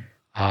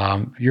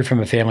 You're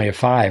from a family of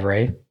 5,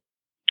 right?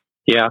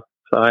 Yeah,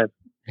 5.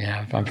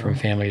 Yeah, I'm from a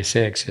family of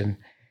 6, and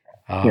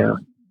Yeah.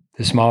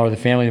 the smaller the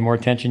family, the more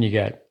attention you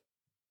get.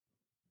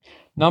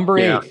 Number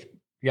 8,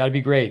 you got to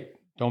be great.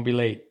 Don't be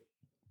late.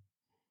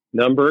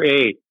 Number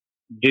 8,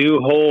 do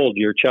hold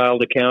your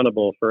child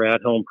accountable for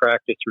at-home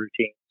practice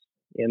routines.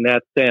 In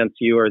that sense,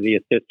 you are the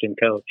assistant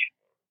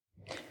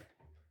coach.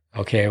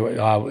 Okay,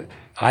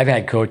 I've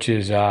had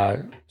coaches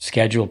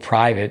schedule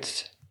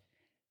privates,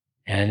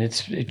 and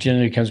it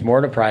generally becomes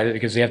more to private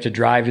because they have to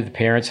drive to the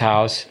parent's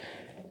house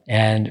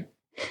and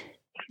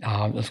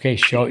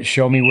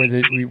show me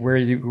where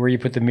you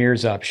put the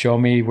mirrors up. Show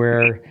me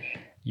where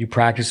you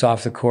practice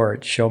off the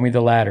court. Show me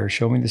the ladder.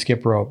 Show me the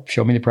skip rope.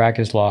 Show me the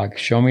practice log.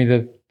 Show me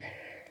the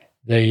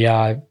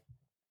where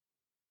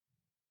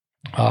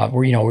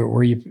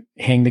you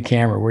hang the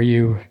camera. Where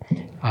you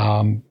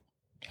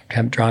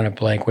I'm drawing a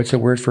blank. What's the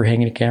word for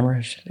hanging a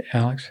camera,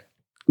 Alex?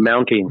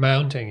 Mounting.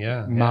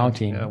 Yeah.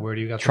 Mounting. Yeah, where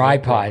do you got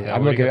tripod? Yeah,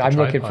 I'm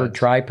looking for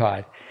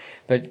tripod,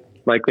 but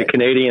like the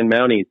Canadian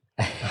Mounties.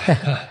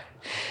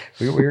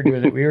 we were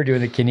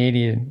doing the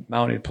Canadian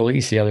Mounted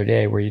Police the other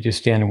day, where you just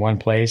stand in one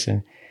place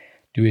and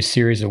do a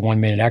series of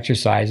 1-minute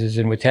exercises.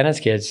 And with tennis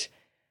kids,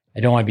 I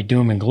don't want to be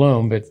doom and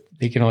gloom, but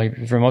they can only,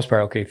 for the most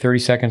part, 30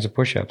 seconds of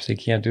push-ups. They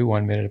can't do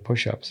 1 minute of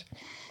push-ups.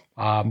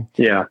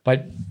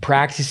 But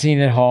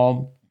practicing at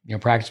home,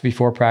 practice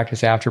before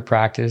practice, after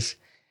practice.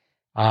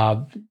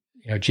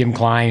 Jim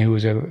Klein, who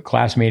was a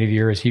classmate of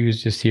yours, he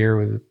was just here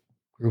with a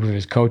group of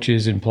his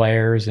coaches and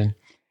players, and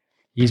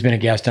he's been a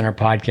guest on our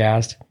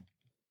podcast.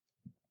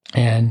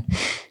 And,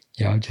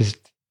 just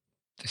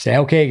to say,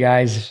 okay,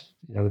 guys,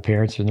 the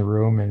parents are in the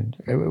room, and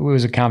it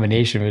was a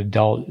combination of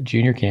adult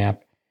junior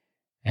camp.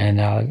 And,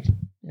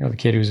 the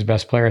kid who was the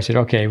best player, I said,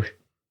 okay,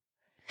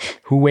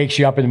 who wakes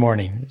you up in the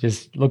morning?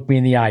 Just look me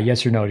in the eye.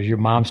 Yes or no? Does your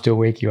mom still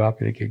wake you up?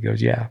 And the kid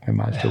goes, yeah, my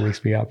mom still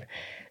wakes me up.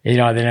 And,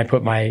 then I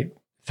put my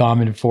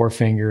thumb and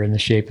forefinger in the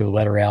shape of the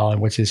letter L.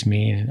 And what's this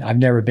mean? And I've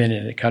never been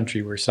in a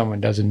country where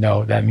someone doesn't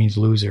know that means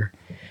loser.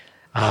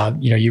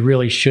 You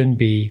really shouldn't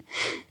be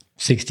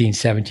 16,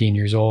 17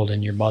 years old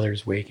and your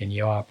mother's waking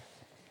you up.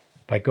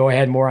 But go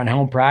ahead, more on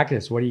home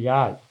practice. What do you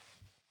got?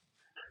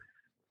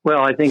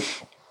 Well, I think,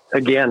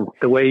 again,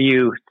 the way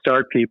you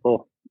start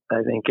people,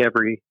 I think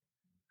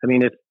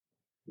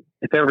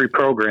if every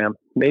program,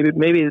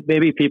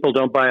 maybe people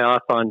don't buy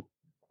off on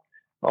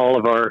all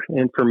of our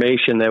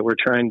information that we're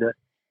trying to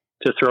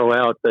throw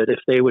out, but if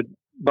they would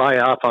buy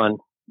off on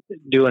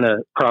doing a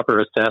proper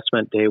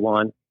assessment day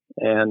one,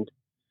 and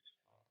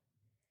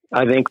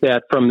I think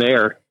that from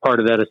there, part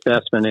of that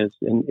assessment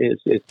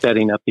is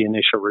setting up the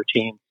initial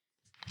routine,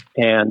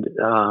 and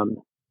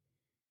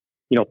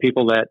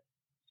people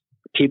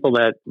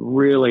that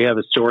really have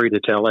a story to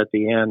tell at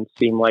the end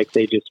seem like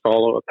they just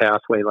follow a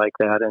pathway like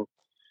that. And,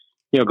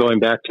 going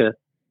back to,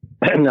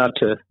 not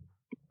to,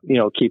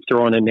 keep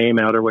throwing a name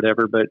out or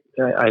whatever, but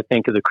I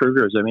think of the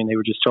Krugers. I mean, they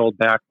were just told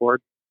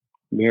backboard,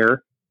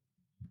 mirror,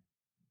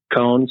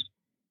 cones,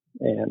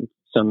 and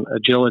some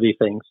agility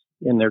things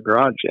in their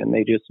garage. And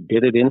they just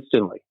did it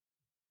instantly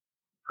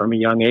from a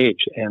young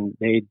age. And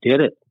they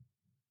did it.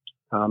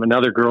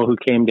 Another girl who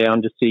came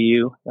down to see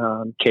you,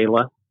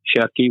 Kayla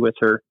Shefke, with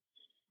her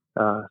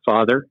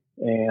father,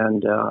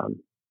 and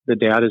the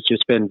dad has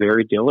just been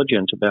very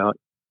diligent about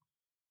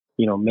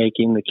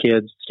making the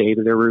kids stay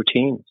to their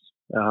routines,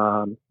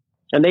 and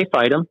they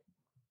fight them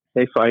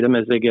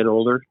as they get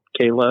older.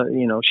 Kayla,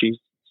 she's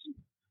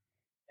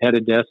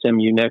headed to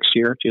SMU next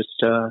year, just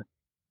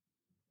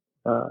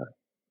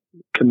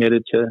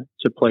committed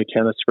to play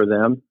tennis for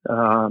them,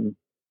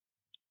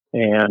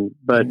 and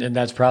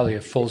that's probably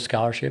a full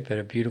scholarship at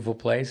a beautiful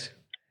place.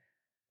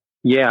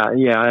 Yeah,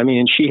 I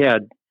mean, she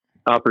had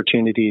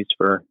opportunities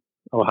for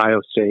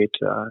Ohio State,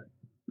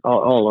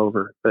 all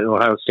over, but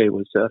Ohio State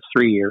was a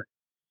 3-year.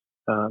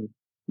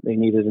 They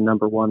needed a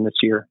number one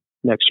next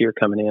year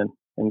coming in,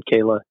 and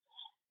Kayla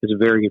is a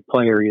very good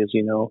player, as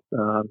you know.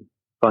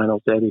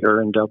 Finals Eddie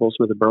her in doubles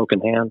with a broken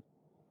hand,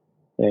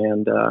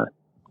 and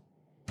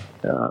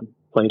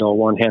played all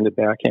one-handed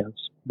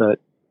backhands. But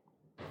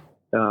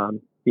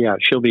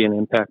she'll be an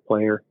impact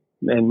player,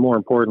 and more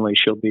importantly,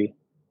 she'll be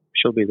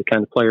the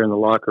kind of player in the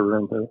locker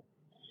room who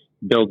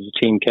builds the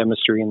team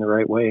chemistry in the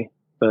right way.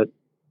 But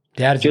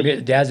Dad's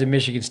a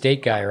Michigan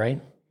State guy, right?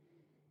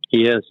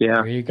 He is, yeah.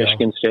 There you go.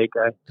 Michigan State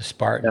guy. The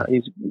Spartan. Yeah,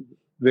 he's a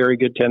very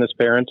good tennis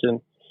parent, and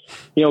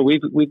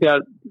we've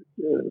got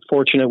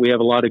fortunate. We have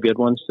a lot of good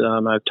ones.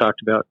 I've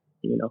talked about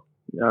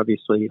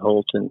obviously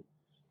Holt, and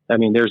I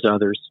mean there's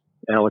others.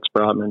 Alex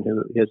Brotman,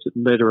 who has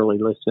literally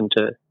listened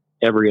to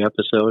every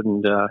episode,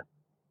 and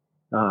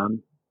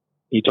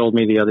he told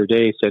me the other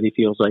day, he said he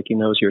feels like he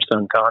knows your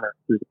son Connor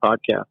through the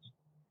podcast.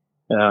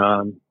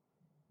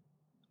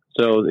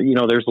 So,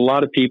 there's a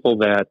lot of people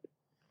that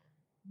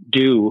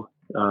do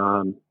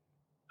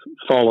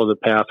follow the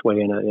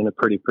pathway in a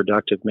pretty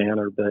productive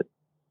manner, but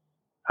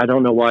I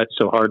don't know why it's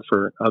so hard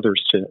for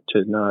others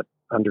to not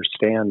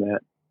understand that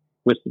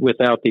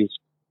without these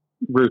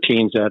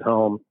routines at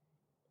home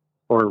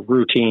or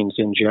routines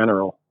in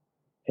general,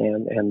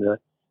 and the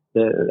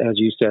as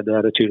you said, the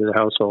attitude of the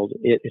household,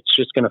 it's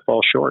just going to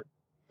fall short.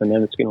 and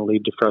then it's going to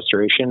lead to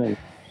frustration.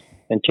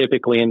 And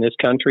typically in this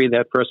country,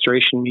 that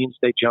frustration means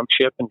they jump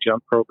ship and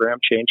jump program,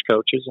 change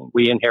coaches, and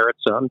we inherit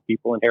some.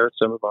 People inherit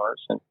some of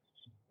ours,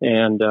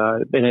 and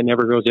it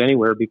never goes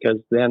anywhere because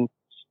then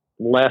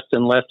less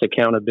and less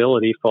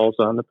accountability falls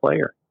on the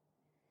player.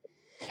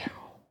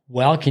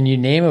 Well, can you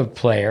name a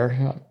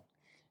player?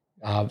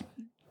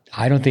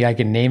 I don't think I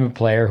can name a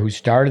player who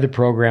started the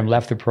program,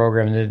 left the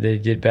program, and they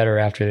did better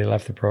after they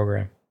left the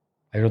program.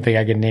 I don't think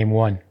I can name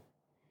one.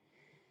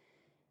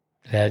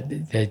 That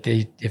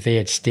they, if they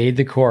had stayed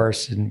the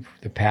course and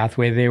the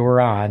pathway they were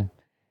on,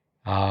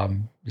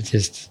 it's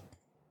just,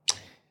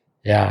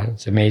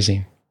 it's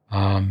amazing.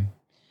 And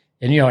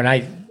when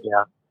I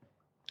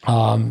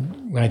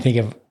think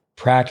of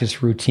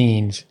practice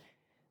routines,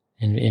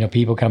 and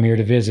people come here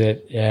to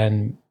visit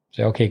and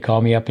say, okay,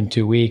 call me up in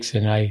 2 weeks,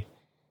 and I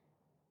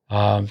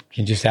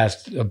can just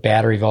ask a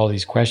battery of all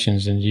these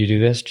questions. And do you do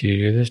this? Do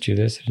you do this? Do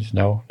this? And it's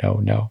no.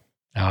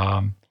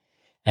 And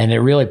it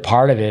really,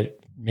 part of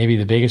it, maybe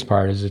the biggest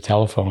part, is the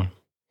telephone.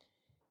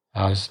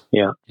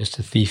 Just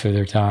a thief of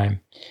their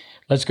time.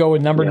 Let's go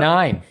with number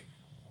 9.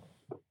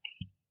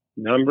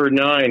 Number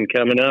 9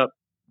 coming up.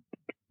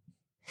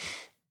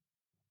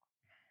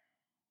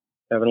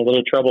 Having a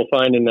little trouble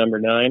finding number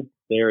 9.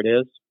 There it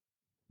is.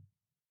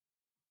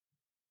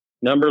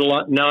 Number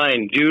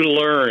 9, do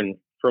learn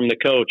from the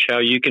coach how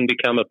you can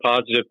become a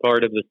positive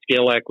part of the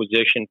skill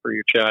acquisition for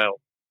your child.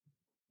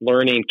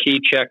 Learning key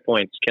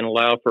checkpoints can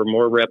allow for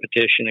more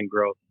repetition and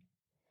growth.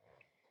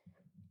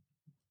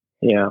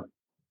 Yeah.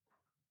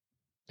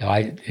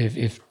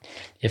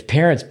 If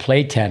parents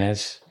play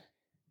tennis,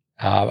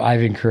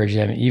 I've encouraged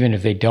them, even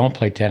if they don't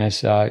play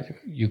tennis,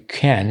 you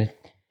can.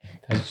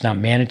 It's not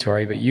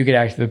mandatory, but you could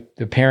actually,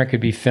 the parent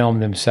could be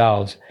filmed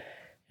themselves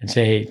and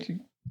say,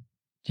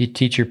 hey,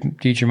 teach your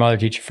mother,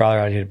 teach your father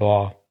how to hit a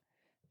ball.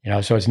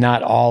 So it's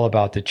not all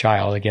about the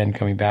child. Again,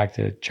 coming back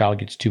to the child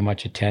gets too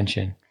much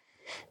attention.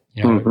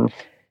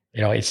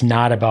 It's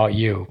not about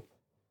you.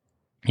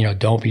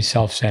 Don't be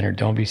self-centered.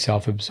 Don't be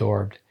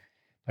self-absorbed.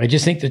 But I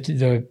just think that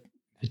the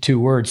 2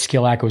 words,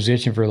 skill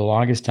acquisition, for the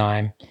longest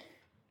time,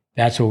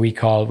 that's what we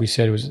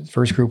said it was, the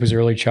first group was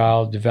early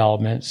child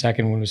development.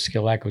 Second one was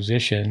skill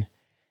acquisition.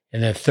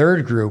 And the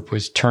third group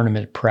was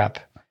tournament prep.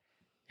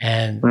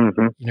 And,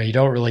 you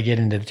don't really get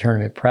into the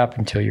tournament prep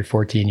until you're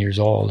 14 years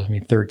old.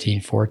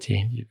 13,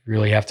 14. You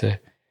really have to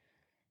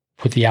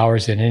put the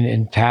hours in. And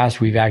in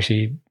past, we've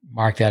actually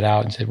marked that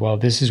out and said, well,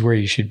 this is where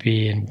you should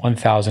be in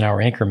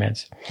 1,000-hour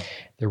increments.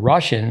 The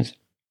Russians,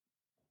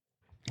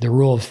 the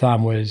rule of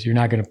thumb was you're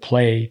not going to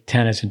play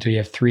tennis until you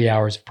have 3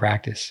 hours of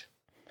practice.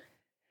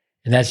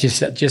 And that's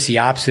just the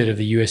opposite of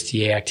the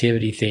USTA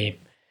activity theme.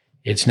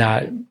 It's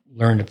not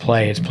learn to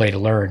play, it's play to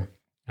learn.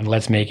 And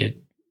let's make it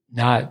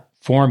not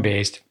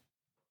form-based,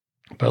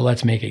 but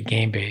let's make it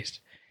game-based.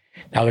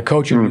 Now, the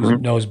coach who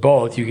knows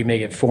both, you can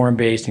make it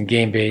form-based and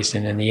game-based,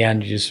 and in the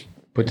end, you just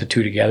put the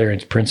two together and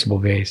it's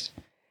principle-based.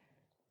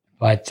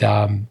 But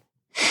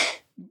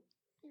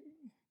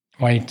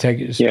why don't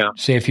you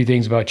say a few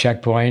things about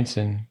checkpoints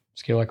and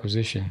skill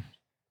acquisition?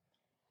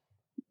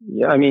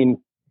 Yeah,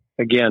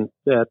 again,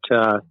 that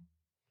the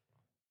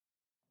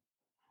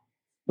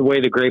way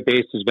the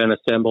GreatBase has been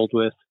assembled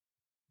with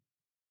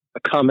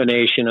a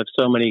combination of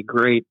so many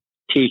great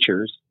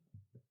teachers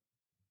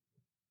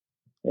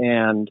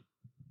and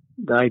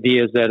the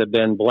ideas that have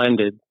been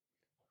blended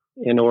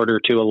in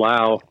order to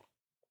allow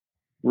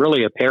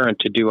really a parent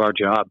to do our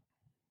job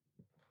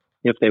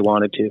if they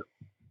wanted to.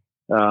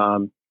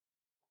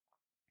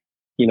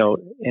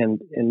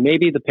 And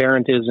maybe the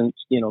parent isn't,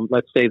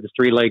 let's say the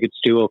 3-legged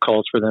stool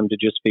calls for them to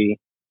just be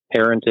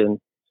parent and,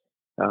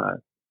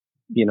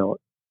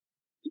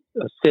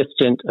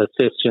 assistant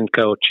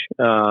coach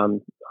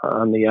on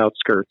the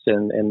outskirts,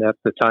 and that's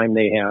the time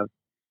they have.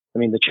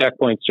 The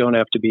checkpoints don't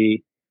have to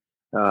be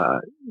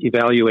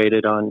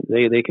evaluated on.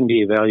 They can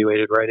be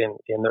evaluated right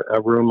in a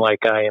room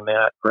like I am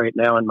at right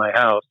now in my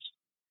house,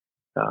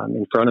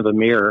 in front of a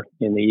mirror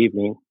in the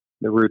evening.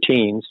 The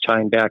routines,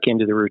 tying back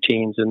into the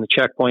routines, and the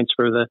checkpoints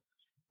for the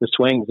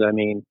swings.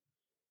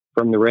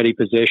 From the ready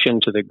position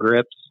to the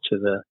grips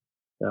to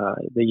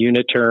the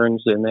unit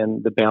turns, and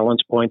then the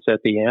balance points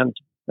at the end,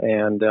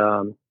 and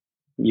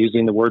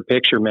using the word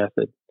picture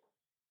method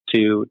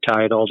to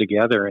tie it all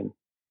together. And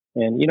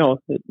how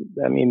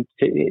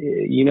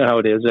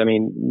it is.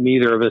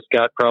 Neither of us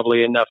got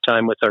probably enough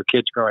time with our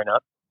kids growing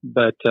up,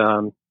 but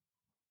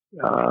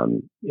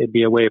it'd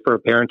be a way for a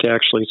parent to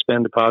actually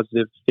spend a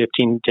positive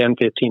 15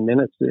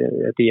 minutes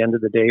at the end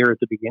of the day or at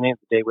the beginning of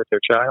the day with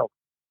their child.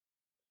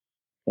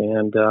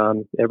 And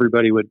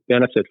everybody would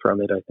benefit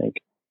from it, I think.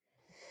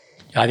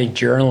 I think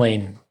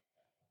journaling,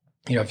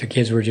 if your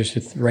kids were just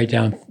to write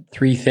down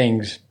 3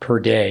 things per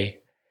day,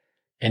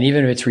 and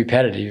even if it's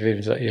repetitive,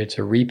 if it's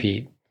a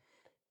repeat,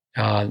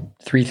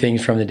 3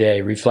 things from the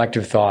day,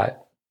 reflective thought.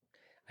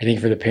 I think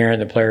for the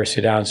parent and the player,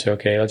 sit down and say,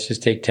 okay, let's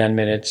just take 10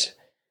 minutes.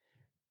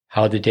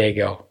 How'd the day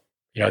go?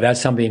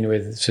 That's something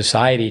with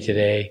society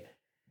today.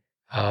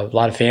 A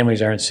lot of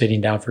families aren't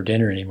sitting down for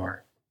dinner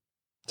anymore.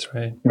 That's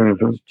right.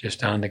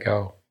 Just on the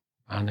go.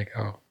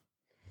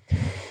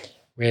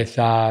 with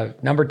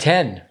number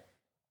 10.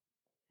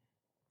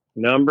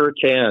 Number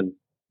 10.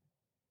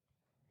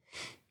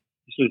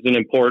 This is an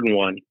important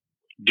one.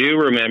 Do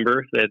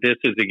remember that this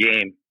is a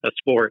game, a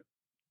sport.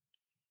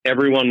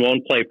 Everyone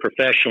won't play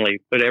professionally,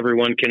 but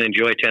everyone can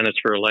enjoy tennis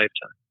for a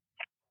lifetime.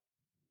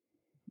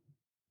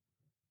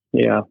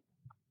 Yeah.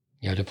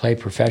 To play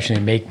professionally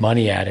and make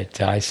money at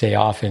it. I say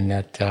often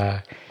that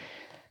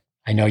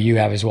I know you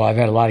have as well. I've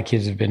had a lot of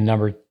kids who've been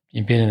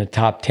in the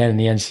top 10 in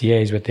the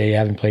NCAAs, but they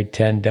haven't played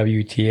 10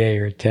 WTA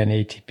or 10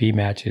 ATP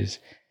matches.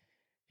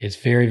 It's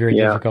very, very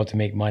difficult to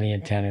make money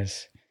in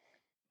tennis.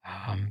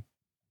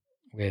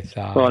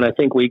 Well, and I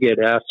think we get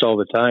asked all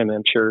the time,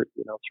 I'm sure,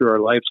 through our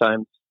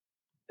lifetimes,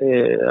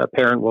 a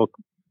parent will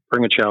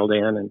bring a child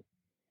in and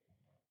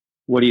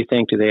what do you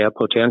think? Do they have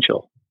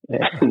potential?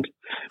 And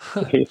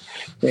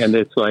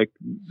it's like,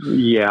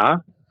 yeah,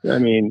 I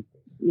mean,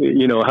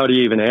 how do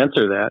you even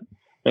answer that?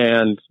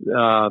 And,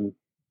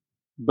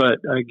 but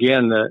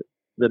again,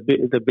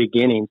 the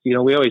beginnings, the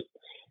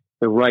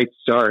right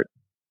start,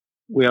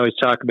 we always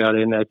talk about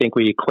it. And I think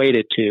we equate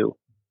it to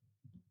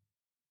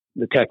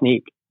the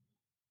technique,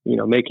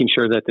 making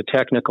sure that the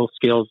technical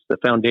skills, the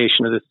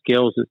foundation of the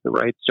skills is the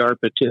right start.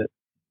 But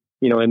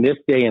in this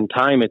day and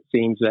time, it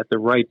seems that the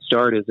right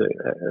start is a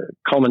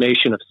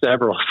culmination of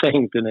several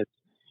things. And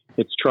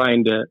it's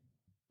trying to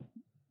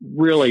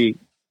really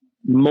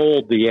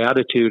mold the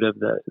attitude of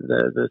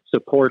the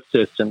support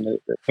system,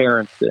 the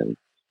parents and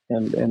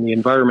the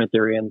environment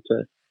they're in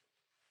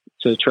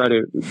to try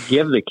to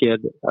give the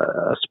kid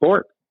a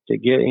sport to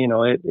get, and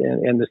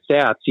the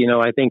stats,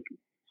 I think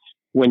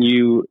when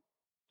you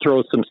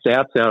throw some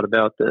stats out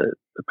about the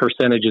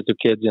percentages of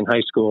kids in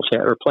high school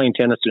or playing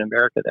tennis in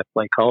America that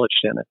play college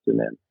tennis, and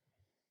then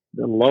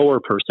the lower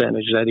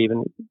percentage that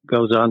even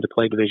goes on to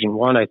play Division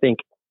I think,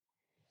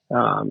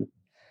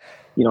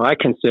 I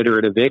consider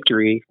it a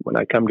victory when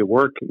I come to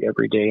work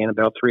every day. And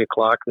about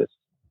 3:00,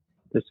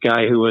 this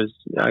guy who was,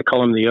 I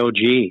call him the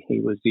OG. He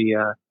was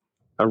the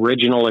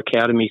original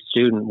academy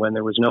student when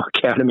there was no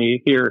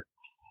academy here.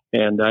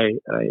 And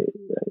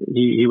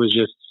he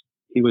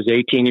was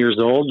 18 years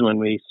old when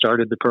we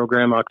started the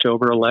program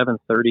October 11th,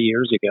 30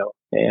 years ago.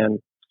 And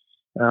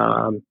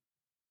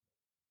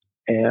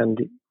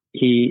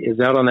he is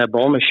out on that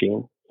ball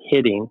machine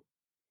hitting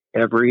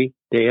every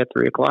day at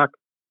 3:00.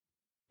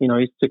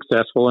 He's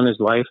successful in his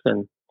life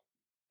and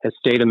has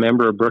stayed a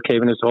member of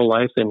Brookhaven his whole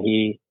life. And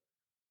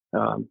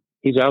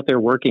he's out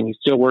there working. He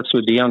still works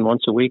with Dion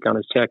once a week on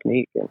his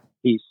technique. And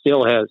he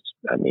still has,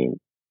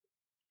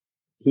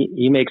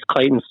 he makes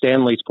Clayton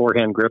Stanley's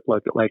forehand grip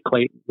look like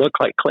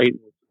Clayton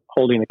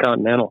holding a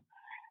Continental.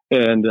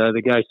 And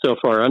the guy's so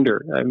far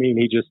under.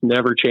 He just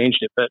never changed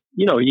it. But,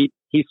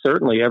 he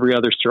certainly, every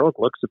other stroke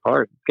looks the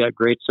part. He's got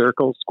great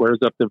circles, squares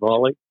up the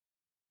volley.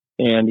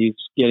 And he's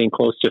getting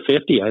close to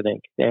 50, I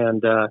think.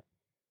 And,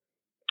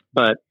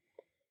 but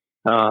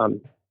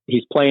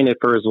he's playing it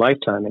for his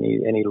lifetime and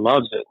he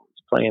loves it.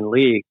 He's playing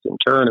leagues and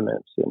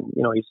tournaments and,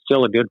 he's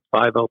still a good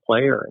 5-0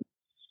 player.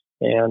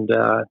 And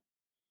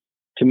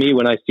to me,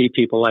 when I see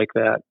people like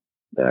that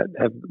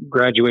have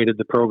graduated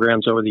the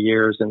programs over the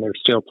years and they're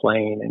still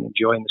playing and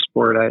enjoying the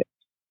sport,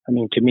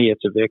 to me,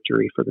 it's a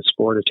victory for the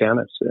sport of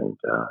tennis.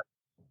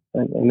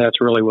 And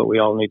that's really what we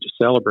all need to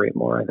celebrate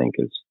more, I think,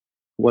 is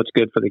what's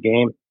good for the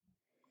game.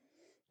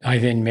 I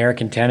think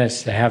American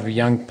tennis, to have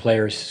young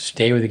players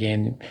stay with the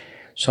game.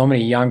 So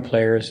many young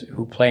players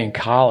who play in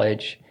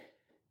college,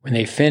 when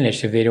they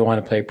finish, if they don't want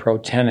to play pro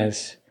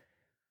tennis,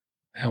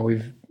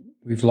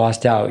 we've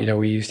lost out.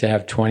 We used to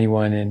have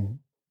 21 and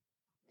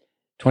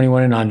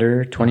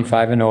under,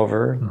 25 and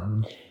over.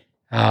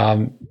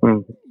 Mm-hmm.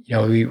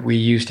 We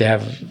used to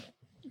have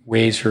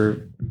ways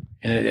for,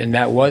 and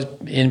that was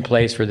in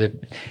place for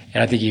and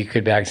I think you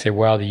could back and say,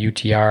 well, the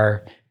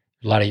UTR,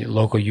 a lot of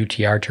local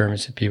UTR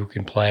tournaments that people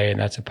can play, and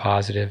that's a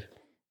positive.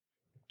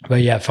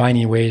 But yeah,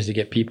 finding ways to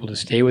get people to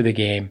stay with the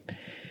game,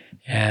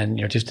 and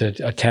just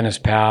a tennis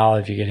pal.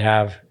 If you could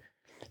have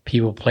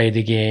people play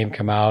the game,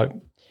 come out.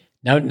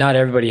 Now, not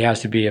everybody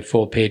has to be a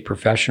full paid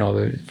professional.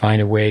 To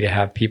find a way to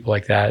have people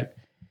like that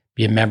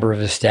be a member of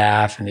the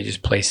staff, and they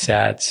just play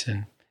sets.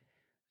 And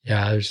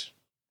yeah,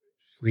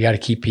 we got to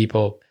keep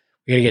people.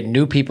 We got to get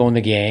new people in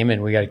the game,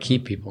 and we got to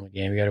keep people in the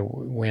game. We got to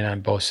win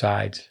on both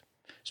sides.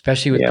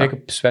 Especially with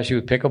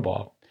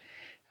pickleball.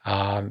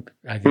 I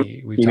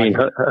think we've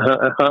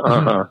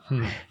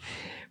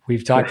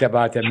talked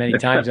about that many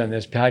times on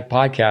this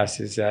podcast.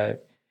 Is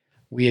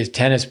we as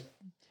tennis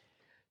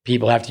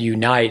people have to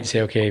unite and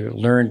say, okay,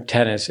 learn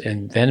tennis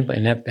and then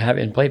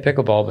play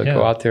pickleball, but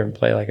go out there and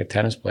play like a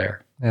tennis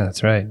player. Yeah,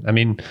 that's right.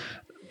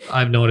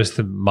 I've noticed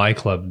that my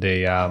club,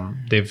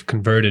 they've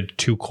converted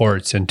 2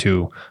 courts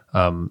into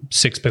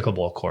 6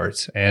 pickleball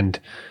courts, and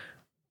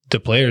the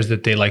players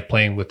that they like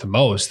playing with the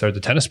most are the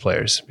tennis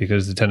players,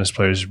 because the tennis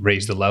players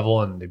raise the level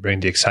and they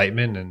bring the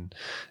excitement and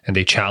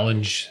they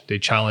challenge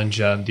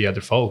the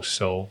other folks.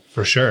 So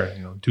for sure,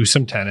 do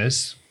some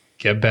tennis,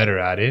 get better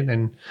at it,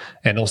 and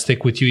it'll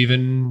stick with you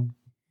even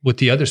with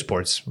the other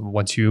sports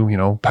once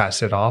you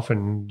pass it off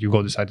and you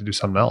go decide to do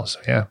something else.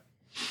 Yeah.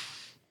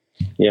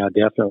 Yeah,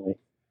 definitely.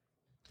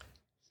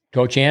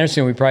 Coach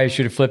Anderson, we probably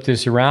should have flipped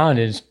this around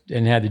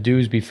and had the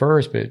do's be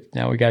first, but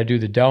now we got to do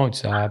the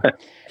don'ts. The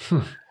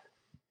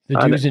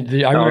do's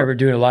I remember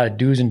doing a lot of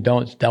do's and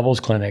don'ts doubles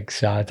clinics.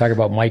 Talk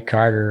about Mike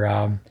Carter.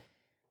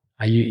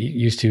 I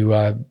used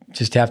to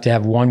just have to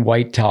have one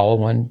towel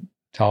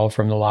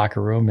from the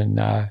locker room,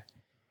 and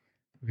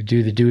we'd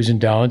do the do's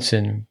and don'ts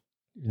and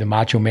the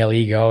macho male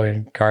ego.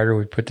 And Carter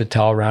would put the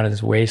towel around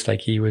his waist like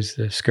he was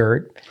the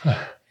skirt.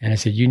 And I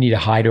said, "You need to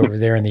hide over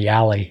there in the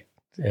alley."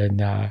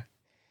 And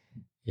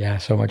yeah,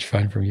 so much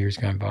fun from years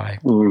gone by.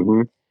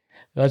 Mm-hmm.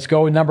 Let's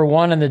go with number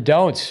one on the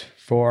don'ts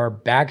for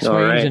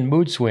backswings and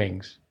mood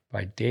swings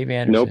by Dave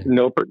Anderson.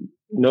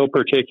 No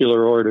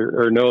particular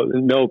order or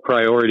no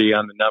priority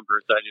on the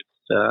numbers. I just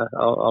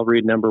I'll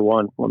read number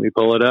one. Let me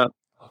pull it up.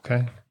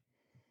 Okay.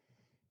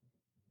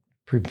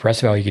 Pretty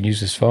impressive how you can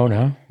use this phone,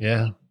 huh?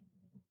 Yeah.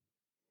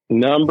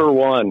 Number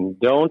one,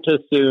 don't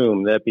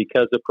assume that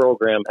because a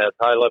program has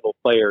high-level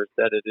players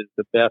that it is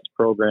the best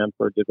program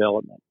for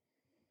development.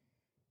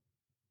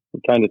 We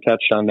kind of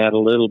touched on that a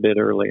little bit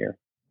earlier.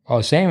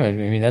 Oh, same. I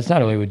mean, that's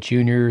not only with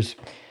juniors.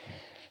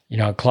 You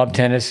know, club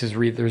tennis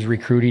there's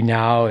recruiting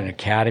now, and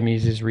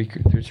academies there's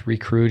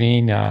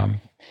recruiting.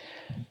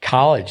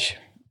 College,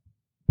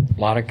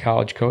 a lot of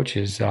college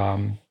coaches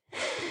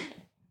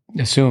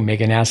assume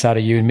make an ass out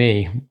of you and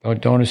me.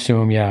 Don't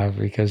assume,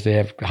 because they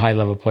have high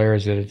level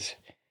players that it's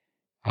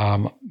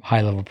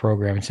high level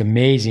program. It's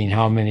amazing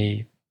how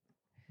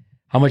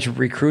much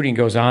recruiting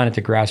goes on at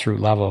the grassroots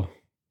level.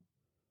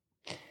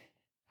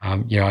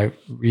 I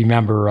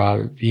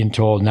remember being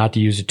told not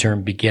to use the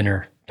term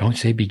beginner. Don't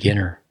say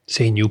beginner.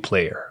 Say new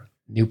player.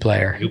 New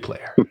player.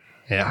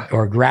 Yeah.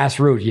 Or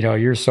grassroots.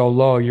 You're so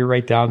low. You're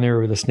right down there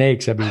with the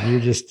snakes. I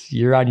mean,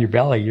 you're on your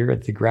belly. You're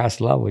at the grass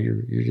level.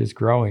 You're just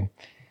growing.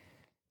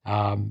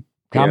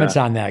 Comments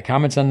on that.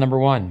 Comments on number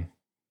one.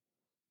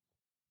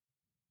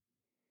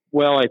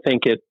 Well, I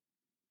think it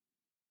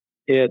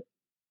is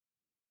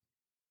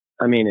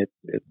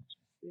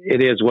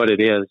what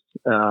it is.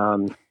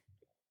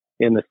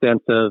 In the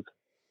sense of,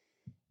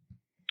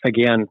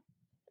 again,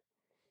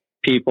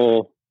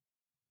 people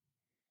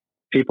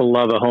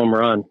love a home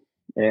run,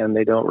 and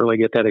they don't really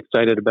get that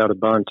excited about a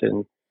bunt.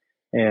 And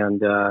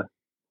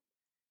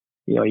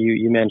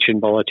you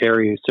mentioned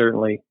Bollettieri, who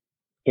certainly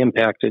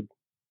impacted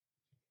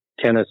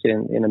tennis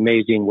in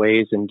amazing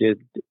ways, and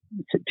did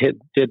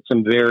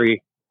some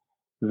very,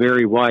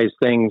 very wise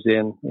things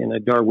in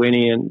a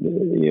Darwinian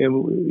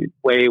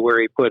way,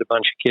 where he put a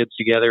bunch of kids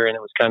together, and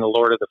it was kind of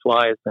Lord of the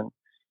Flies.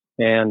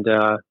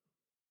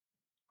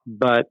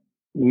 But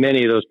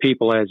many of those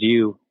people, as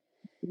you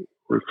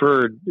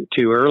referred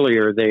to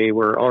earlier, they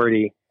were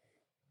already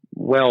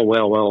well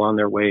on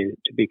their way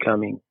to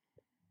becoming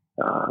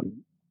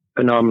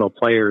phenomenal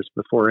players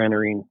before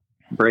entering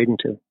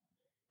Bradenton.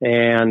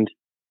 And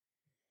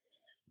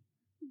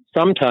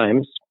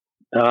sometimes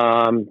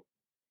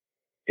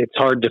it's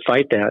hard to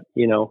fight that,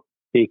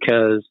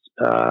 because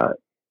I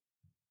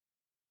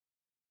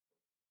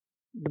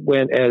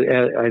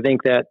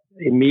think that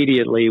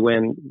immediately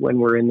when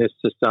we're in this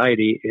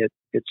society,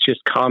 it's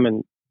just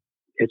common.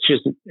 It's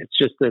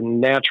just the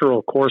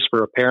natural course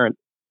for a parent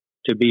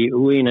to be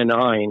oohing and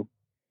eyeing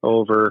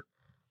over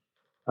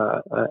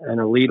an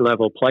elite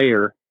level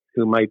player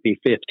who might be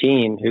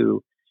 15,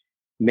 who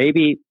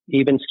maybe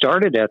even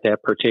started at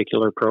that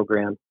particular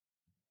program,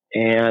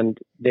 and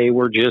they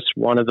were just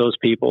one of those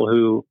people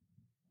who,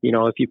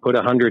 if you put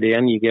 100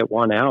 in, you get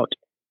one out.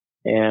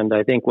 And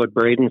I think what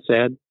Braden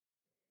said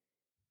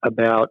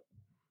about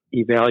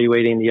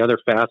evaluating the other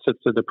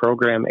facets of the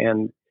program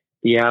and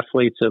the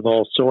athletes of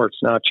all sorts,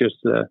 not just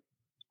the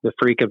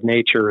freak of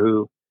nature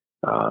who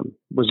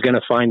was going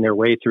to find their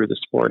way through the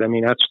sport. I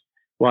mean, that's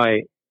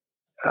why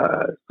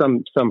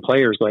some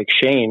players like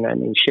Shane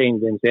Van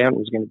Zandt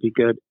was going to be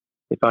good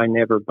if I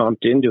never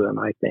bumped into him,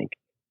 I think.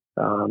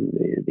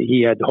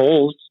 He had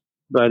holes,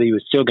 but he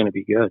was still going to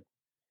be good.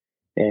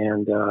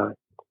 And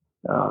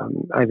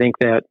I think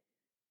that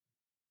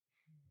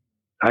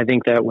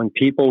when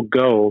people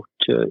go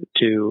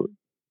to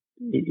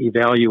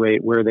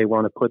evaluate where they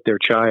want to put their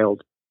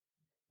child,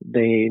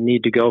 they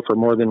need to go for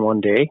more than one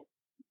day.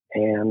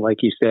 And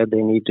like you said,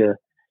 they need to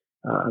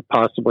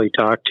possibly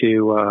talk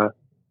to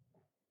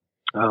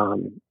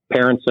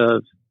parents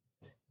of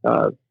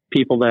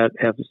people that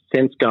have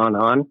since gone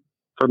on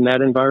from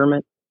that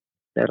environment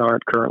that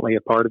aren't currently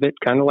a part of it,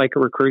 kind of like a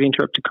recruiting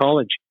trip to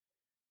college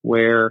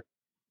where,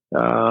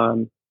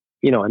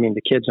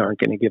 the kids aren't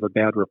going to give a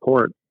bad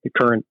report. The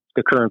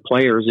current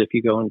players, if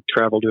you go and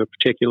travel to a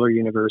particular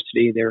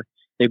university,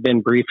 they've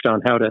been briefed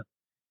on how to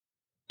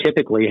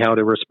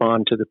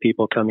respond to the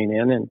people coming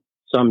in, and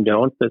some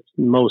don't, but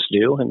most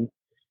do. And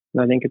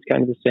I think it's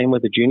kind of the same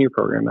with the junior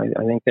program.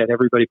 I think that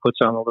everybody puts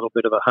on a little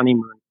bit of a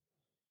honeymoon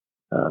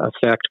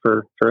effect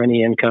for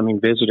any incoming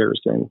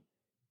visitors, and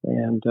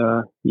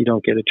you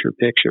don't get a true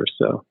picture.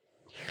 So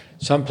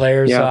some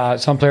players are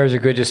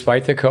good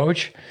despite the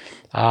coach.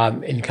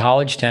 In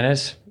college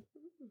tennis,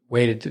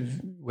 way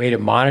to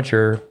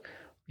monitor,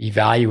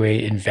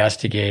 evaluate,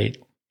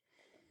 investigate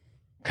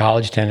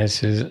college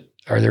tennis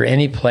are there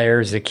any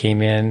players that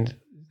came in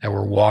that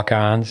were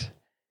walk-ons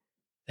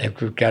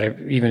that got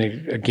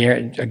even a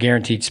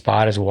guaranteed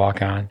spot as a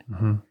walk-on?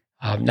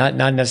 Mm-hmm.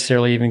 Not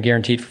necessarily even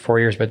guaranteed for 4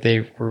 years, but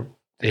they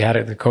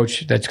had the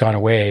coach that's gone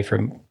away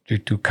from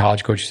do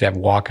college coaches have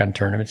walk-on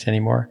tournaments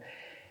anymore.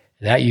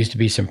 That used to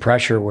be some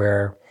pressure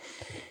where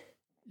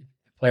the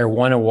player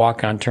won a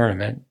walk-on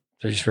tournament.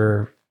 Just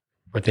for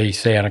what they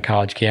say on a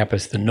college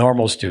campus, the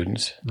normal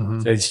students. Mm-hmm.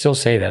 They still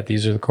say that.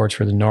 These are the courts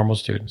for the normal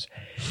students.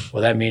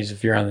 Well, that means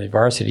if you're on the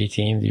varsity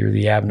team, you're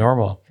the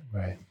abnormal.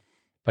 Right.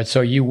 But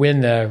so you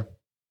win the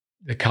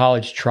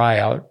college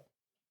tryout,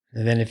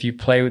 and then if you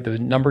play with the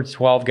number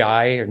 12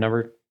 guy or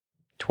number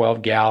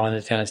 12 gal on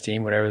the tennis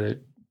team, whatever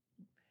the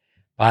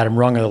bottom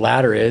rung of the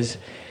ladder is,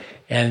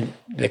 and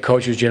the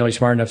coach was generally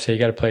smart enough to say you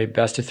got to play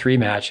best of 3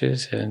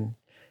 matches, and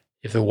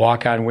if the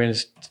walk-on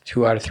wins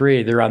 2 out of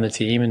 3, they're on the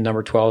team, and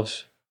number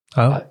 12's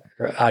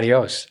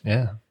adios.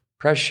 Yeah.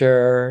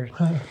 Pressure.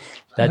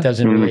 That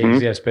doesn't really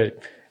exist. But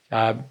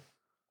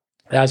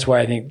that's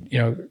why I think,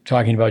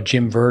 talking about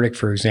Jim Verdick,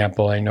 for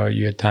example, I know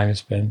you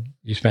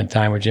spent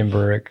time with Jim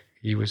Verdick.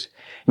 He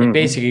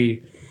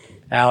basically,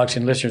 Alex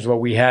and listeners,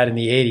 what we had in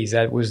the 80s,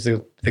 that was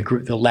the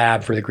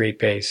lab for the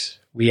GreatBase.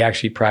 We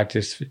actually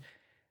practiced,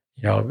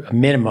 a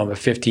minimum of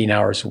 15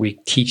 hours a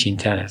week teaching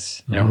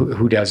tennis.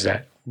 Who does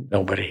that?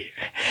 Nobody.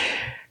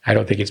 I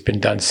don't think it's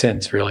been done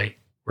since, really.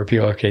 Where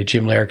people, okay,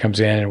 Jim Lair comes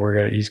in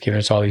and he's giving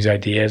us all these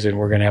ideas, and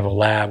we're going to have a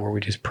lab where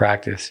we just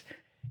practice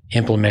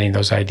implementing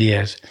those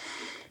ideas.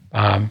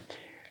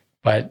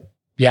 But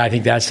yeah, I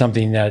think that's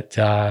something that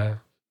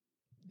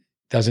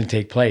doesn't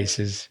take place.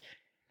 Then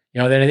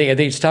I think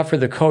it's tough for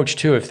the coach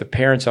too if the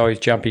parents always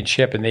jumping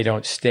ship and they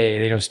don't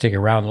stick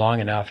around long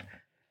enough.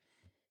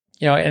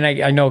 And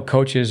I know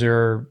coaches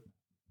are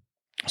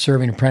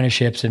serving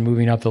apprenticeships and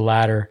moving up the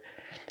ladder.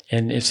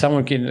 And if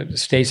someone can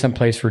stay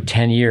someplace for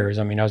 10 years,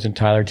 I was in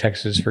Tyler,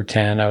 Texas for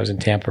 10, I was in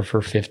Tampa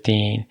for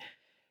 15.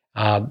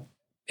 And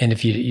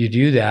if you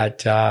do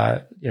that,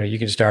 you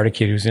can start a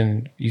kid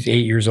he's 8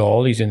 years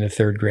old, he's in the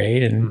 3rd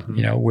grade,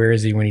 and, where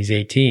is he when he's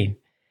 18?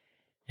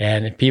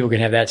 And if people can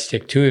have that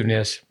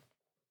stick-to-itiveness,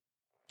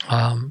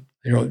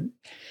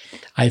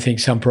 I think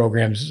some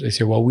programs, they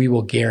say, well, we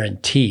will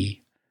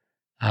guarantee.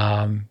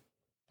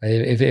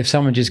 If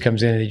someone just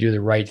comes in and they do the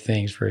right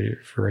things for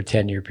a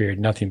 10-year period,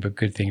 nothing but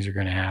good things are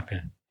going to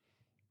happen.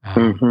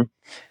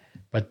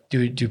 But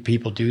do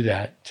people do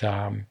that?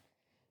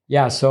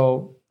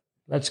 So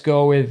let's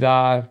go with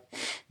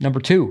number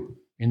 2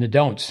 in the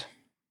don'ts.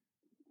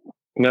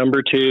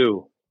 Number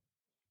 2,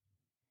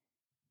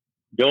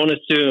 don't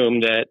assume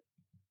that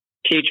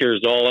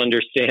teachers all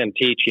understand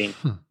teaching.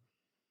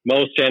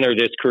 Most enter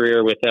this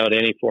career without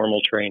any formal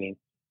training.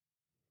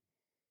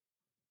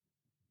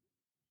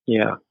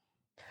 Yeah.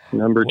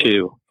 Number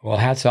 2. Well,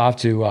 hats off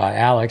to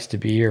Alex to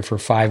be here for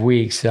 5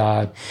 weeks.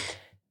 I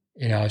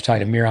was talking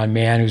to Miran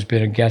Mann, who's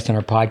been a guest on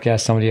our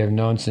podcast, somebody I've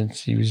known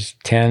since he was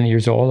 10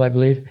 years old, I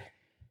believe.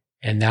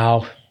 And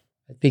now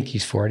I think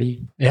he's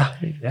 40. Yeah.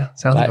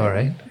 Sounds about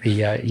right.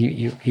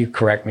 You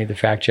correct me, the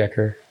fact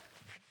checker.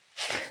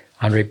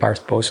 Andre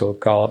Barbosa will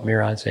call up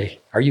Miran and say,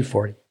 are you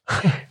 40?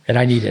 And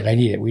I need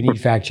it. We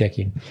need fact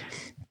checking.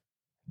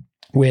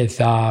 With...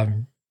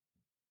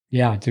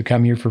 to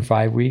come here for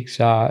 5 weeks,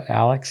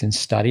 Alex, and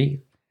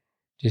study.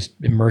 Just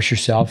immerse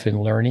yourself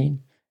in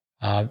learning.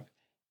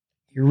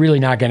 You're really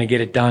not going to get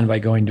it done by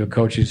going to a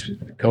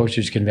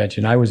coaches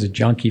convention. I was a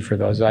junkie for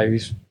those.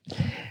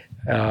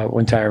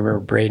 One time I remember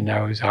Braden,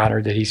 I was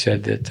honored that he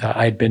said that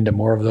I had been to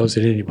more of those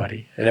than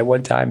anybody. And at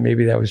one time,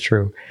 maybe that was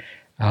true.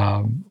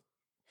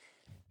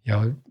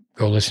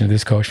 Go listen to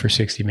this coach for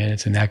 60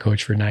 minutes and that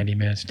coach for 90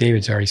 minutes.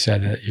 David's already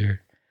said that you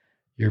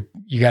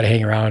got to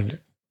hang around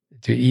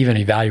to even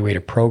evaluate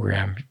a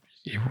program.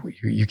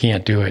 You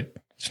can't do it.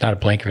 It's not a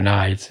blink of an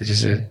eye. It's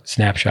just a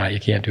snapshot. You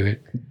can't do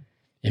it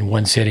in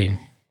one sitting.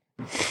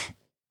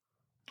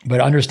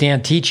 But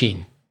understand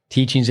teaching.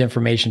 Teaching's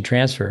information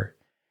transfer.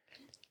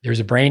 There's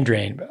a brain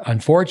drain.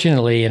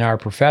 Unfortunately, in our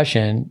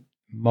profession,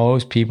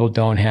 most people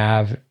don't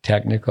have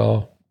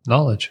technical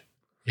knowledge.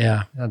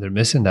 Yeah, they're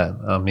missing that.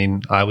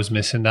 I was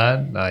missing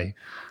that.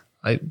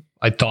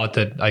 I thought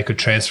that I could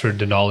transfer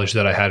the knowledge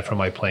that I had from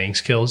my playing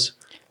skills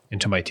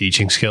into my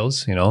teaching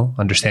skills,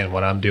 understand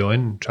what I'm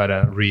doing, try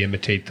to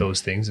re-imitate those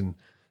things and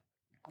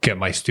get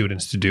my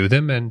students to do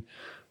them. And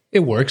it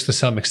works to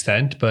some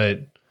extent,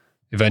 but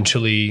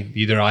eventually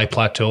either I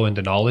plateau in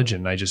the knowledge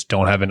and I just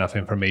don't have enough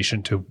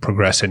information to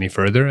progress any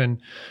further.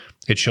 And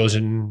it shows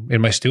in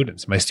my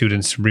students. My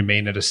students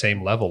remain at the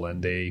same level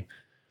and they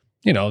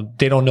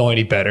don't know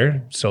any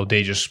better. So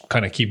they just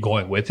kind of keep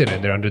going with it.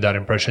 And they're under that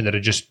impression that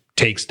it just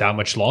takes that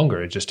much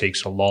longer. It just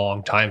takes a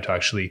long time to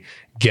actually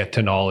get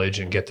to knowledge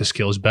and get the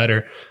skills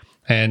better.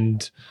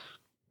 And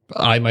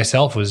I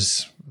myself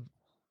was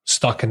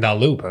stuck in that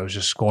loop. I was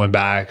just going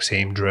back,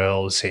 same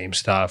drills, same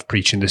stuff,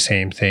 preaching the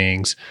same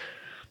things,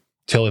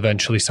 till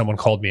eventually someone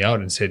called me out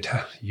and said,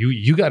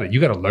 you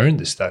gotta learn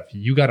this stuff.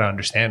 You gotta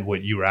understand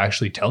what you were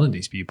actually telling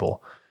these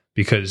people,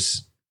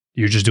 because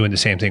you're just doing the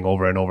same thing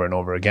over and over and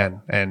over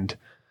again. And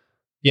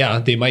Yeah,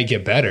 they might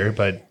get better,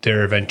 but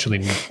they're eventually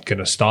going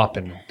to stop,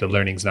 and the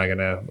learning's not going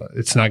to.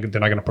 They're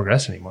not going to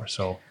progress anymore.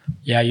 So,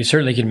 yeah, you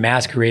certainly can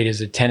masquerade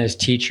as a tennis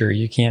teacher.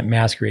 You can't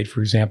masquerade,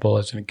 for example,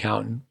 as an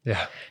accountant.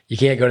 yeah, You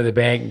can't go to the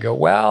bank and go,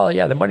 well,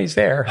 yeah, the money's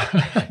there.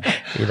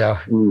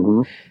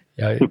 Mm-hmm.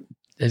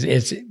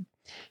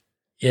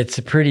 It's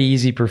a pretty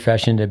easy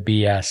profession to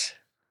BS,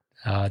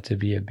 to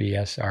be a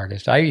BS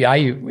artist.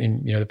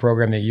 In the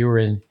program that you were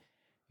in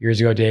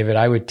years ago, David,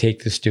 I would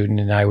take the student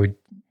and I would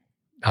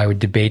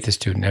debate the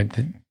student.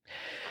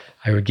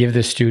 I would give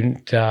the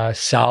student rock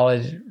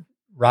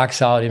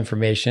solid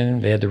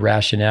information. They had the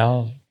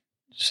rationale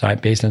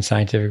based on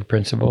scientific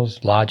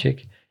principles,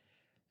 logic.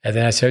 And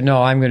then I said,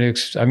 no, I'm going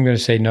to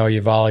say no.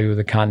 You volley with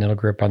a continental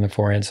grip on the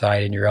forehand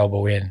side and your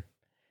elbow in.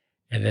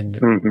 And then,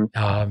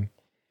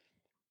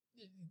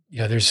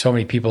 there's so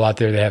many people out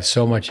there that have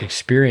so much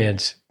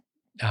experience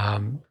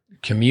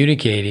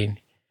communicating.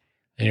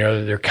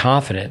 They're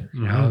confident.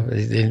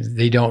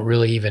 They don't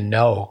really even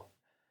know.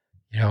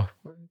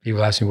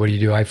 People ask me, what do you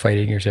do? I fight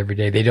English every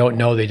day. They don't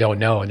know,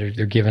 and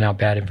they're giving out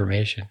bad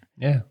information.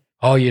 Yeah.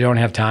 Oh, you don't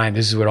have time.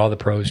 This is what all the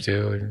pros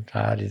do. And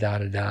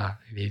da.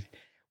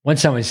 Once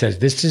someone says,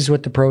 this is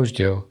what the pros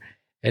do,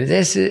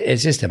 it's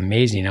just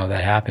amazing how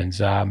that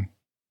happens.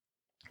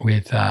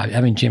 With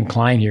having Jim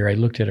Klein here, I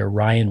looked at a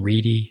Ryan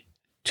Reedy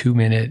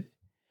 2-minute,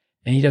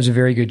 and he does a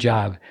very good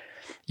job.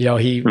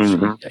 He's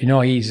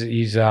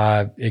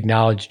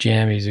acknowledged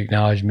Jim, he's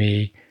acknowledged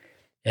me.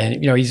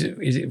 And, I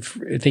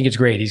think it's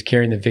great. He's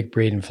carrying the Vic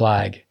Braden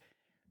flag,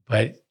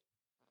 but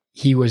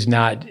he was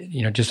not,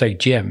 just like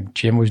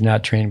Jim was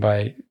not trained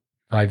by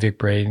Vic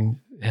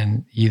Braden,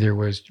 and either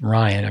was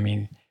Ryan. I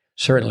mean,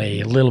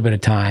 certainly a little bit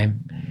of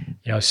time,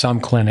 some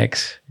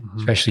clinics,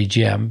 especially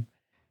Jim.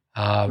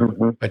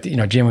 But,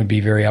 Jim would be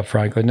very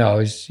upfront. Go, no,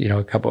 it's,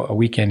 a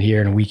weekend here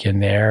and a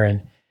weekend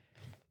there.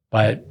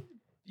 But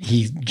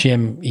he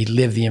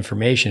lived the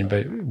information,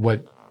 but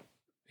what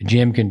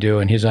Jim can do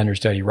and his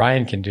understudy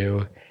Ryan can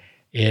do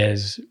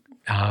is,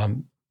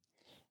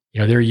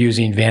 they're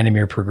using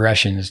Vandermeer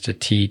progressions to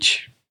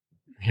teach,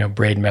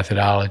 Braden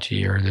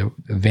methodology or the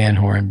Van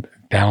Horn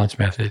balance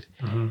method.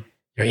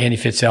 Andy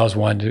Fitzell's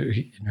one.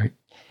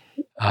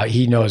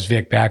 He knows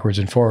Vic backwards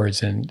and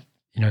forwards, and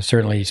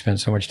certainly he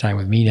spent so much time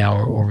with me now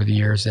over the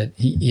years that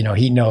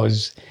he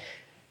knows.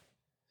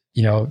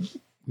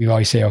 We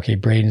always say, okay,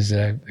 Braden's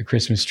the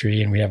Christmas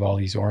tree, and we have all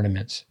these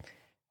ornaments.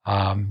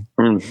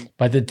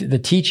 But the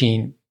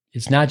teaching,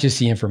 it's not just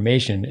the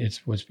information.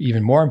 It's what's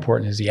even more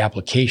important is the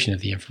application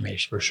of the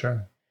information. For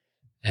sure.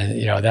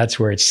 And, that's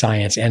where it's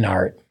science and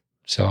art.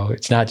 So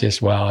it's not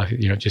just,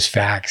 just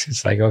facts.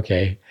 It's like,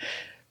 okay,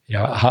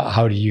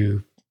 how do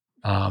you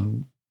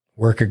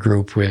work a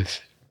group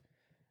with,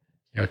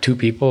 2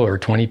 people or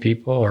 20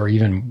 people or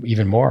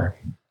even more?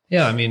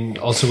 Yeah. I mean,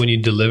 also when you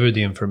deliver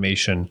the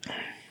information,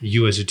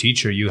 you as a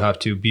teacher, you have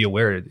to be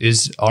aware,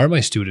 are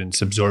my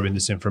students absorbing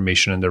this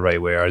information in the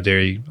right way? Are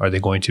they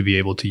going to be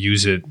able to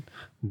use it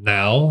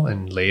now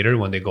and later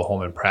when they go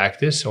home and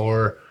practice?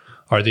 Or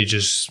are they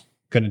just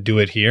going to do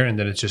it here and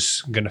then it's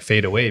just going to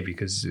fade away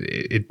because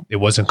it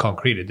wasn't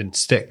concrete, it didn't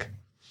stick?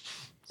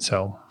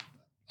 So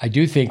I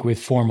do think with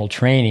formal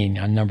training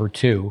on number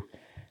 2,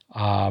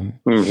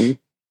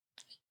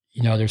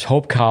 there's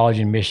Hope College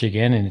in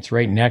Michigan, and it's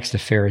right next to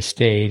Ferris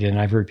State. And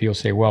I've heard people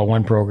say, well,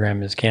 one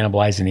program is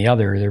cannibalizing the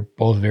other. They're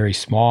both very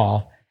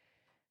small.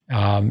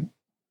 And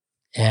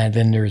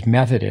then there's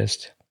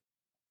Methodist,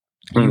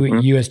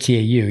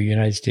 USTAU,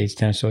 United States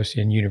Tennis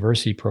Association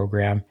University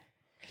program.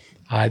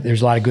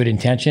 There's a lot of good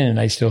intention, and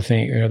I still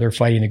think they're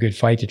fighting a good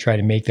fight to try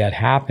to make that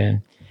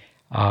happen.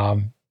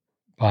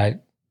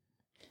 But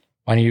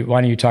why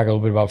don't you talk a little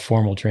bit about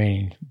formal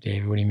training,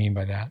 David? What do you mean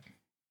by that?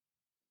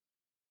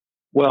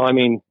 Well, I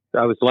mean,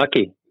 I was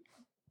lucky.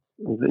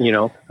 I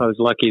was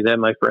lucky that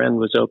my friend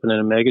was opening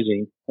a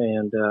magazine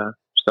and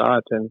saw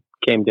it and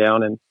came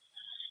down and,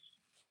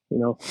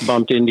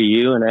 bumped into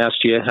you and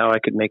asked you how I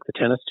could make the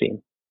tennis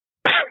team.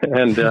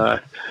 And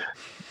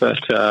but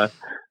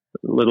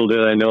little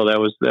did I know that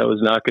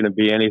was not going to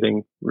be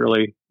anything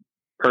really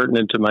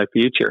pertinent to my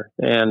future.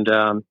 And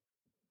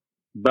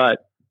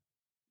but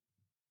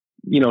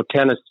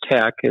Tennis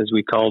Tech, as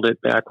we called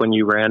it back when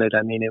you ran it,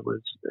 I mean, it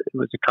was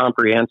a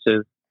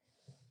comprehensive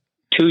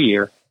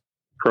 2-year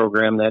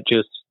program that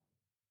just,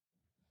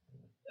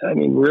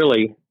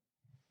 really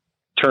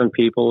turned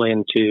people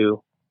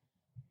into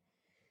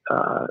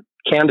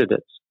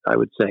candidates, I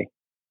would say,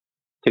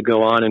 to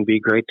go on and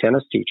be great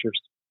tennis teachers.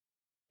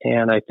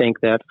 And I think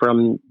that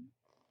from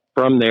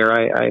there,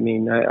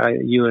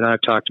 you and I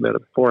have talked about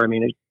it before. I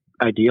mean, it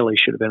ideally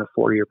should have been a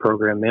 4-year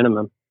program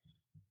minimum.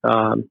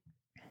 But,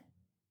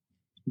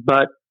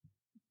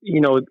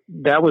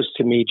 that was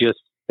to me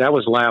that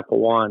was lap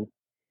 1.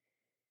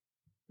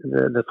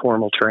 The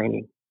formal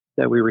training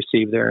that we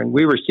received there, and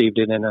we received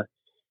it in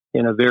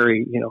a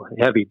very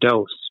heavy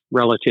dose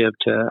relative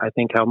to I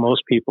think how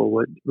most people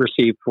would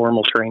receive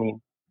formal training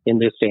in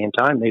this day and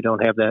time. They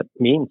don't have that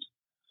means,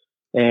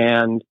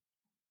 and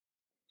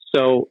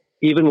so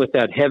even with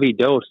that heavy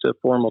dose of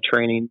formal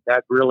training,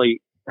 that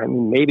really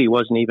maybe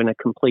wasn't even a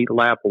complete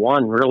lap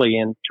one, really,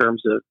 in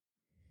terms of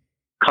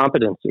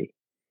competency.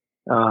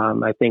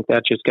 I think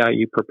that just got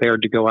you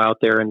prepared to go out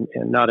there and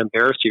not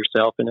embarrass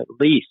yourself, and at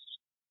least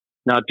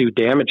not do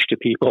damage to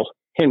people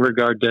in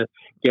regard to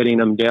getting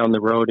them down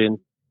the road in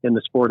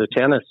the sport of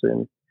tennis.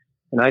 And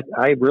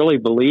I really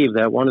believe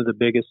that one of the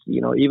biggest,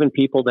 even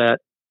people that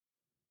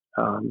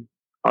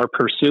are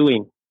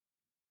pursuing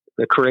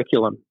the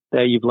curriculum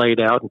that you've laid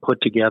out and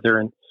put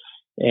together,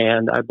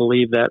 and I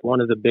believe that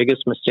one of the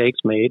biggest mistakes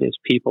made is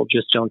people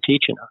just don't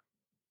teach enough.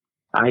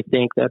 I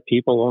think that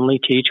people only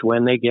teach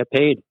when they get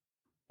paid.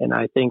 And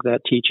I think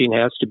that teaching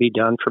has to be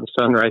done from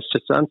sunrise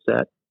to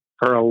sunset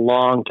for a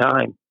long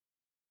time,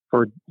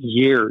 for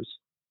years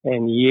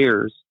and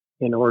years,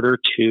 in order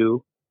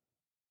to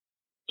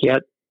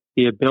get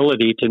the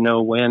ability to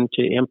know when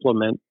to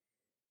implement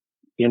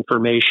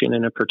information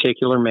in a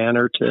particular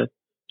manner to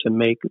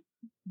make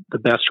the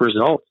best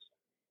results.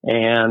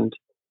 And,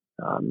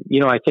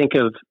 I think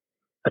of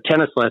a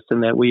tennis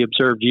lesson that we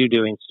observed you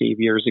doing, Steve,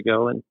 years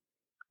ago, and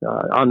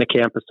on the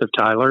campus of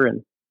Tyler,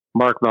 and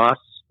Mark Voss,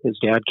 his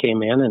dad,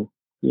 came in, and,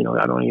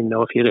 I don't even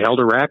know if he had held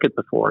a racket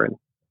before, and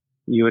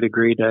you had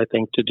agreed, I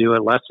think, to do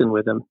a lesson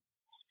with him.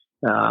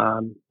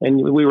 And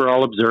we were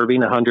all observing,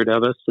 100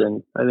 of us,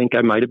 and I think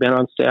I might have been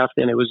on staff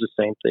then. It was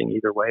the same thing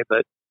either way,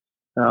 but,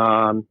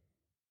 and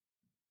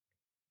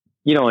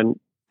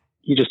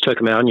you just took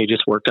him out and you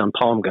just worked on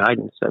palm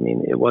guidance.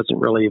 It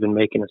wasn't really even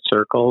making a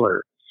circle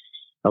or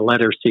a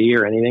letter C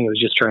or anything. It was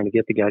just trying to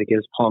get the guy to get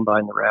his palm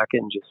behind the racket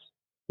and just,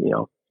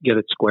 get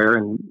it square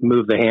and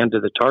move the hand to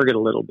the target a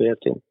little bit.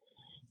 And,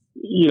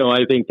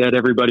 I think that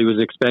everybody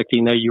was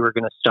expecting that you were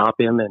going to stop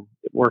him and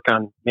work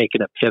on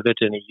making a pivot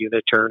and a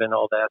unit turn and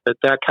all that. But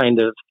that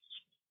kind of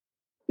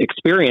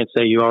experience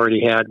that you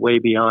already had way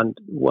beyond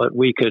what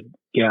we could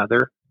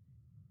gather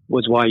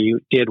was why you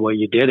did what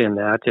you did in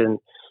that.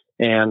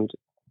 And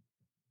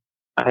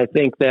I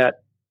think that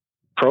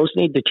pros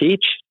need to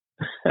teach.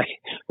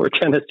 We're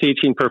tennis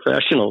teaching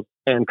professionals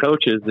and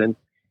coaches, and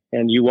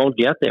you won't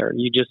get there.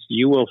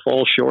 You will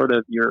fall short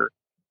of your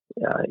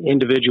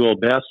individual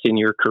best in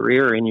your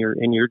career, in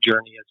your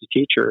journey as a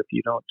teacher, if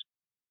you don't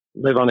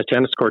live on a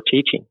tennis court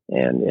teaching.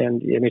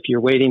 And if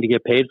you're waiting to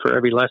get paid for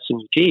every lesson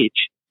you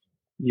teach,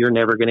 you're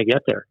never going to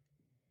get there.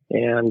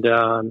 And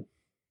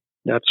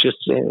that's just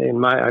in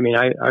my.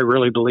 I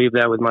really believe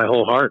that with my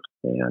whole heart.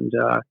 And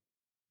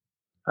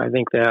I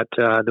think that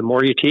the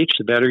more you teach,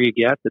 the better you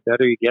get. The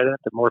better you get it,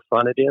 the more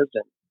fun it is.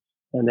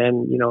 And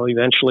then,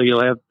 eventually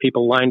you'll have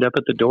people lined up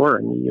at the door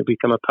and you'll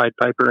become a Pied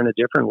Piper in a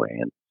different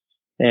way.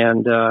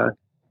 And I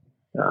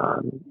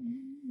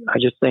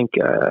just think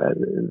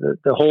the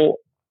whole,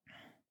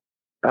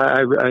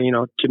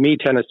 to me,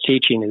 tennis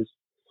teaching is,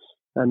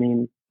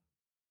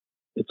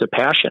 it's a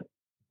passion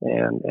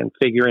and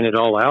figuring it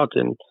all out.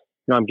 And,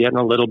 I'm getting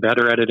a little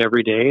better at it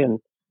every day.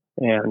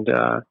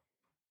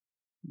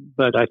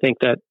 But I think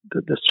that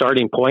the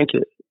starting point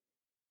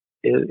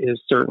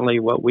is certainly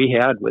what we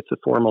had with the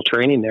formal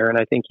training there. And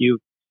I think you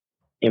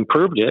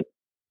improved it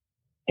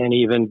and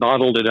even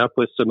bottled it up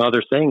with some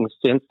other things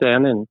since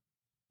then.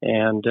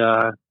 And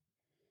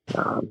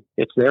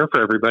it's there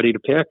for everybody to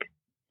pick.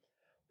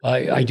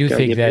 I do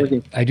think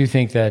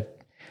that,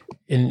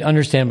 and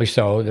understandably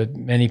so, that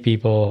many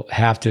people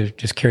have to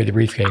just carry the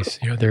briefcase.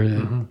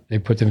 They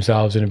put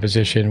themselves in a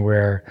position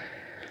where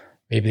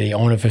maybe they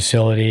own a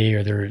facility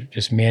or they're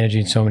just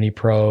managing so many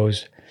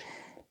pros,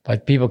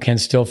 but people can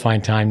still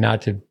find time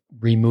not to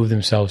remove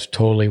themselves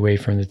totally away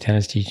from the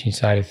tennis teaching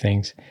side of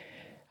things.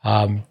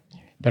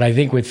 But I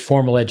think with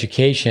formal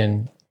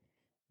education,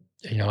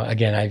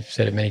 again, I've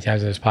said it many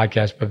times on this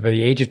podcast, but by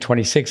the age of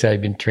 26,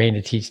 I've been trained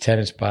to teach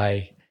tennis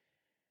by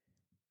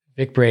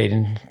Vic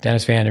Braden,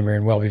 Dennis Vandermeer,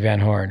 and Welby Van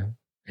Horn.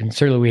 And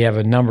certainly we have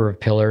a number of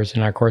pillars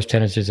in our course,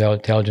 Tennis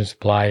Intelligence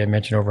Supply. I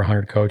mentioned over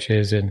 100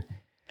 coaches, and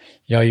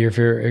if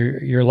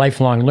you're a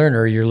lifelong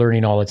learner, you're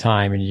learning all the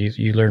time, and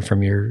you learn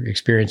from your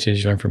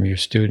experiences, you learn from your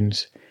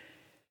students,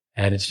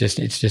 and it's just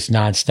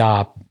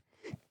nonstop.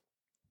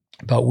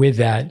 But with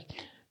that,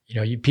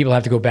 people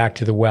have to go back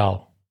to the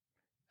well.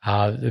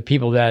 The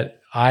people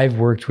that I've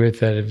worked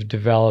with that have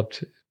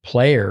developed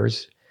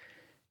players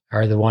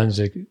are the ones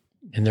that,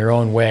 in their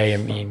own way,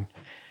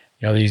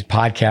 these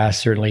podcasts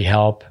certainly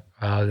help,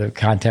 the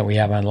content we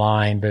have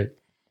online, but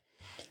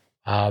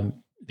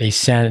they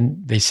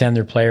send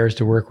their players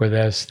to work with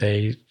us.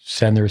 They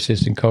send their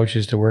assistant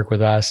coaches to work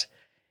with us.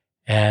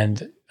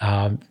 And,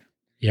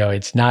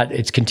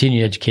 it's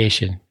continued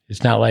education.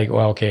 It's not like,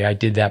 well, okay, I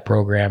did that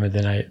program and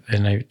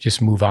then I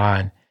just move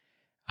on.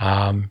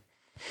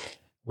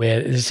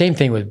 With the same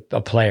thing with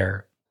a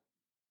player,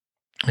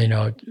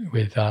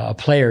 a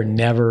player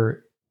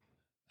never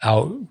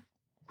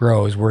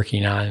outgrows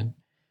working on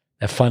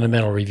a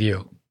fundamental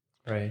review.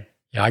 Right.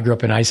 I grew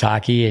up in ice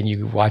hockey, and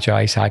you watch an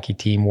ice hockey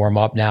team warm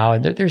up now,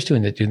 and they're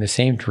doing the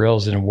same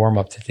drills in a warm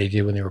up that they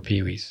did when they were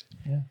peewees.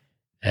 Yeah.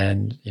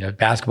 And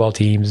basketball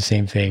teams, the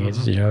same thing.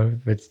 Mm-hmm.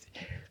 But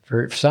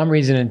for some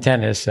reason in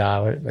tennis,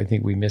 I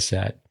think we miss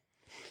that.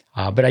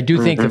 But I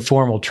do think the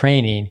formal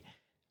training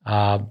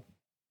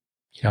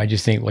I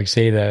just think, like,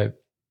 say the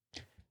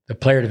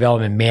player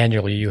development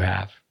manual you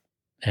have,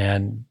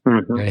 and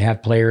they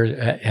have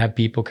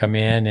people come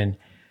in, and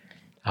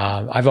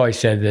I've always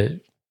said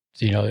that,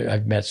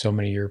 I've met so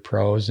many of your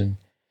pros, and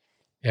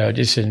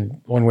just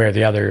in one way or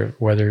the other,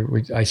 whether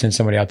I send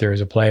somebody out there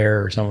as a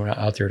player or someone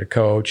out there to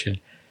coach, and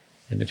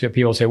if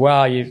people say,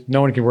 well,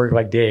 no one can work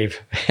like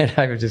Dave. And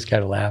I would just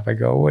kind of laugh. I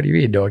go, what do you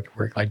mean no one can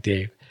work like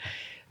Dave?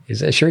 He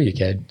said, sure you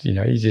can.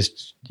 You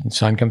just,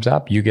 sun comes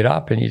up, you get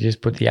up and you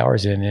just put the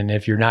hours in. And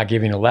if you're not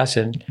giving a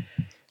lesson,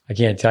 I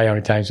can't tell you how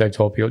many times I've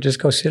told people, just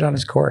go sit on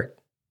his court.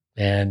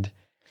 And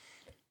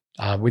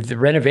with the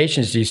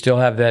renovations, do you still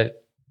have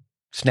that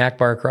snack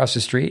bar across the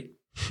street?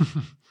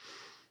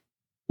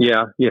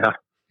 Yeah.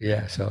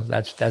 Yeah. So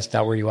that's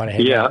not where you want to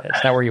hang out.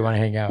 That's not where you want to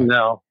hang out.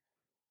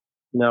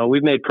 No,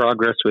 we've made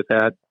progress with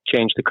that,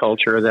 changed the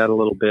culture of that a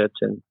little bit,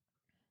 and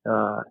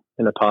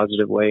in a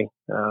positive way.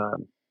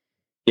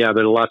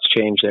 But a lot's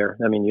changed there.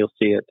 I mean, you'll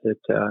see it.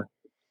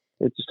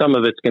 It's some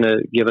of it's going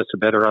to give us a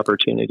better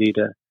opportunity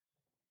to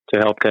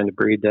help kind of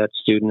breed that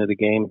student of the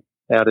game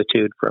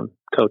attitude from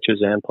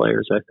coaches and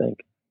players, I think.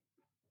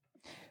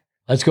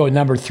 Let's go with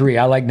number 3.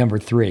 I like number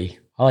 3.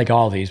 I like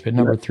all these, but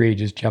number 3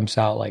 just jumps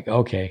out like,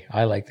 okay,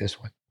 I like this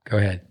one. Go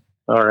ahead.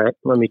 All right,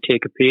 let me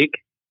take a peek.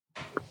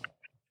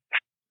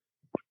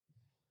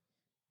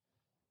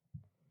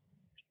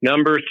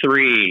 Number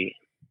 3.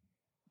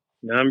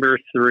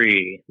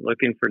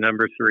 Looking for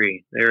number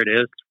 3. There it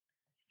is.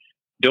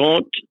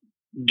 Do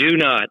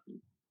not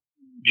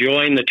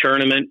join the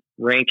tournament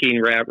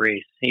ranking rat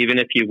race. Even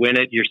if you win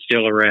it, you're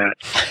still a rat.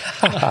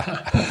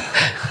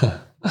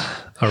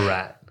 A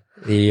rat.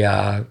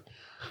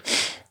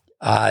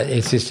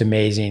 It's just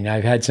amazing.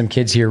 I've had some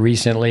kids here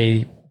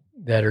recently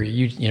that are,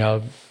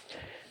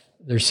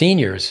 they're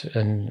seniors,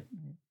 and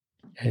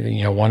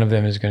one of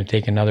them is going to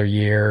take another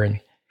year, and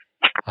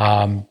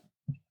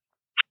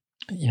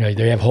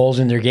they have holes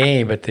in their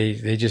game, but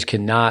they just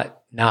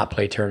cannot not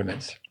play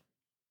tournaments.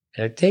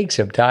 And it takes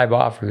some time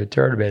off for the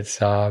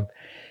tournaments.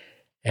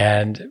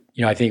 And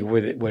I think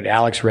with what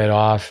Alex read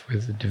off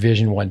with the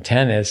Division I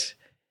tennis,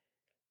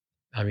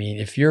 I mean,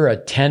 if you're a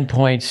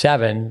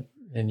 10.7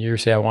 and you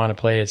say, I want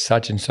to play at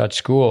such and such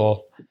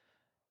school,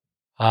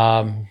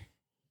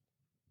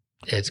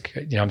 it's,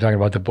 I'm talking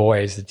about the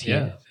boys, the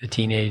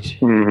teenage.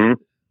 Mm-hmm.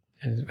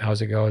 And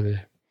how's it go?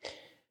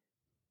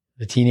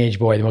 The teenage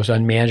boy, the most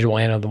unmanageable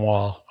ant on the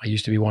wall. I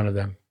used to be one of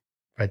them.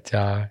 But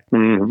tell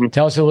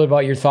us a little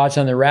about your thoughts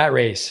on the rat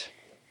race,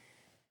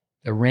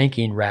 the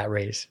ranking rat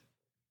race.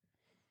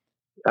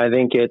 I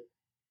think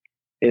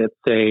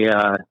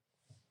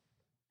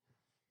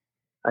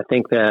I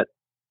think that,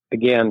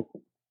 again,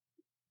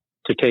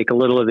 to take a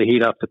little of the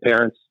heat off the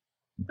parents,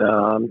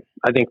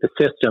 I think the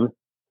system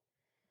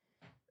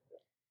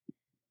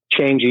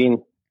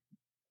changing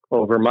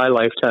over my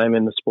lifetime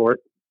in the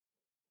sport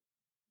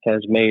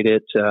has made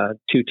it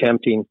too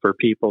tempting for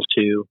people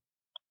to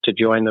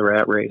join the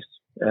rat race.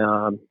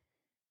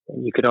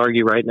 You could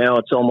argue right now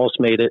it's almost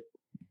made it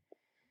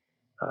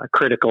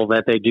critical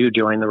that they do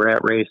join the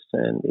rat race,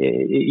 and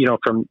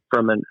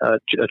from a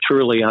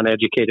truly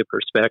uneducated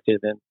perspective.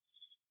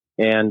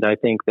 And I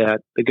think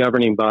that the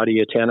governing body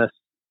of tennis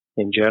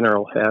in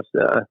general has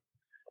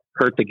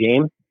hurt the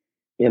game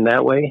in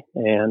that way.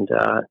 And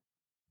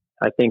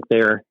I think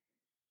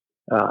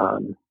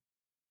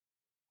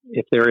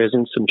if there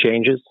isn't some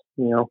changes,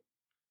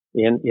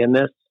 in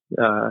this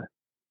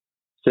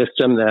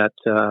system, that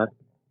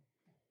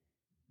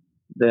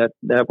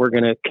we're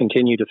going to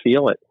continue to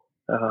feel it.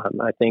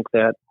 I think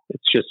that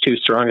it's just too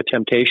strong a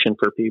temptation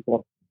for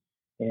people.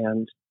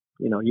 And,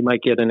 you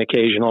might get an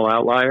occasional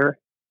outlier,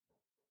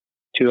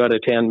 2 out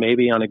of 10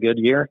 maybe on a good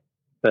year.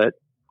 But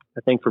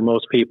I think for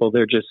most people,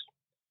 they're just,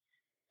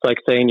 it's like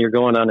saying you're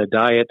going on a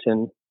diet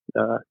and,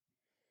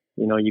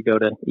 you go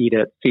to eat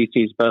at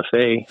CC's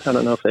buffet. I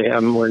don't know if they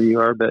have them where you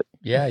are, but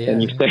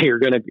and you say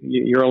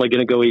you're only going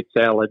to go eat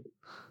salad.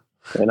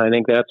 And I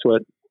think that's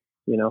what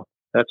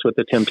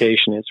the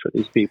temptation is for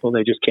these people.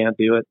 They just can't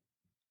do it.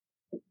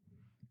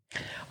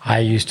 I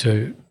used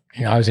to,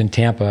 I was in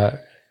Tampa.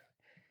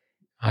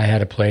 I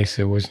had a place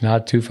that was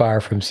not too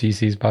far from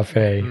CC's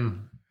buffet.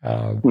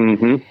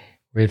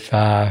 With,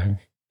 of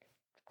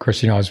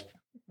course, I was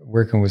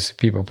working with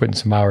people, putting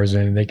some hours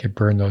in, and they could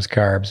burn those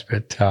carbs.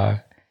 But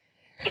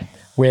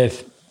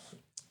with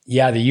the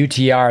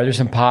UTR, there's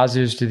some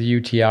positives to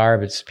the UTR,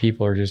 but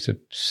people are just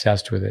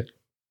obsessed with it.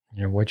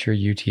 What's your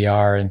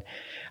UTR? And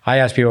I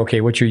ask people,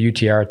 okay, what's your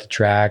UTR at the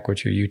track?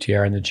 What's your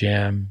UTR in the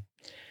gym?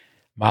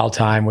 Mile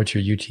time, what's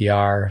your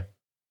UTR?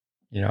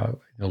 The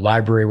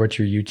library, what's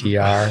your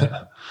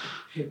UTR?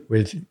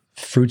 With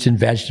fruits and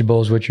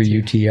vegetables, what's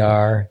your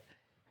UTR?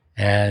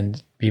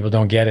 And people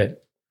don't get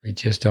it. They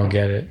just don't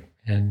get it.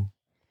 And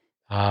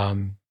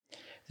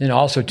then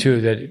also,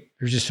 too, that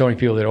there's just so many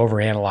people that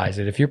overanalyze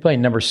it. If you're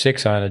playing number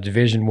 6 on a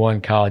Division I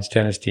college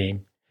tennis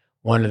team,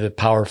 one of the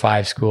Power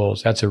 5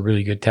 schools, that's a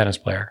really good tennis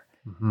player.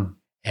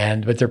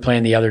 Mm-hmm. But they're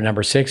playing the other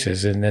number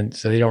 6s, and then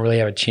so they don't really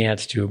have a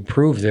chance to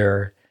improve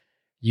their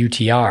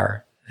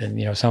UTR.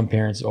 And some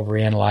parents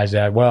overanalyze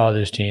that. Well,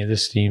 this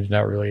team's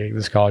not really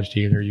this college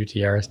team or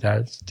UTR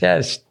stats.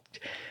 Just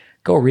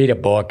go read a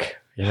book.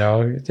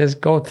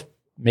 Just go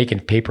making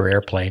paper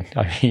airplane.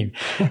 I mean,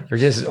 they're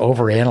just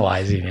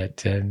overanalyzing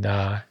it. And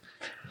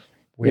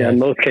in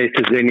most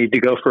cases, they need to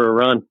go for a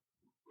run.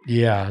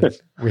 Yeah,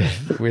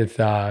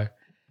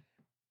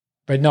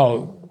 but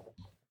no,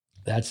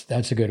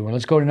 that's a good one.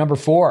 Let's go to number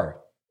 4.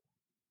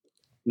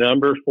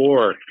 Number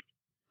 4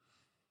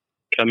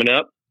 coming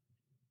up.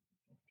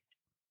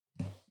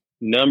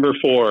 Number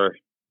 4.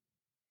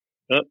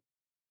 Oh,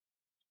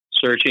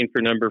 searching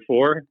for number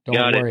 4.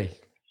 Don't worry.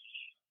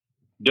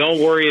 Don't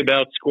worry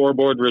about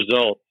scoreboard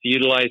results.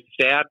 Utilize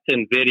stats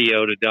and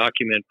video to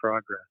document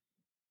progress.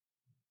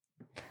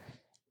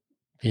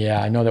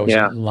 Yeah, I know that was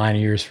a line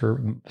of yours for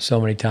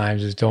so many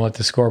times. Is don't let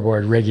the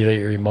scoreboard regulate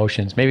your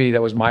emotions. Maybe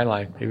that was my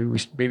line.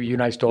 Maybe you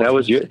and I stole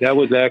that. That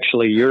was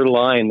actually your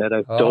line that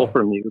I stole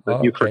from you,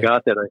 but you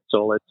forgot that I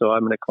stole it, so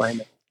I'm going to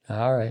claim it.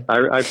 All right.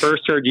 I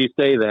first heard you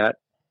say that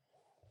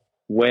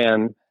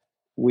when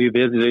we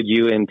visited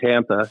you in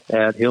Tampa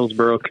at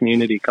Hillsborough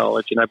Community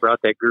College, and I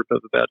brought that group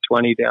of about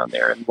 20 down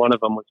there, and one of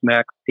them was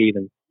Max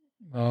Stevens.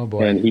 Oh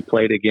boy! And he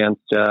played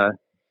against.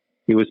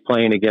 He was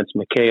playing against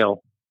McHale.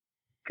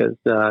 Because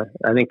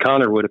I think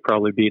Connor would have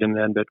probably beat him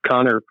then, but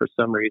Connor, for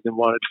some reason,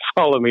 wanted to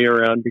follow me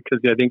around because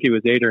I think he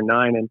was 8 or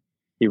 9, and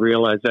he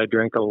realized I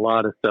drank a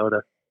lot of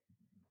soda,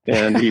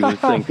 and he was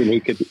thinking he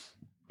could.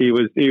 He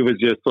was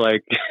just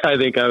like, I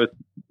think I was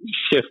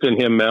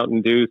shifting him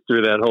Mountain Dews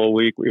through that whole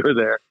week we were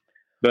there.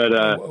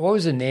 But what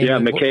was the name? Yeah,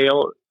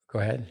 McHale. Go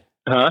ahead.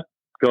 Huh?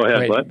 Go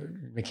ahead. What?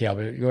 McHale.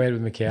 But go ahead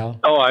with McHale.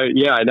 Oh,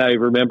 and I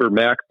remember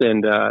Max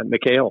and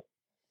McHale.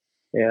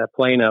 Yeah,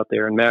 playing out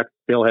there, and Max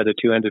still had a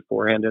 2-handed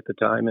forehand at the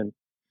time, and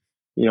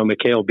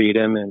McHale beat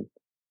him, and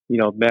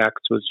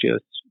Max was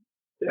just.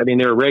 I mean,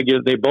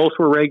 they both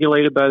were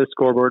regulated by the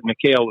scoreboard.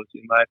 McHale was,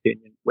 in my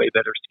opinion, way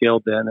better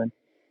skilled then,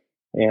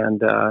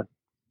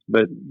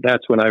 but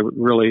that's when I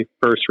really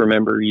first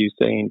remember you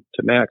saying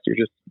to Max,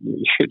 "You're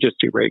just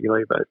too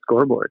regulated by the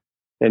scoreboard,"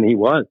 and he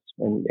was,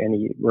 and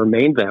he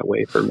remained that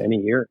way for many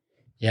years.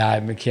 Yeah,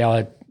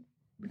 McHale.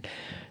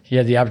 He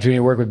had the opportunity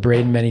to work with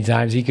Braden many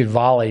times. He could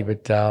volley,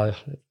 but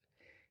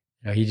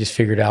he just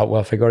figured out,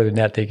 well, if I go to the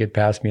net, they could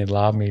pass me and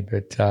lob me.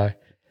 But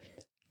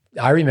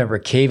I remember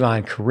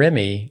Kayvon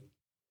Karimi.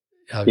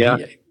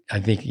 I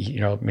think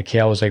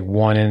McHale was like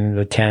 1 in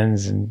the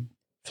 10s in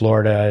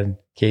Florida, and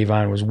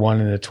Kayvon was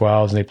 1 in the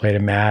 12s, and they played a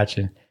match.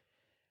 And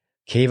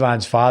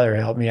Kayvon's father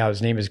helped me out.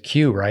 His name is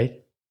Q,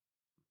 right?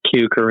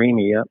 Q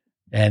Karimi, yeah.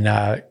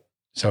 And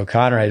so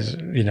Connor has,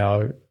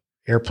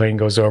 airplane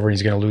goes over and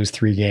he's going to lose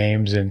 3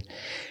 games, and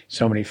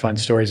so many fun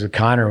stories with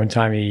Connor. One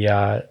time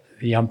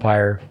the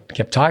umpire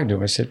kept talking to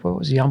him. I said, "What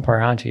was the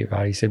umpire on to you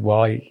about?" He said,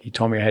 "Well, he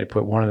told me I had to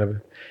put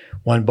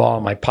one ball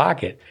in my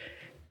pocket."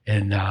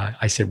 And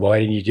I said, "Well, why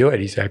didn't you do it?"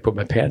 He said, "I put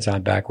my pants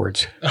on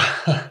backwards."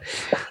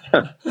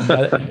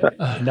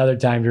 Another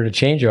time during a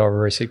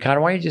changeover, I said,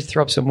 "Connor, why don't you just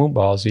throw up some moon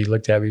balls?" He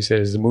looked at me, he said,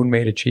 "Is the moon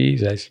made of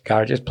cheese?" I said,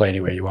 "Connor, just play any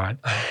way you want."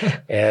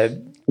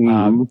 And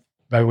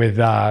but with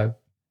I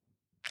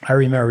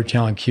remember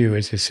telling Q,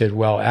 as I said,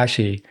 well,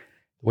 actually,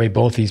 the way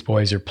both these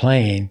boys are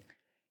playing,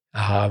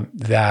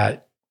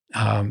 that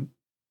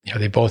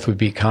they both would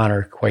beat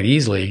Connor quite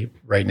easily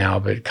right now,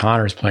 but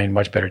Connor's playing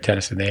much better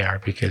tennis than they are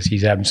because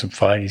he's having some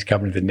fun. He's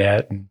coming to the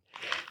net, and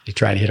he's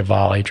trying to hit a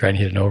volley, trying to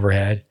hit an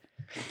overhead.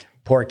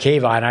 Poor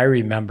Kayvon, I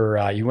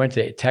remember you went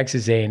to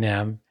Texas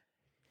A&M,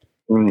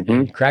 and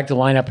he cracked the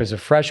lineup as a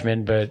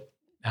freshman, but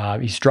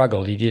he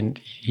struggled. He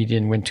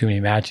didn't win too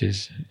many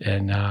matches,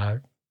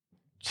 and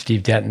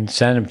Steve Denton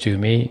sent him to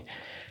me.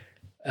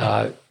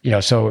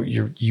 So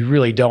you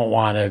really don't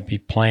want to be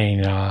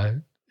playing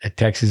at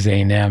Texas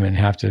A&M and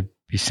have to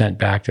be sent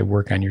back to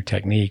work on your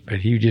technique. But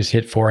he just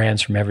hit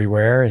forehands from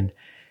everywhere, and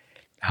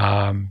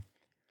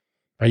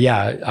but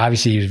yeah,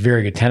 obviously he was a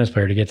very good tennis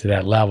player to get to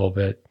that level.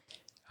 But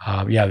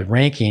the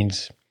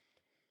rankings,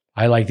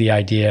 I like the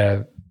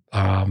idea.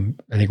 I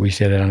think we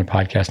said that on a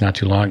podcast not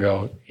too long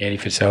ago. Andy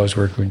Fitzell was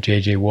working with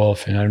JJ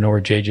Wolf, and I don't know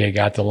where JJ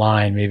got the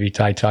line, maybe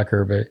Ty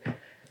Tucker, but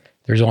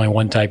there's only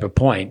one type of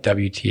point,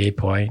 WTA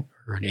point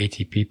or an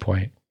ATP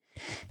point.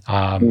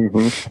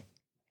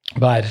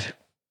 But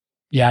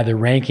yeah, the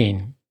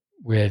ranking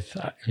with,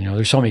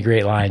 there's so many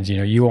great lines,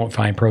 you won't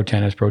find pro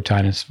tennis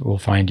will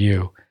find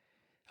you.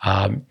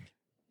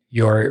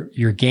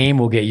 Your game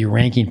will get you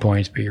ranking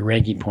points, but your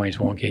ranking points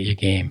won't get you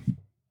game.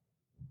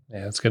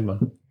 Yeah, that's a good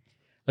one.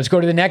 Let's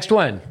go to the next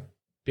one.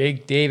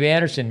 Big Dave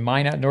Anderson,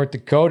 Minot, North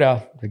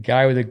Dakota, the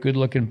guy with the good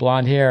looking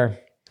blonde hair.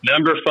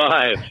 Number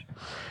 5.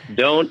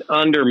 Don't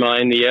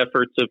undermine the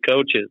efforts of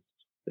coaches.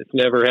 This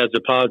never has a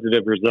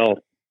positive result.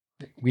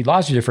 We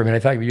lost you for a minute. I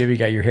thought maybe you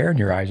got your hair in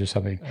your eyes or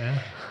something.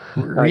 Yeah.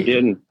 I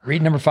didn't.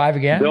 Read number 5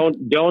 again.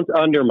 Don't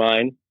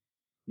undermine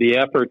the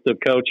efforts of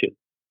coaches.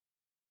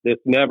 This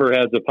never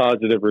has a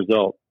positive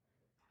result.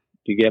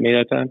 Do you get me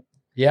that time?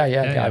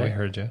 Yeah, we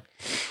heard you.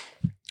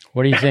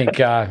 What do you think,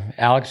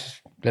 Alex?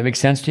 That makes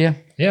sense to you?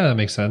 Yeah, that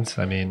makes sense.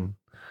 I mean,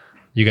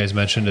 you guys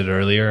mentioned it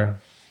earlier.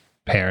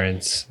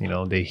 parents,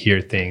 they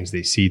hear things,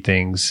 they see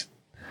things,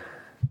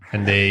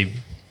 and they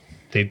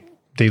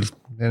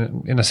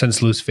in a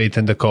sense lose faith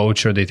in the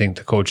coach, or they think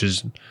the coach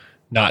is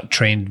not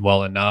trained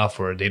well enough,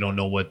 or they don't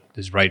know what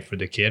is right for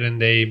the kid,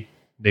 and they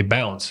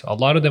bounce. A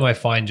lot of them I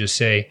find just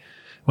say,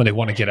 when they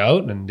want to get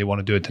out and they want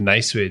to do it the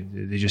nice way,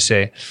 they just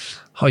say,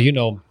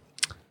 oh,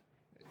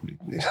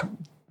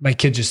 my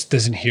kid just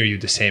doesn't hear you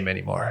the same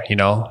anymore.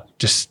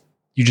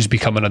 You just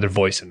become another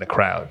voice in the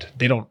crowd.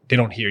 They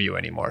don't hear you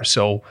anymore.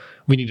 So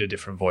we need a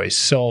different voice.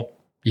 So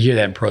you hear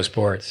that in pro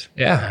sports.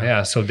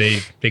 Yeah. So they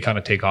kind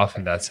of take off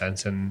in that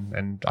sense.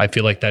 And I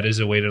feel like that is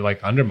a way to like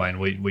undermine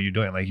what you're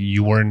doing. Like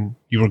you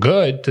were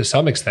good to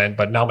some extent,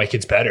 but now my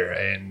kid's better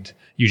and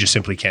you just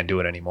simply can't do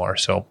it anymore.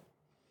 So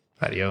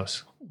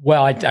adios.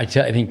 Well, I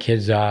think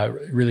kids,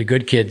 really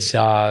good kids,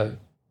 their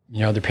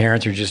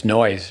parents are just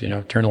noise,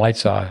 turn the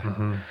lights off,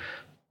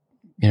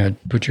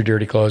 put your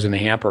dirty clothes in the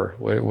hamper,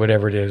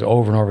 whatever it is,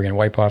 over and over again,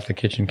 wipe off the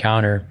kitchen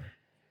counter.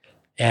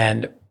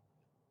 And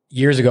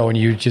years ago, when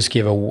you just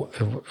give a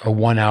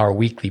 1 hour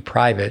weekly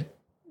private,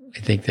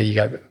 I think that you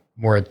got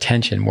more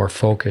attention, more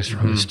focus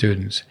from the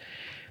students.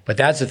 But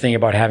that's the thing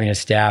about having a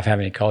staff,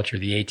 having a culture.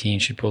 The 18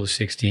 should pull the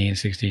 16,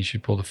 16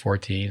 should pull the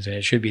 14s, and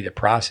it should be the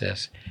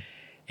process.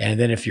 And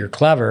then if you're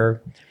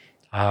clever,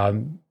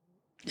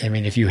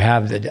 if you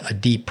have a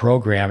deep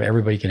program,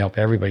 everybody can help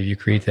everybody. You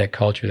create that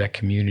culture, that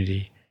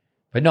community.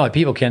 But no,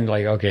 people can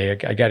okay,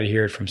 I got to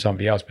hear it from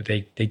somebody else, but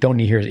they don't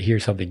need to hear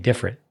something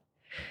different.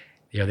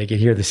 They can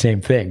hear the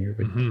same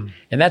thing.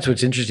 And that's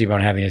what's interesting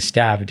about having a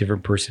staff of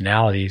different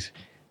personalities.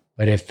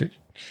 But if,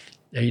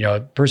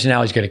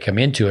 personality is going to come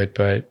into it,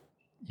 but,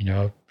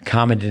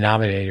 common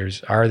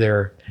denominators,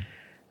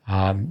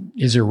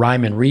 is there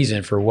rhyme and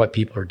reason for what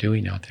people are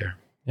doing out there?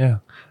 Yeah.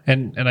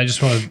 And I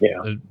just want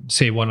to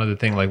say one other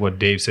thing, like what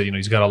Dave said,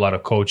 he's got a lot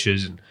of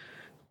coaches, and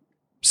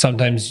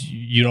sometimes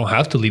you don't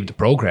have to leave the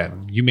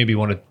program. You maybe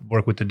want to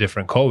work with a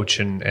different coach,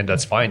 and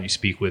that's fine. You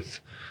speak with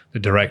the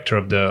director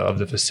of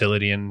the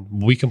facility,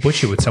 and we can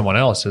put you with someone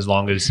else as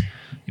long as,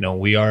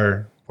 we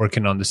are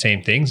working on the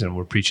same things and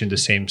we're preaching the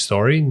same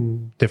story.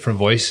 And different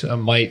voice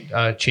might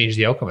change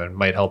the outcome and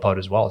might help out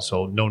as well.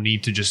 So no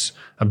need to just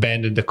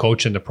abandon the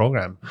coach and the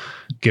program.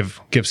 Give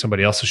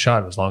somebody else a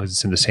shot as long as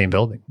it's in the same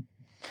building.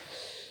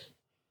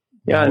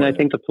 Yeah, and I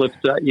think the flip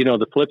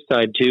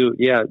side too.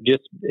 Yeah,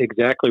 just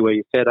exactly what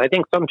you said. I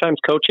think sometimes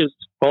coaches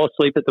fall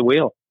asleep at the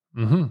wheel,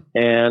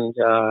 and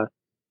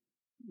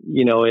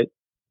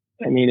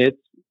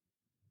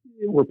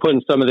we're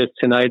putting some of this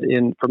tonight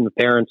in from the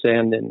parents'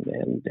 end and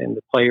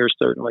the players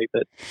certainly,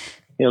 but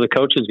the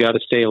coaches got to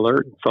stay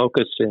alert and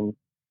focused and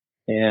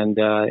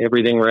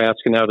everything we're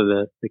asking out of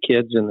the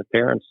kids and the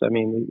parents. I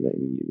mean,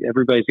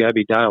 everybody's got to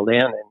be dialed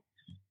in,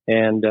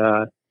 and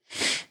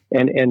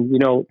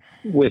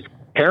with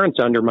parents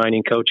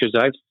undermining coaches,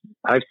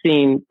 I've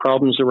seen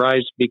problems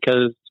arise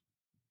because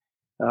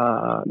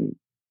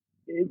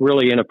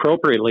really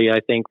inappropriately,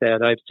 I think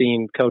that I've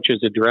seen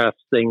coaches address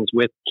things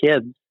with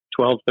kids,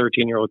 12,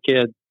 13-year-old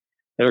kids,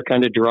 that are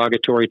kind of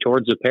derogatory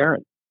towards the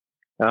parent.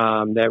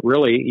 That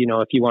really,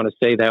 if you want to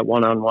say that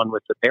one-on-one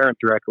with the parent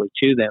directly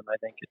to them, I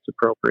think it's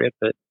appropriate.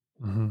 But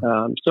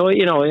so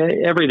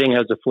everything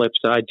has a flip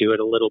side to it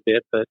a little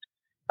bit. But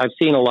I've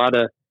seen a lot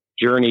of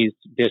journeys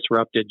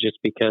disrupted just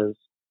because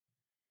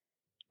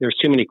there's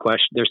too many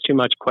questions. There's too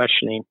much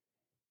questioning,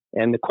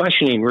 and the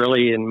questioning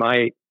really, in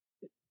my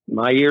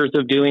years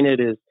of doing it,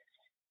 is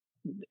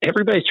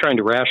everybody's trying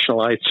to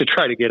rationalize to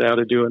try to get out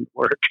of doing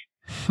work.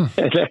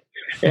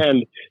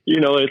 and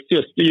it's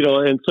just,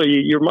 and so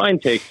your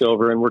mind takes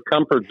over, and we're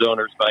comfort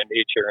zoners by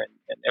nature, and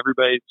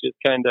everybody's just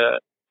kind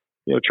of,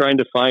 trying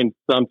to find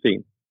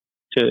something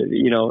to,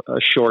 a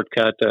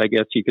shortcut, I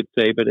guess you could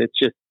say, but it's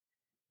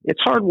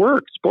hard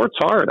work. Sport's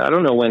hard. I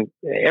don't know when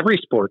every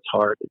sport's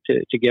hard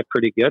to get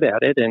pretty good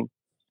at it. And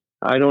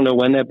I don't know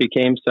when that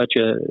became such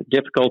a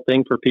difficult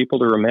thing for people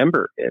to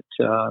remember. It's,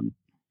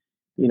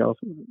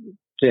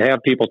 to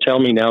have people tell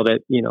me now that,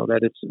 that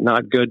it's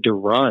not good to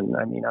run.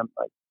 I mean,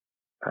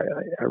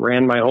 I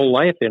ran my whole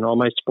life in all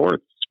my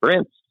sports,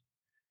 sprints,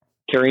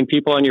 carrying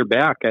people on your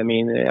back. I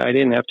mean, I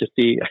didn't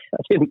see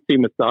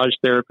massage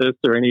therapists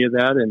or any of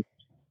that.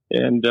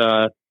 And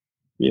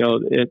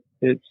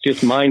it's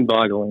just mind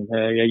boggling.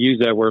 I use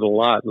that word a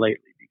lot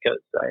lately because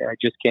I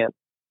just can't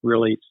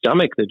really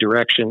stomach the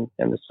direction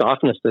and the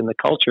softness in the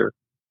culture.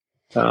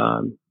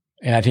 And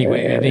I think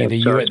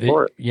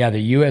the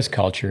U.S.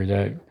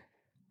 culture,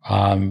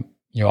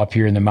 up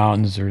here in the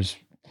mountains, there's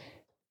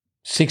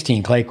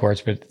 16 clay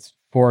courts, but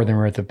 4 of them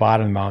are at the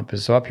bottom of the mountain.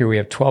 So up here we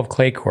have 12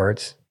 clay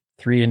courts,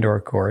 3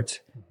 indoor courts.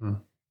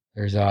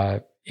 There's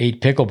 8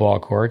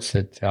 pickleball courts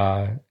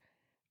that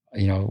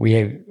we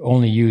have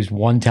only used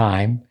one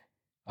time.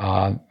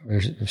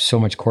 There's so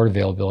much court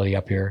availability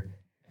up here.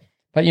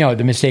 But,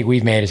 the mistake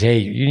we've made is, hey,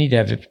 you need to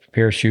have a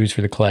pair of shoes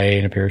for the clay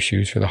and a pair of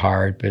shoes for the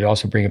hard, but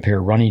also bring a pair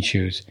of running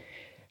shoes.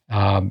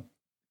 The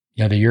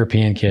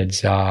European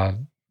kids, they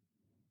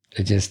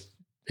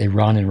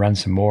run and run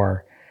some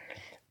more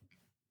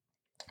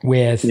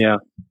with,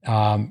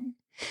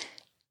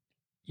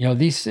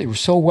 these were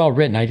so well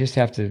written. I just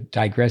have to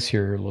digress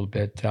here a little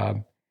bit.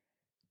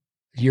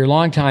 Your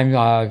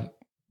longtime,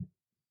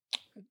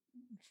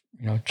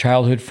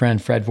 childhood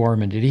friend, Fred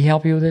Vorman, did he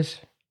help you with this?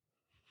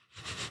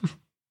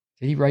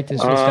 Did he write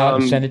this list out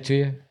and send it to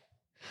you?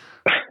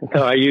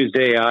 No, I used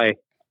AI.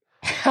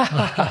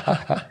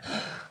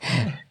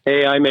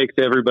 AI makes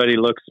everybody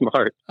look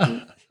smart.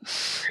 I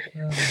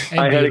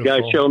had a guy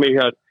show me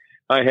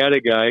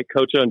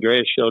Coach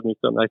Andreas showed me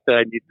something. I said,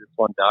 I need this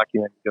one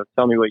document. He goes,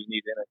 tell me what you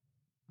need in it.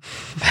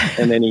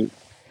 And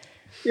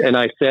then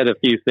I said a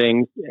few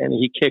things, and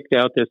he kicked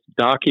out this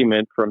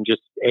document from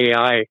just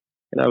AI.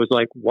 And I was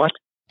like, what?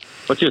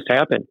 What just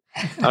happened?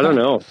 I don't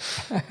know.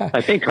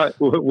 I think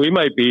we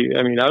might be,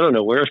 I don't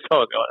know where it's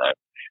all going.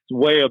 It's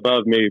way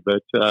above me,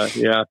 but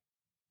yeah,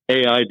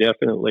 AI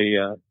definitely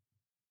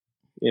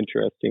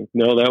interesting.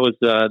 No,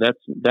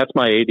 that's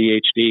my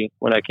ADHD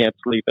when I can't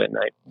sleep at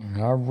night.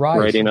 All right.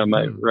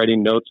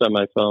 Writing notes on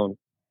my phone.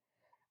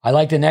 I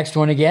like the next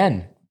one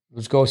again.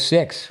 Let's go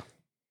 6.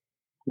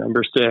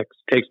 Number 6.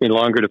 Takes me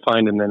longer to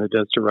find them than it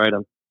does to write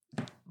them.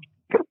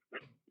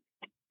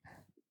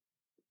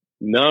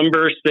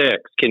 Number 6.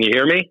 Can you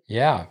hear me?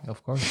 Yeah,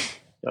 of course.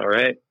 All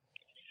right.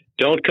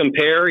 Don't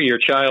compare your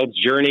child's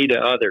journey to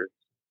others.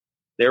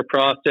 Their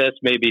process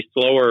may be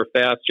slower or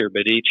faster,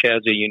 but each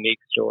has a unique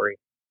story.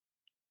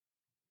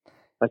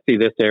 I see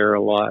this error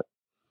a lot.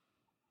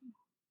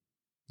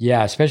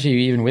 Yeah, especially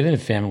even within a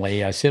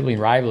family, sibling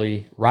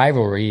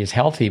rivalry is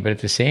healthy, but at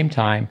the same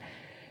time,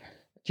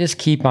 just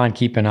keep on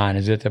keeping on.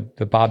 Is it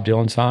the Bob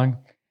Dylan song?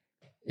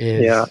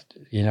 Yeah.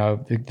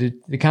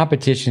 The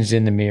competition's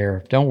in the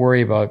mirror. Don't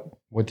worry about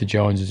what the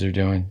Joneses are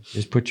doing.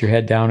 Just put your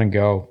head down and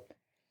go.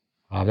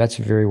 That's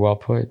very well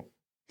put.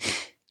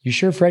 You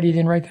sure Freddie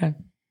didn't write that?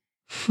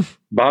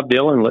 Bob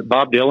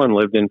Dylan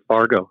lived in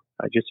Fargo.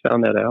 I just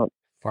found that out.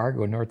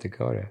 Fargo, North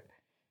Dakota.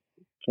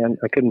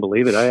 I couldn't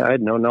believe it. I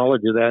had no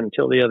knowledge of that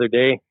until the other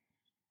day.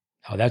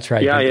 Oh, that's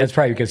right. Yeah, that's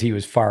probably because he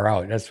was far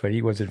out. That's what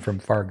he wasn't from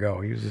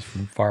Fargo. He was just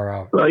from far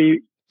out. Well,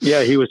 he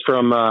was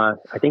from. I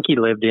think he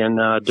lived in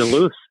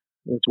Duluth.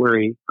 That's where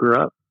he grew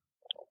up,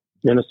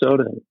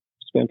 Minnesota.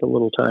 Spent a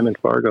little time in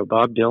Fargo.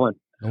 Bob Dylan.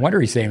 No wonder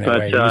he's saying that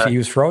way. He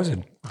was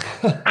frozen.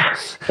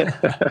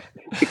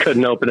 He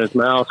couldn't open his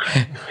mouth.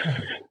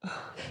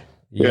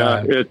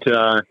 Yeah.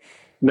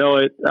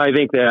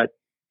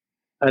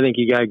 I think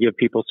you got to give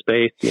people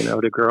space,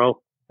 to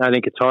grow. I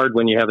think it's hard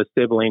when you have a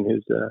sibling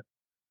who's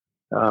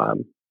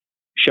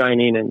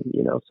shining, and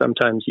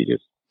sometimes you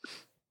just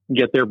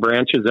get their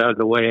branches out of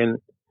the way,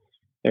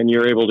 and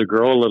you're able to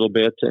grow a little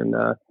bit, and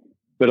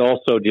but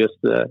also just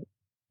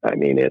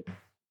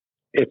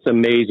it's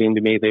amazing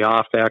to me the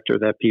off factor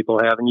that people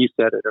have, and you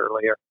said it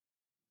earlier.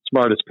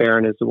 Smartest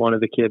parent is the one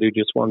of the kid who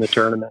just won the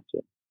tournament.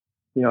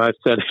 I've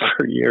said it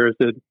for years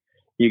that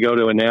you go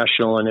to a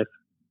national, and if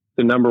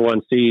the number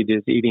 1 seed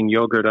is eating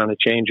yogurt on a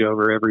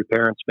changeover, every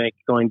parent's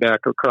going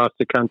back across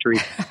the country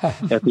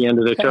at the end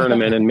of the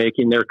tournament and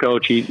making their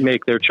coach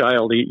make their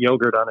child eat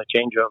yogurt on a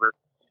changeover.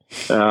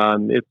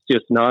 It's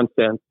just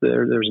nonsense.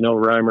 There's no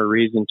rhyme or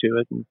reason to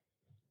it.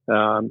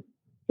 And,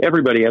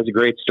 everybody has a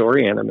great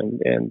story in them,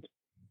 and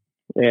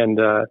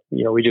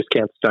we just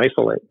can't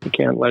stifle it. We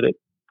can't let it,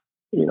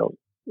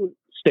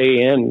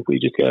 stay in. We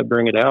just got to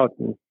bring it out.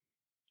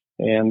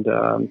 And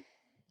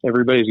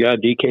everybody's got a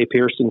DK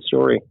Pearson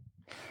story.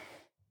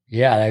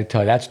 Yeah, I'll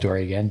tell you that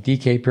story again.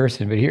 DK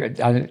Pearson. But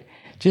here,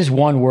 just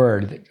one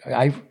word.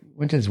 I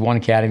went to this one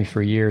academy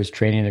for years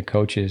training the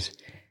coaches,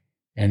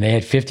 and they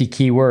had 50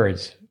 key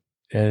words.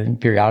 And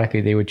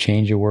periodically they would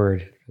change a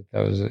word.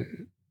 That was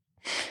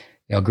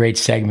a great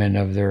segment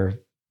of their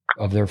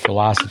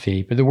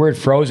philosophy. But the word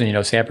frozen,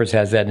 Sampras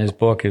has that in his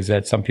book, is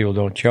that some people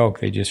don't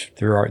choke.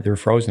 They're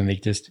frozen. They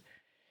just,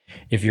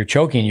 if you're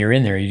choking, you're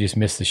in there. You just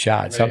miss the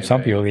shot.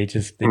 Some people, they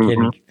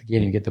can't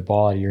even get the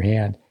ball out of your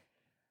hand.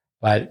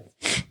 But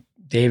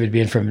David,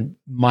 being from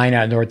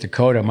Minot, North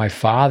Dakota, my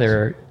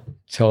father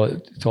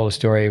told a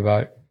story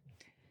about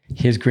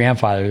his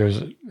grandfather. There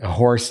was a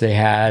horse they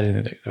had,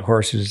 and the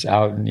horse was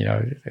out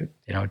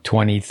in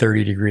 20,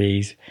 30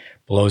 degrees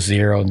below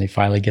zero, and they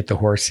finally get the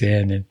horse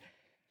in, and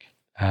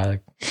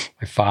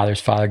my father's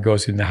father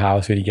goes in the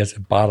house and he gets a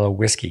bottle of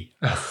whiskey,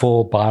 a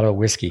full bottle of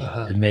whiskey,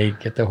 and they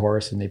get the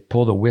horse and they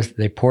pour the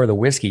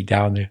whiskey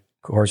down the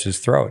horse's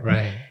throat.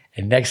 Right.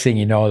 And next thing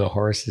you know, the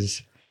horse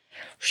is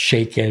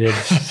shaking and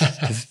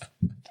just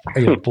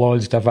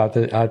blowing stuff out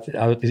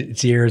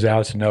its ears,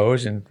 out its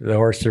nose, and the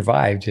horse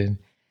survived. And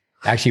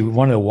actually,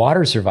 one of the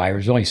water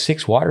survivors, only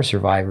 6 water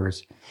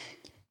survivors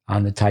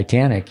on the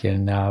Titanic,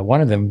 and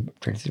one of them,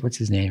 what's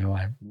his name?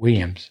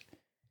 Williams.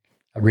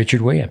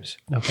 Richard Williams.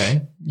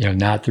 Okay.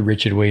 Not the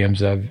Richard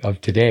Williams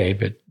of today,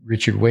 but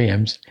Richard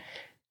Williams.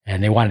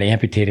 And they wanted to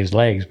amputate his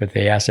legs, but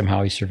they asked him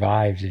how he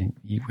survived. And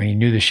when he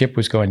knew the ship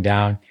was going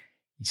down,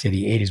 he said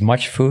he ate as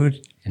much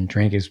food and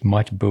drank as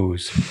much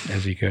booze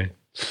as he could.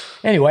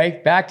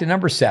 Anyway, back to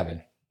number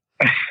 7.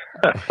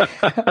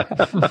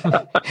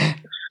 I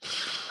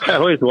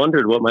always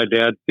wondered what my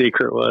dad's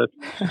secret was.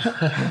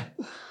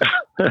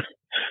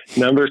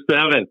 Number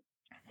 7.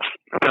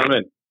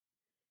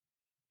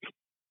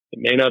 It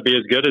may not be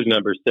as good as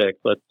number 6.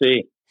 Let's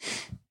see.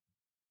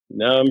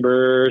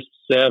 Number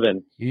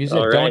 7. Use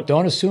it.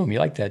 Don't assume. You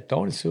like that.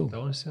 Don't assume.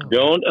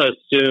 Don't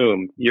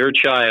assume your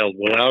child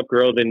will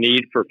outgrow the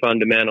need for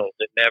fundamentals.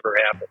 It never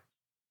happens.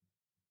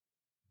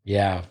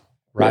 Yeah.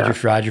 Roger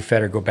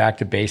Federer, go back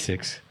to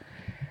basics.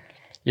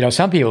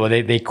 Some people,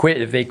 they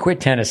quit. If they quit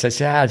tennis, I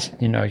say,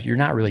 you're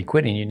not really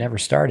quitting. You never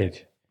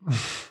started.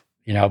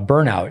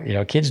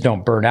 Burnout. Kids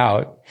don't burn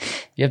out.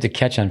 You have to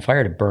catch on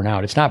fire to burn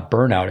out. It's not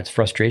burnout. It's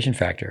frustration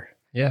factor.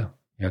 Yeah.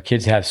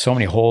 Kids have so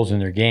many holes in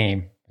their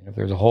game. And if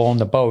there's a hole in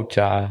the boat,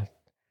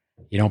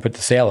 you don't put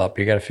the sail up.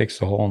 You got to fix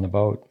the hole in the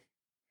boat.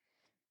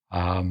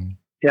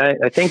 Yeah,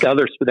 I think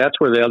that's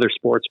where the other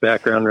sports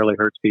background really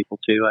hurts people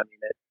too. I mean,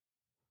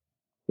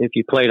 if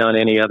you played on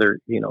any other,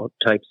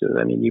 types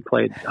of, you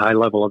played high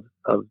level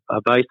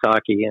of ice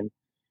hockey, and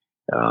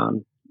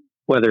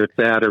whether it's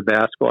that or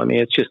basketball,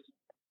 it's just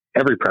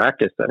every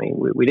practice.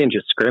 We didn't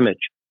just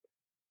scrimmage.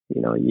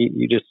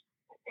 You just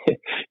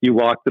you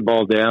walked the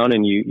ball down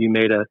and you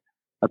made a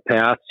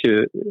pass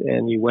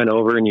and you went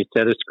over and you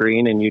set a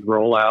screen and you'd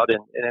roll out,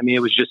 and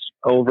it was just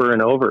over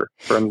and over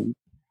from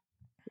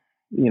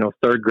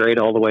third grade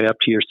all the way up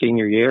to your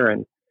senior year,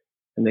 and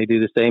they do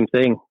the same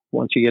thing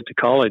once you get to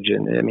college.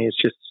 And it's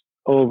just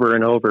over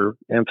and over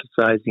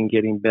emphasizing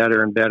getting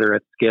better and better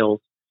at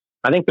skills.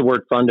 I think the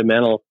word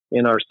fundamental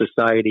in our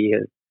society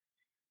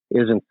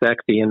isn't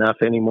sexy enough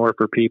anymore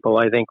for people.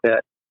 I think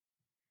that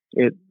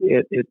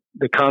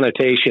the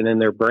connotation in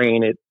their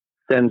brain, it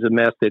sends a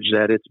message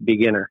that it's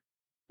beginner,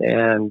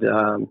 and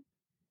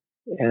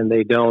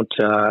they don't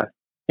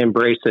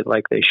embrace it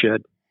like they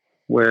should,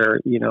 where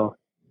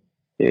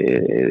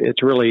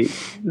it's really,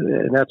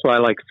 and that's why I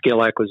like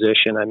skill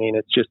acquisition.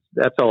 It's just,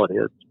 that's all it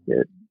is.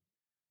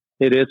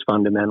 It is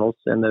fundamentals,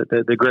 and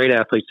the great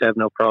athletes have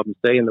no problem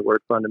saying the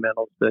word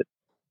fundamentals, but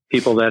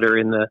people that are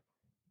in the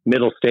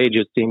middle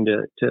stages seem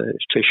to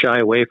shy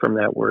away from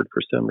that word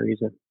for some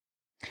reason.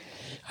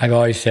 I've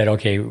always said,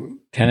 okay,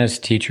 tennis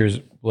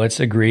teachers, let's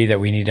agree that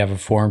we need to have a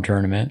form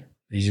tournament.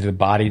 This is the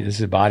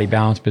body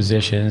balance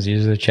positions.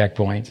 These are the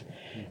checkpoints,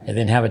 and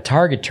then have a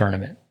target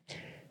tournament.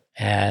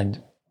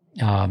 And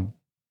I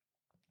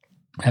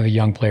have a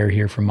young player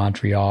here from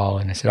Montreal,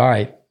 and I said, all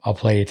right, I'll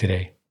play you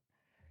today.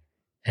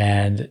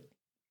 And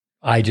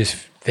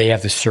they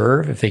have to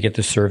serve. If they get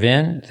the serve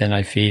in, then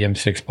I feed them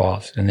 6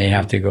 balls, and they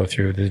have to go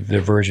through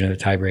the version of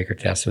the tiebreaker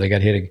test. So they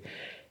got hit,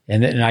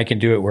 and I can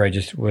do it where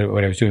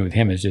what I was doing with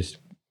him is just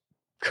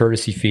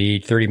courtesy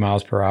feed, 30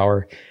 miles per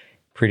hour,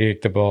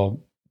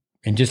 predictable,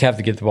 and just have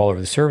to get the ball over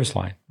the service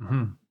line.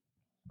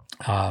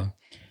 Mm-hmm.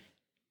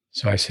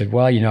 So I said,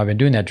 well, I've been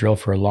doing that drill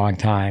for a long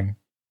time.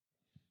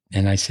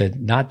 And I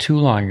said, not too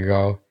long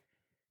ago,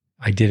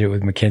 I did it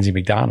with Mackenzie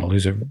McDonald,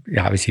 who's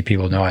obviously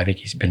people know, I think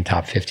he's been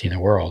top 50 in the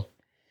world.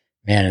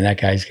 Man, and that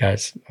guy's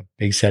got a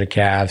big set of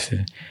calves.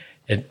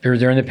 And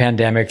during the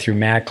pandemic, through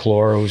Matt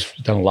Clore, who's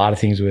done a lot of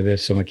things with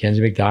this. So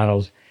Mackenzie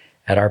McDonald's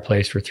at our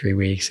place for 3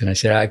 weeks. And I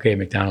said, okay,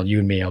 McDonald, you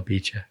and me, I'll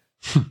beat you.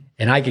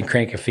 And I can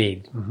crank a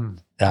feed.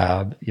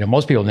 Mm-hmm.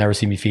 Most people never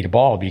see me feed a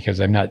ball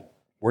because I'm not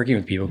working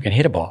with people who can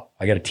hit a ball.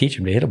 I got to teach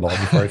them to hit a ball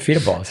before I feed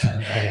a ball. So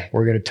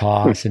we're going to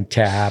toss and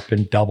tap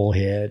and double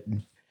hit.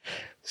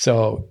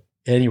 So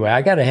anyway,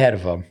 I got ahead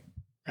of them.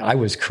 I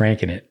was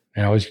cranking it,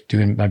 and I was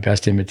doing my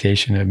best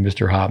imitation of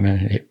Mr.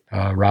 Hopman,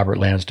 Robert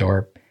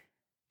Lansdorp.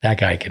 That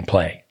guy can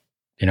play,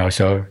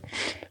 so,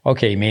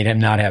 okay, made him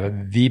not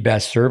have the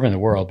best serve in the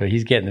world, but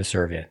he's getting the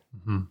serve in.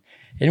 Mm-hmm.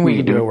 And we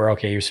can do it where,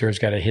 okay, your serve's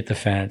got to hit the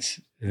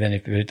fence. And then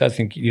if it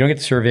doesn't, you don't get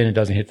the serve in, it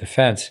doesn't hit the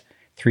fence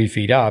 3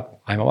 feet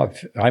up, I'm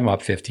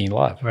up 15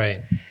 love.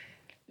 Right.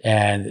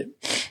 And,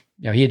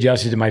 he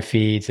adjusted to my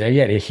feet. He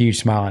had a huge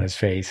smile on his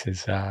face.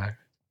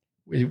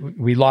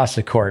 We lost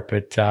the court,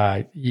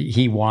 but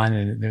he won.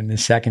 And in the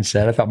second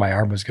set, I thought my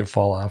arm was going to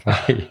fall off.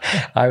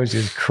 I was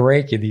just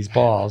cranking these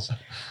balls.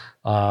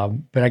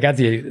 But I got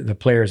the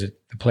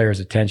players'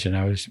 attention.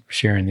 I was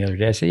sharing the other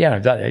day. I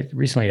said,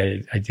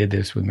 recently I did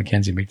this with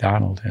Mackenzie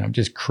McDonald, and I'm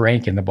just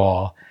cranking the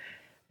ball.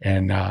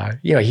 And,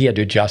 he had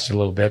to adjust a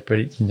little bit, but,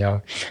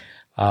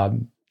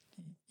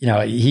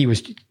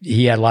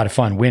 he had a lot of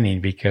fun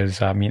winning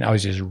because, I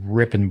was just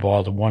ripping the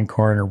ball to one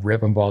corner,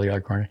 ripping the ball to the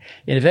other corner.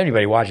 And if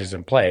anybody watches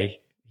him play,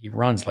 he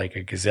runs like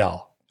a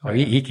gazelle.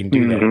 He can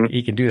do that.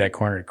 He can do that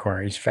corner to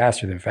corner. He's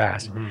faster than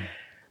fast. Mm-hmm.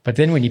 But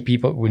then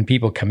when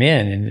people come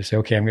in and they say,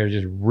 okay, I'm going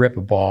to just rip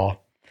a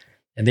ball,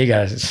 and they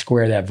got to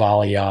square that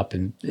volley up,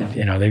 and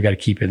they've got to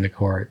keep it in the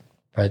court.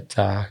 But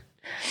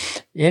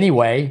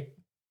anyway,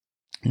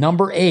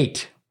 number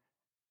 8.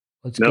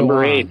 Let's go on.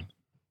 Number 8.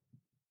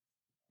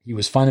 He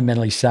was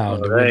fundamentally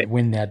sound to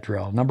win that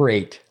drill. Number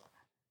 8.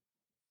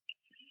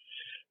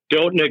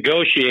 Don't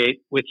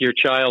negotiate with your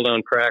child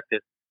on practice.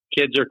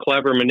 Kids are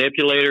clever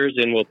manipulators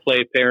and will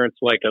play parents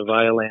like a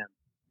violin.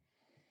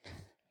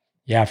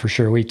 Yeah, for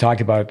sure. We talked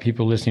about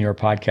people listening to our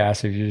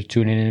podcast. If you're just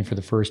tuning in for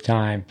the first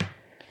time,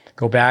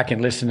 go back and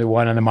listen to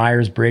one on the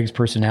Myers-Briggs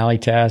personality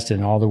test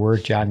and all the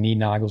work John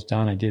Niednagel's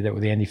done. I did that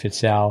with Andy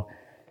Fitzell.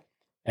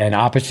 And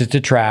opposites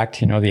attract.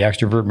 The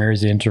extrovert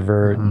marries the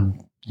introvert. Mm-hmm.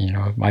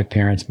 my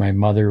parents, my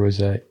mother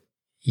was a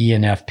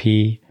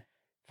ENFP,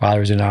 father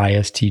was an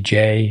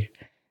ISTJ.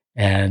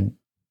 And,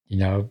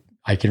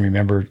 I can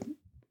remember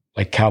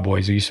like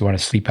cowboys who used to want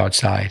to sleep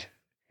outside.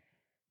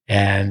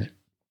 And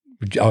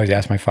would always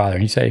ask my father,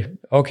 and he'd say,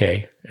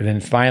 okay. And then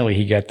finally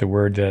he got the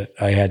word that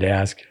I had to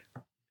ask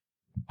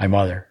my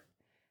mother.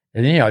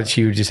 And then,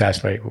 she would just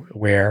ask like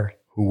where,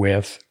 who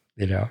with,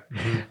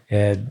 Mm-hmm.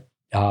 And,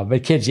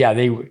 but kids,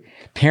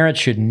 parents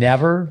should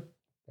never,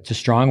 it's a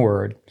strong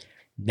word,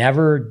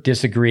 never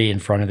disagree in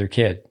front of their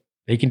kid.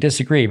 They can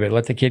disagree, but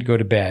let the kid go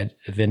to bed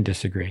and then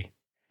disagree.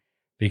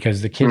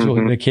 Because the kids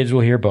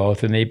will hear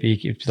both, and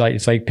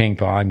it's like ping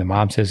pong. The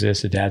mom says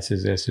this, the dad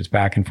says this. It's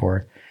back and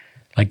forth,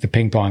 like the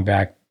ping pong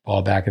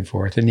ball back and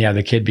forth. And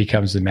the kid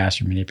becomes the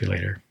master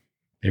manipulator.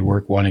 They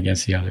work one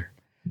against the other.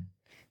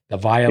 The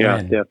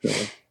violin, yeah,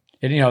 definitely.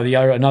 And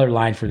another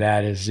line for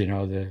that is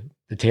the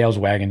tail's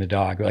wagging the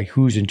dog. Like,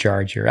 who's in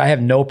charge here? I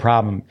have no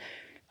problem.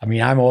 I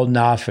mean, I'm old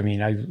enough. I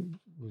mean, I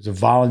was a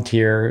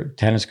volunteer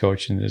tennis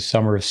coach in the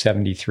summer of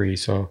 '73,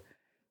 so.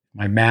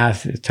 My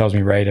math, it tells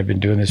me right. I've been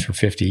doing this for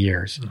 50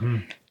 years. Mm-hmm.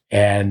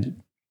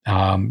 And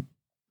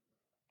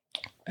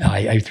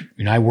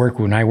when I work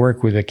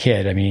with a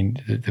kid, I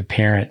mean, the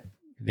parent,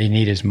 they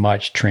need as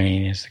much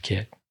training as the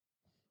kid.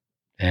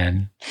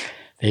 And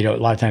a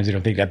lot of times they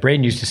don't think that.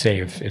 Braden used to say,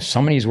 if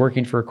somebody's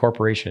working for a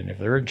corporation, if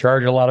they're in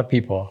charge of a lot of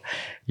people,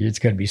 it's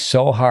going to be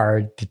so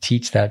hard to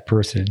teach that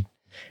person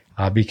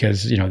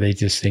because, they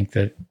just think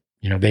that,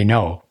 they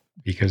know.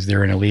 Because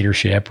they're in a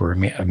leadership or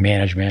a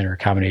management or a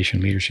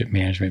combination leadership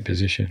management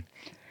position.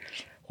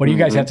 What do you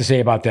guys have to say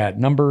about that?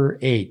 Number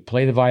 8,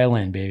 play the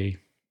violin, baby.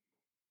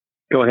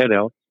 Go ahead,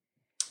 Al.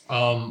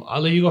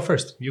 I'll let you go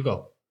first. You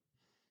go.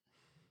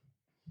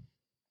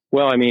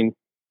 Well, I mean,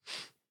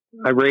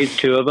 I raised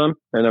 2 of them,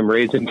 and I'm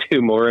raising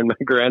 2 more in my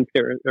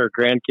grandparents or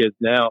grandkids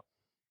now.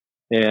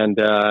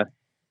 And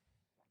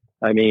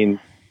I mean,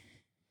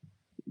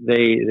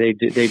 they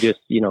just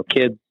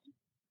kids.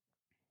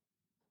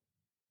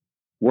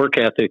 Work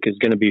ethic is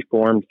going to be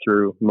formed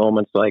through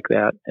moments like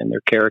that and their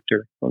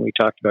character. When we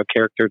talked about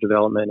character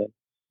development,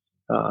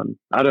 and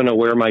I don't know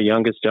where my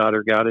youngest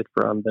daughter got it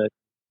from, but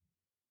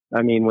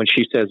I mean, when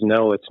she says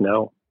no, it's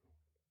no.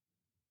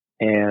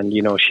 And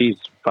she's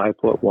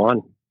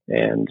 5'1"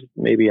 and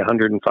maybe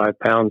 105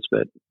 pounds,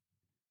 but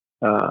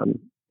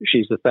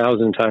she's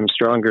 1,000 times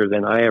stronger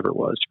than I ever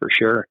was, for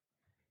sure.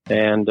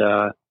 And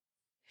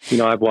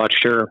I've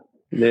watched her.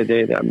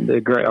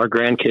 Our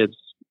grandkids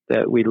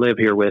that we live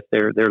here with,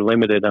 they're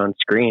limited on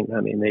screen.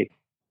 I mean,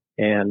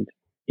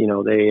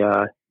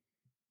 the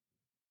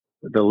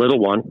little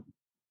one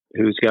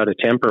who's got a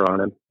temper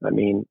on him, I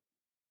mean,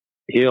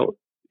 he'll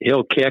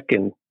kick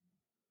and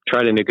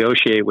try to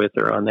negotiate with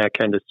her on that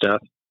kind of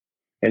stuff.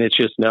 And it's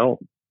just no.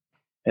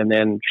 And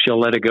then she'll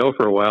let it go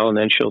for a while. And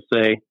then she'll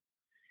say,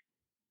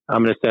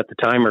 I'm going to set the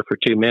timer for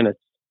 2 minutes.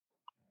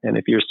 And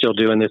if you're still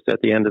doing this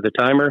at the end of the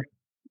timer,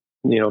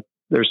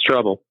 there's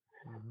trouble.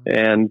 Mm-hmm.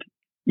 And,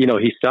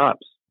 he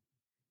stops.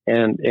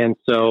 And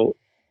so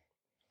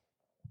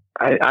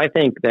I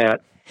think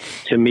that,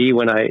 to me,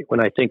 when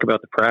I think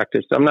about the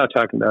practice, I'm not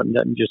talking about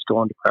just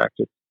going to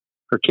practice.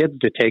 For kids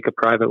to take a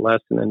private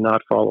lesson and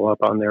not follow up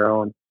on their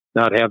own,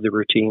 not have the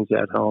routines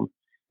at home.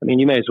 I mean,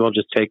 you may as well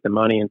just take the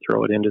money and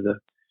throw it into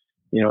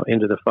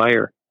the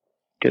fire,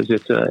 because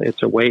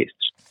it's a waste.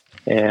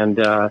 And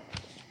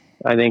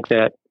I think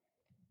that,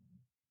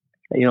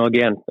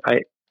 again,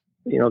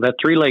 that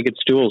 3-legged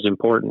stool is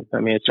important. I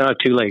mean, it's not a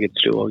 2-legged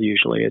stool.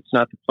 Usually it's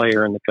not the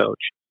player and the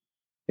coach.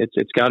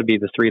 It's got to be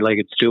the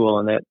 3-legged stool,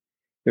 and that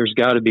there's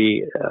got to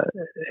be,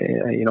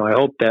 I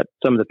hope that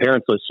some of the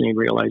parents listening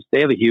realize they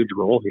have a huge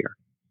role here,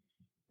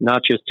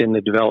 not just in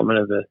the development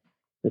of the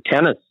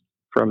tennis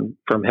from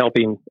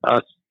helping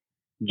us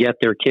get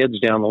their kids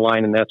down the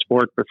line in that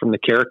sport, but from the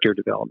character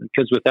development.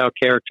 Because without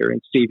character,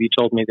 and Steve, you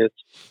told me this,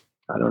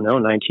 I don't know,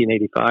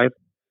 1985.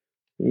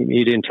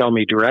 You didn't tell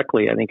me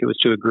directly. I think it was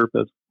to a group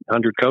of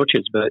 100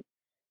 coaches, but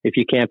if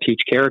you can't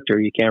teach character,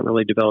 you can't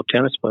really develop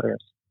tennis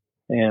players.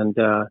 And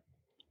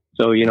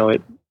so,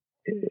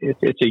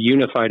 it's a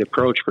unified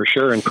approach for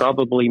sure, and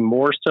probably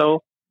more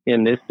so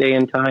in this day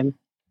and time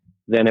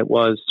than it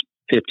was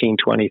 15,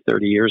 20,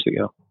 30 years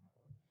ago.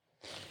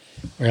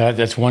 Well,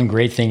 that's one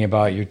great thing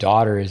about your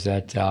daughter is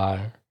that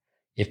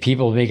if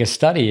people make a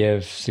study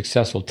of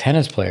successful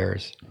tennis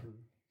players,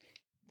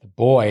 the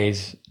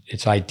boys,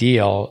 it's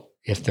ideal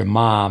if their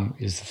mom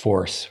is the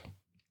force.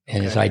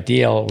 And it's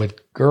ideal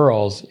with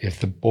girls if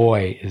the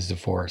boy is the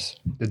force.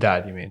 The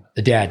dad, you mean?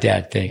 The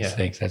dad, thanks.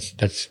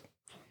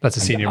 That's a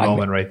senior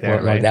moment right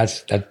there, right?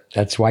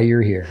 That's why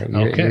you're here.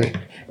 Okay.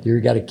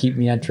 You got to keep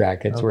me on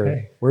track. That's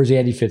where's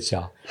Andy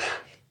Fitzell?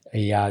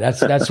 Yeah,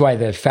 that's why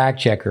the fact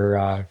checker,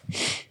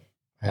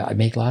 I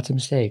make lots of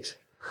mistakes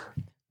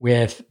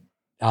with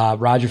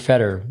Roger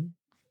Federer.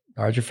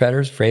 Roger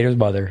Federer's afraid of his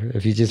mother.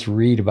 If you just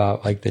read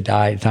about like the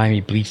time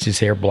he bleached his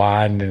hair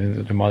blonde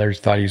and the mother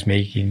thought he was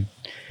making,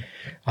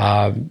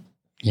 a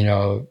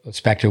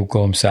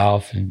spectacle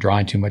himself and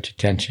drawing too much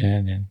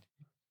attention, and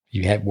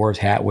he wore his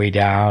hat way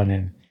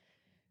down,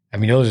 I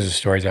mean, those are the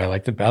stories I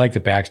like. I like the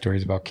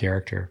backstories about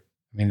character.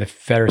 I mean, the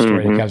Federer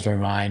story that comes to my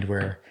mind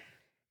where,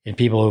 and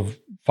people who've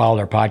followed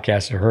our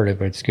podcast have heard it,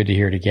 but it's good to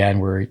hear it again,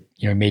 where,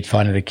 made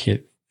fun of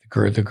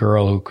the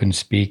girl who couldn't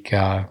speak,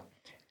 a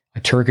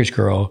Turkish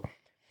girl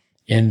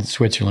in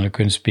Switzerland who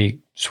couldn't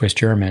speak Swiss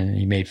German. And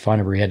he made fun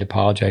of her. He had to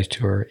apologize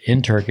to her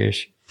in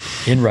Turkish,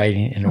 in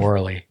writing and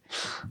orally.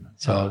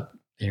 So,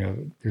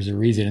 there's a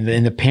reason.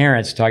 And the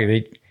parents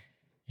talking,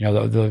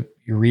 you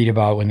read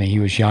about when he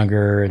was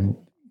younger and,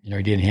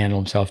 he didn't handle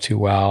himself too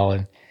well.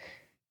 And,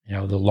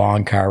 the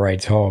long car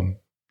rides home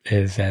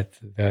is that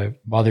the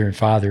mother and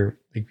father,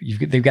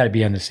 they've got to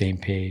be on the same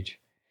page.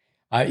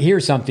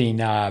 Here's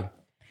something,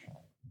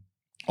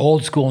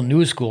 old school,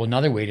 new school.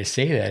 Another way to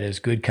say that is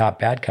good cop,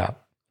 bad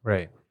cop.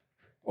 Right.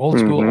 Old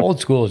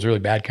school is really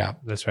bad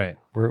cop. That's right.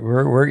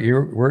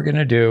 We're going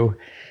to do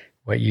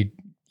what you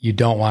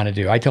don't want to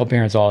do. I tell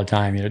parents all the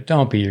time,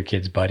 don't be your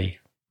kid's buddy.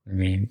 I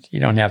mean, you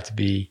don't have to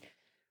be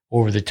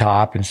over the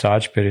top and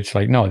such, but it's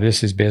like, no,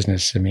 this is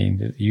business. I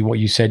mean,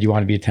 you said you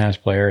want to be a tennis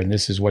player and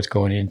this is what's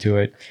going into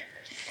it.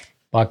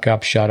 Buck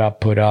up, shut up,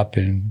 put up,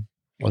 and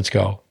let's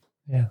go.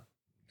 Yeah.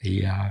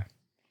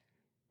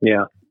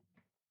 Yeah.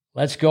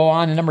 Let's go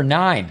on to number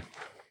 9.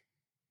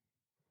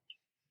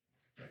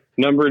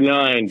 Number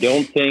 9,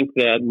 don't think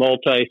that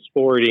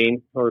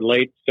multi-sporting or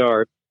late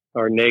starts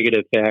are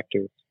negative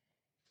factors.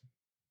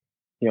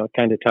 It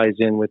kind of ties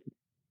in with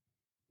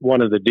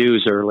one of the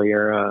do's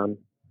earlier.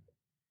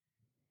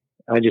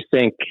 I just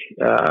think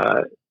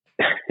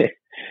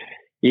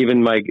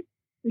even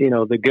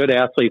the good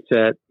athletes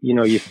that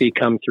you see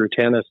come through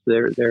tennis,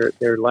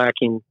 they're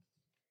lacking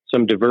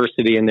some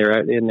diversity in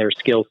their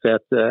skill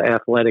sets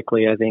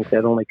athletically. I think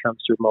that only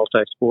comes through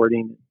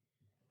multi-sporting,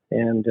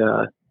 and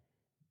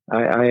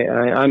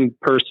I'm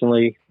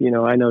personally,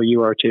 I know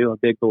you are too, a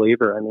big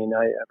believer. I mean,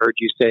 I've heard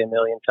you say a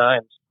million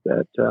times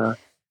that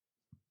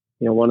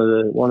one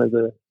of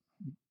the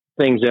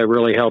things that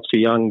really helps a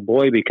young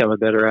boy become a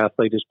better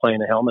athlete is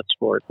playing a helmet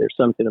sport. There's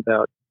something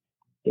about,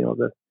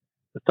 the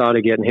thought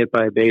of getting hit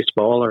by a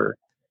baseball or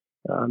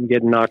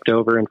getting knocked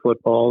over in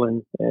football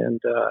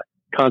and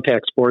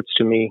contact sports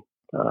to me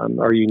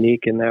are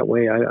unique in that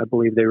way. I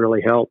believe they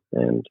really help.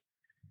 And,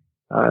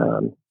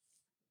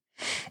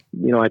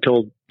 I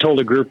told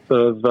a group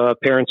of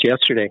parents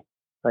yesterday,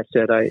 I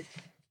said, it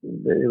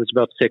was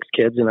about 6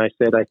 kids. And I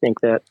said, I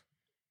think that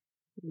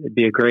it'd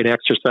be a great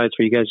exercise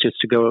for you guys just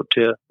to go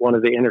to one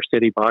of the inner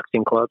city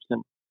boxing clubs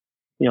and,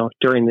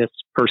 during this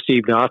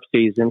perceived off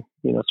season,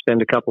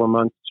 spend a couple of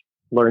months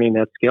learning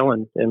that skill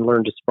and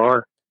learn to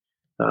spar.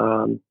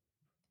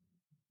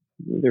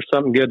 There's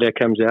something good that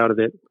comes out of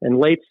it. And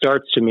late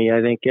starts to me,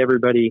 I think that's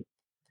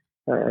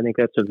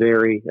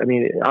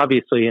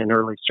obviously an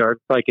early start,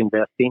 it's like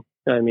investing.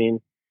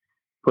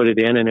 Put it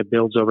in and it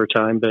builds over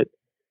time, but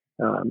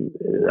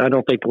I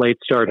don't think late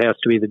start has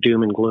to be the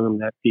doom and gloom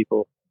that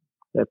people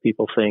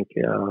think.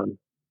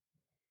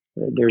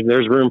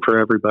 There's room for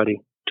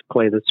everybody to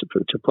play the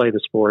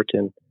sport,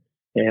 and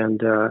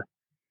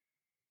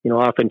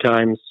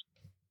oftentimes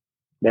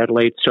that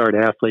late start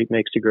athlete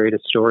makes the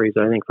greatest stories,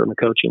 I think, from a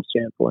coaching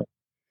standpoint.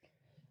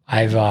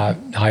 I've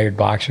hired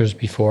boxers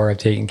before. I've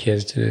taken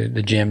kids to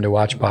the gym to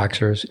watch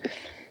boxers.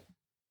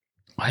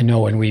 I know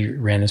when we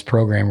ran this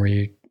program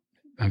where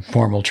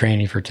formal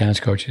training for tennis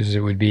coaches, it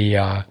would be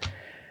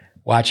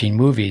watching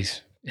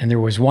movies, and there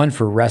was one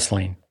for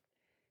wrestling.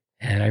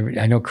 And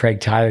I know Craig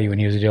Tiley, when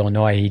he was at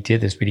Illinois, he did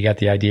this, but he got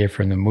the idea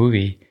from the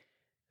movie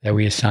that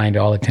we assigned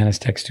to all the tennis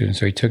tech students.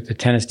 So he took the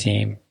tennis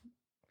team,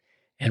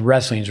 and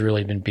wrestling's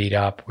really been beat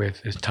up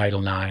with this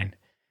Title IX,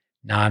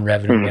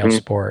 non-revenue male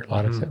sport.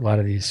 A lot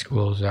of these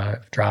schools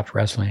have dropped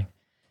wrestling.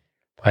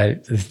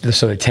 But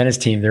so the tennis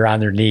team, they're on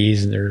their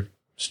knees and they're,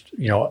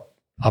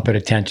 up at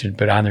attention,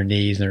 but on their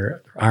knees, and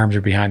their arms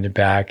are behind their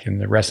back. And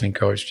the wrestling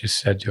coach just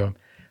said to them,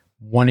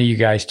 one of you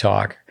guys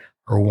talk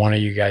or one of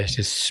you guys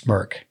just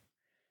smirk.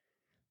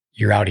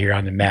 You're out here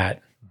on the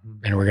mat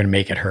and we're going to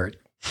make it hurt.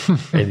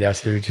 And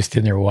they're just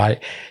in there.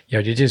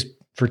 Just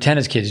for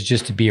tennis kids,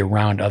 just to be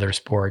around other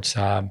sports,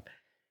 going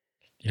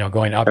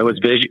up. That was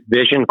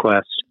Vision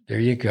Quest. There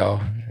you go.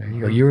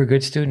 You were a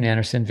good student,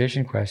 Anderson.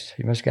 Vision Quest.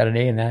 You must have got an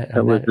A in that,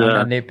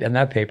 on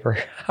that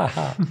paper.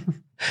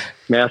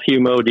 Matthew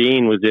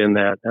Modine was in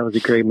that. That was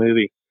a great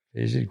movie.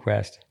 Vision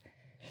Quest.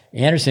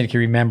 Anderson can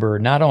remember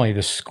not only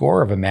the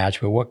score of a match,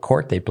 but what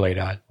court they played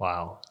on.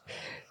 Wow.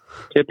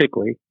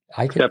 Typically,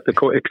 except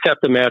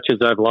the matches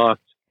I've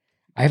lost.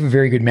 I have a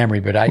very good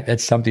memory, but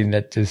that's something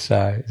that is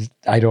I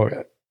don't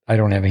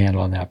have a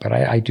handle on that, but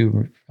I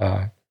do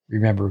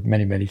remember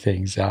many, many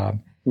things.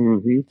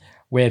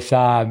 With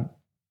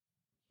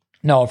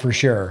no, for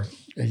sure.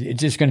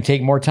 It's just going to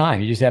take more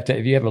time. You just have to,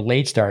 if you have a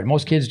late start,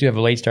 most kids do have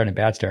a late start and a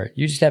bad start.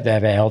 You just have to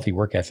have a healthy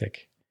work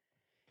ethic.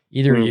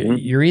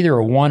 You're either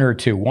a 1 or a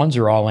 2. Ones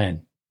are all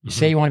in. You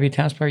say you want to be a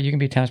tennis player, you can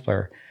be a tennis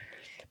player.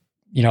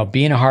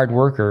 Being a hard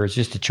worker is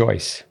just a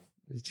choice.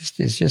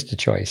 It's just a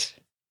choice.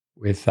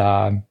 With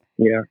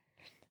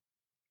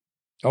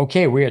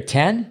Okay, we're at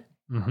 10.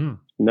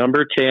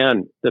 Number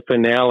 10, the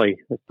finale.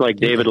 It's like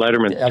David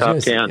Letterman's top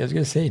 10. I was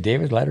going to say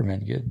David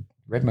Letterman. Good.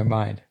 Read my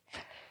mind.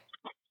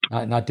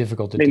 Not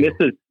difficult to do. This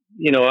is,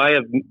 I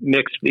have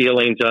mixed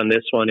feelings on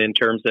this one in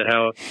terms of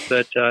how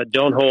that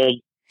don't hold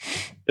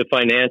the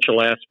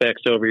financial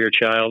aspects over your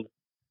child.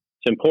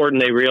 It's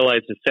important they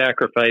realize the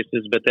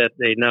sacrifices, but that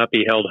they not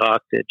be held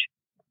hostage.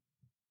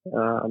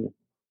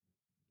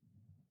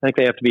 I think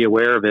they have to be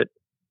aware of it,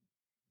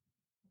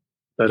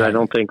 but I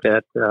don't think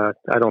that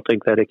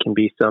it can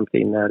be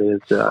something that is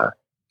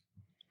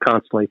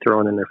constantly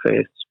thrown in their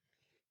face.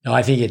 No,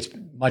 I think it's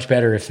much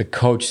better if the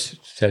coach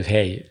says,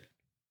 "Hey,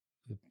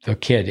 the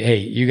kid,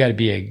 you got to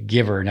be a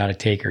giver, not a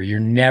taker. You're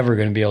never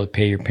going to be able to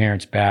pay your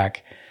parents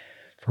back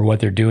for what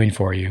they're doing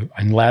for you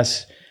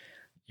unless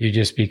you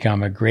just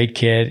become a great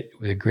kid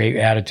with a great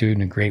attitude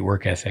and a great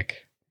work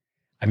ethic."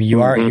 I mean,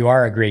 you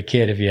are a great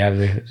kid if you have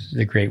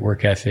the great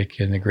work ethic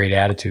and the great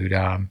attitude.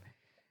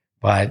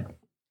 But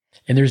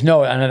there's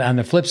no, on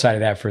the flip side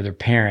of that, for their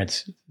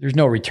parents, there's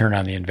no return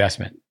on the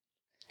investment.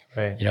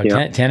 Right.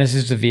 Tennis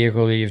is the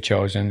vehicle that you've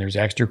chosen. There's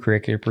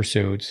extracurricular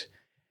pursuits.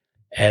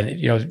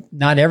 And,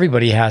 not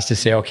everybody has to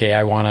say, okay,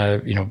 I want to,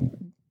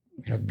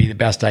 be the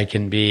best I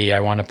can be. I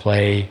want to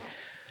play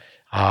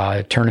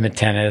tournament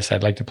tennis.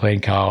 I'd like to play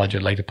in college.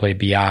 I'd like to play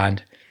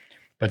beyond.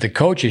 But the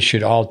coaches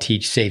should all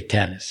teach safe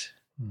tennis.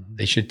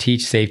 They should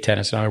teach safe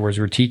tennis. In other words,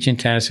 we're teaching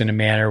tennis in a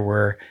manner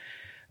where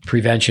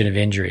prevention of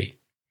injury.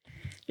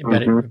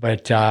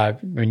 But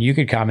when you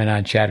could comment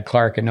on Chad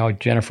Clark, I know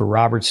Jennifer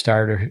Roberts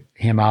started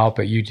him out,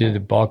 but you did the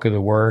bulk of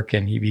the work,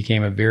 and he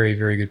became a very,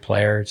 very good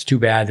player. It's too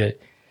bad that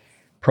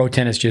pro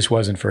tennis just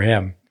wasn't for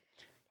him.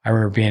 I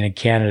remember being in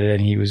Canada, and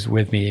he was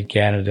with me in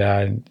Canada,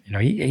 and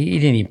he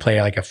didn't even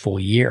play like a full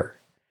year.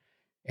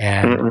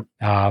 And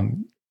why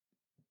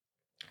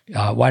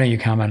don't you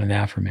comment on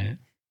that for a minute,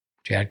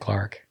 Chad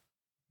Clark?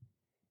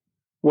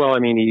 Well, I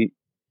mean,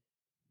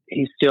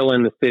 he's still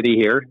in the city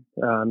here.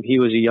 He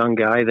was a young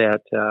guy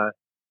that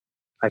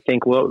I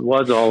think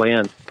was all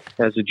in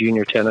as a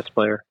junior tennis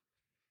player.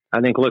 I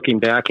think looking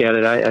back at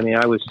it,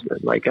 I was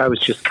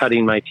just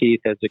cutting my teeth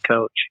as a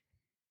coach.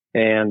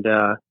 And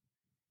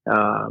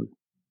for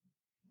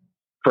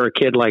a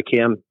kid like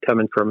him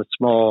coming from a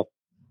small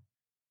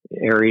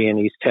area in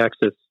East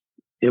Texas,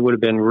 it would have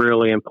been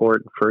really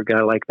important for a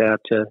guy like that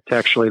to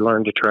actually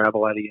learn to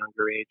travel at a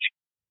younger age,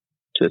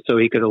 so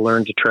he could have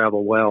learned to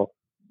travel well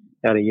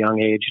at a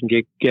young age and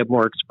get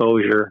more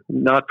exposure,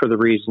 not for the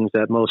reasons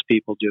that most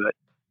people do it.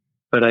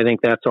 But I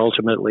think that's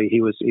ultimately,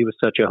 he was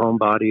such a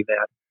homebody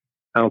that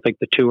I don't think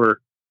the tour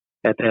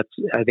I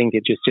think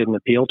it just didn't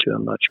appeal to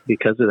him much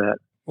because of that.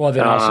 Well,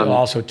 then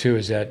also too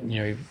is that,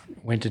 he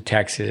went to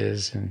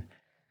Texas and,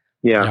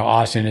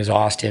 Austin is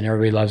Austin.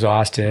 Everybody loves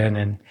Austin.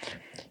 And,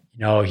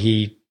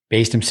 he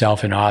based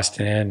himself in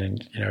Austin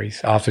and,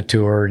 he's off the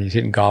tour and he's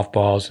hitting golf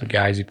balls with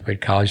guys he played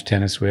college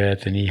tennis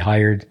with. And he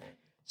hired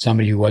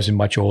somebody who wasn't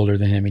much older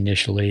than him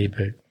initially,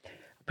 but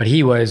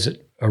he was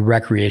a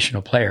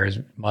recreational player. His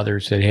mother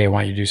said, "Hey, I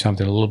want you to do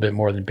something a little bit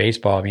more than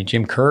baseball." I mean,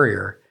 Jim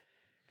Courier,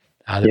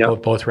 they're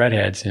both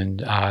redheads,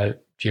 and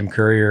Jim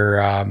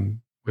Courier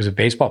was a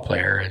baseball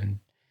player,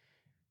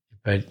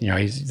 but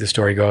the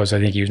story goes, I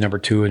think he was number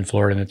 2 in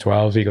Florida in the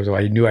 12s. He goes, "Well,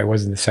 I knew I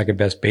wasn't the second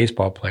best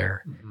baseball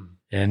player."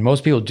 And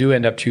most people do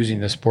end up choosing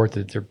the sport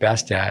that they're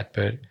best at,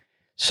 but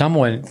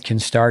someone can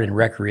start in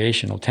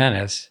recreational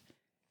tennis.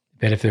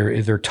 That if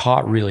they're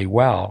taught really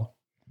well,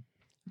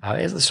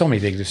 there's so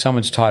many things. If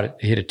someone's taught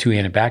to hit a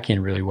 2-handed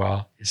backhand really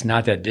well, it's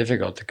not that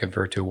difficult to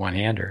convert to a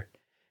one-hander.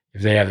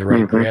 If they have the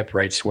right grip,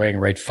 right swing,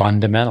 right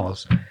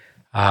fundamentals.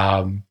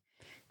 Pete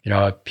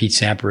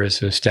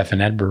Sampras, Stefan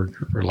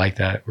Edberg were like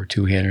that, where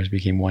 2-handers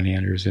became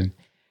one-handers. And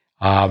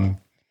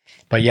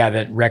but yeah,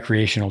 that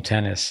recreational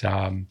tennis.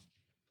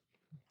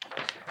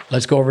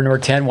 Let's go over number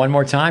 10 one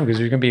more time, because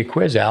there's going to be a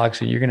quiz, Alex,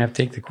 and you're going to have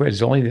to take the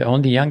quiz. Only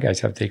the young guys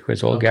have to take the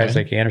quiz. Old guys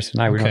like Anderson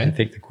and I, we don't have to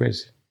take the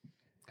quiz.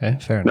 Okay,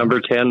 fair enough. Number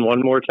 10,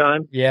 one more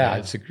time. Yeah,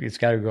 it's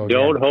got to go.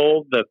 Don't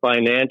hold the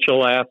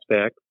financial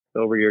aspect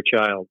over your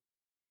child.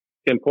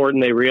 It's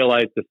important they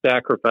realize the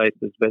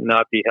sacrifices, but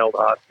not be held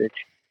hostage.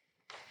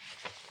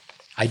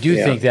 I do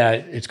think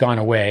that it's gone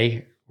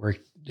away, where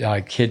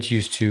kids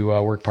used to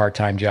work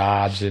part-time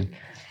jobs, and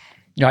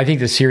I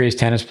think the serious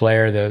tennis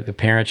player, the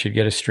parents should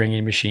get a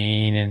stringing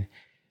machine, and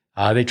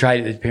they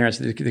try. The parents,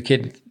 the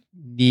kid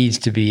needs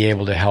to be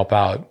able to help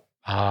out.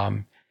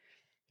 Can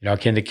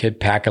the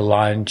kid pack a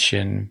lunch,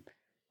 and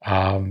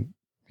can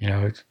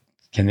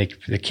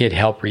the kid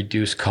help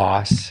reduce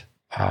costs?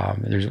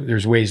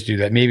 There's ways to do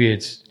that. Maybe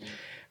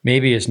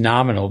it's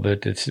nominal,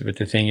 but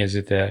the thing is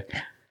that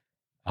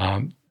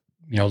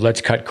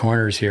let's cut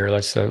corners here.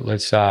 Let's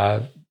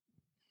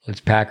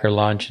pack our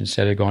lunch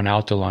instead of going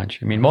out to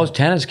lunch. I mean, most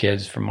tennis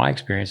kids, from my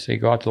experience, they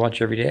go out to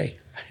lunch every day.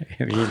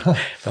 I mean, the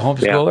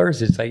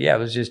homeschoolers, it's like,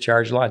 let's just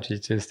charge lunch.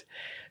 It's just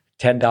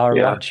 $10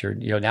 lunch, or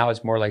now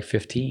it's more like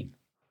 $15.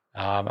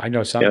 I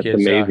know some kids.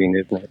 That's amazing,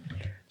 isn't it?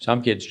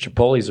 Some kids,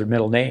 Chipotle's their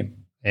middle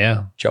name.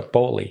 Yeah,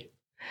 Chipotle.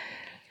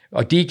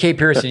 Oh, DK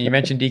Pearson. You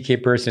mentioned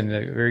DK Pearson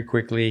very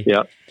quickly.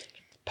 Yeah.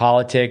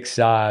 Politics.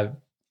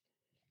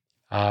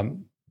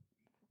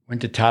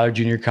 Went to Tyler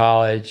Junior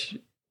College.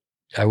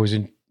 I was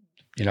in,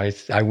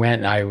 I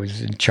went and I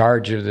was in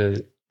charge of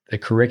the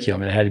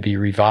curriculum. It had to be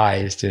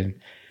revised, and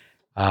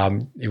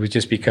it was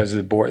just because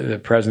of the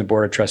president of the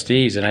board of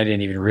trustees, and I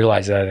didn't even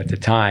realize that at the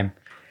time.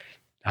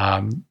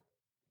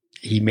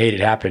 He made it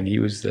happen. He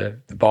was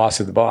the boss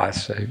of the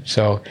boss.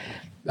 So,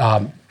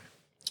 the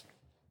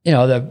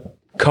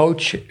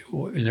coach.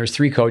 There's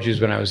 3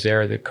 coaches when I was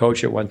there. The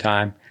coach at one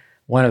time,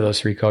 one of those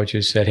 3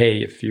 coaches said,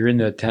 "Hey, if you're in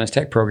the tennis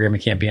tech program,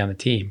 you can't be on the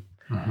team."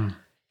 Mm-hmm.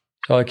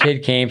 So a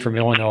kid came from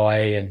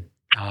Illinois and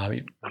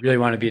he really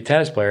wanted to be a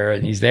tennis player,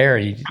 and he's there,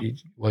 and he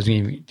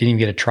didn't even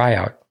get a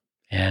tryout.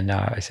 And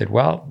I said,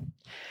 "Well,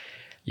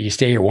 you can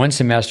stay here 1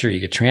 semester, you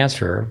could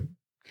transfer,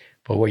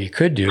 but what you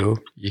could do,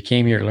 you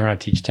came here to learn how to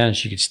teach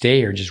tennis, you could stay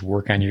here and just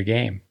work on your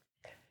game."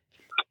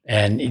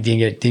 And he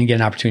didn't get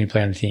an opportunity to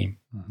play on the team.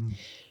 Mm-hmm.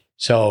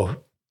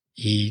 So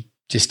he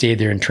just stayed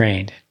there and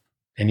trained,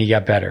 and he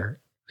got better,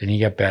 and he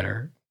got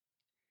better.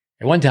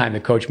 At one time, the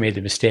coach made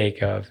the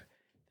mistake of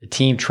the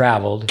team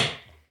traveled,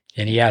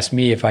 and he asked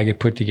me if I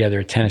could put together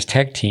a tennis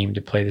tech team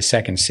to play the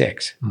second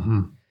 6.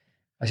 Mm-hmm.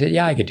 I said,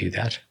 "Yeah, I could do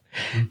that."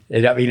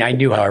 Mm-hmm. I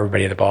knew how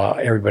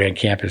everybody on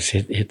campus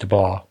hit the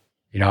ball.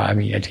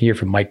 I'd hear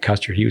from Mike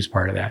Custard. He was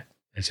part of that.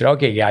 I said,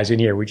 "Okay, guys, in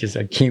here."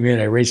 I came in,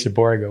 I raced the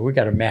board, I go, "We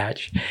got a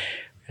match."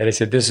 And I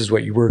said, "This is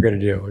what you were going to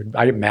do." And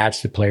I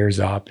matched the players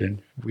up,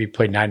 and we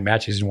played 9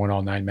 matches and won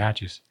all 9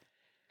 matches.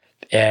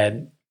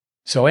 And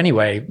so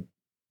anyway,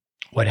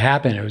 what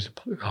happened, it was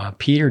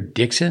Peter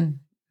Dixon.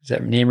 Does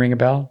that name ring a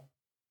bell?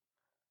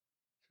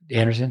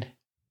 Anderson?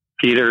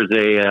 Peter's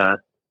a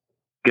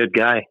good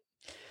guy.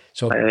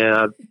 So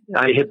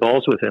I hit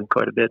balls with him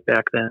quite a bit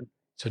back then.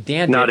 So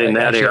Dan, not in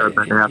that era,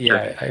 but after.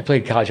 Yeah, I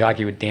played college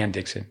hockey with Dan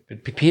Dixon,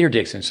 but Peter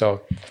Dixon.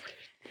 So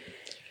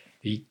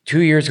the 2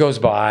 years goes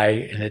by,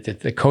 and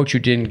the coach who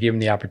didn't give him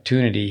the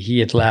opportunity, he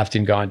had left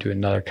and gone to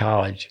another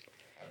college.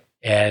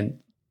 And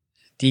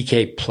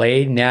DK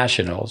played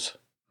nationals,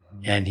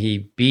 and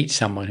he beat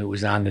someone who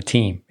was on the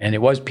team, and it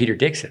was Peter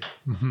Dixon,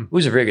 who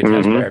was a very good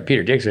tennis player.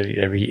 Peter Dixon,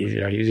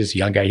 he was just a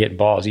young guy hitting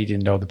balls. He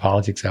didn't know the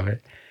politics of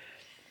it.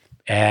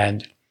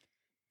 And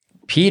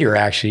Peter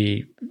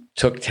actually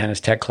took tennis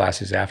tech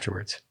classes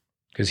afterwards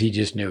because he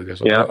just knew. He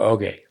goes,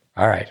 "Okay,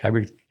 all right."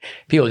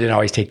 People didn't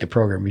always take the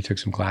program. We took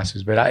some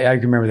classes, but I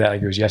remember that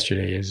like it was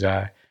yesterday. Is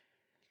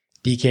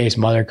DK's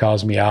mother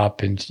calls me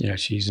up, and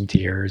she's in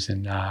tears,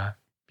 and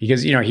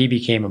because he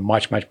became a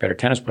much better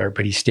tennis player,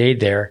 but he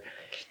stayed there,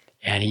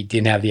 and he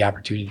didn't have the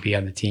opportunity to be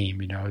on the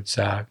team. It's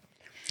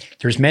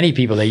there's many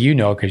people that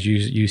because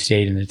you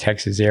stayed in the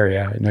Texas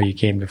area. I know you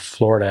came to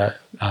Florida.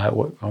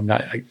 I'm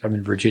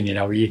in Virginia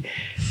now. You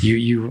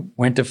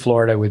went to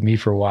Florida with me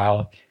for a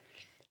while.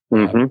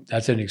 Mm-hmm.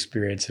 That's an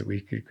experience that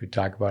we could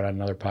talk about on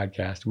another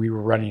podcast. We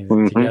were running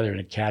together an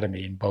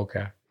academy in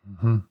Boca,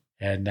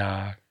 and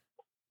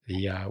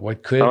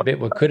what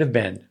could have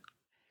been.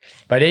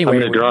 But anyway, I'm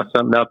going to draw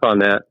something up on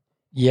that.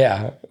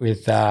 Yeah,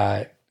 with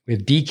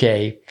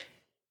DK,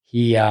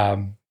 he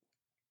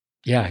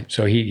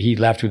so he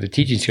left with the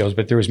teaching skills.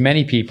 But there was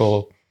many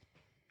people.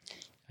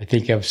 I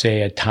think of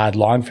say a Todd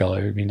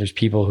Longfellow. There's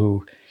people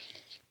who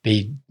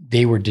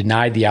they were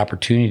denied the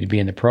opportunity to be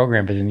in the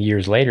program, but then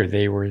years later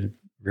they were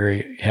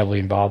very heavily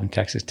involved in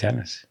Texas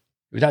tennis.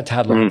 It was not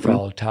Todd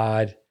Longfellow,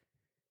 Todd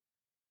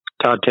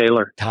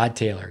Taylor. Todd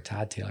Taylor.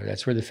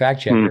 That's where the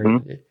fact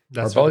checker.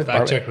 That's where the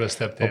fact checker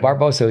stepped in.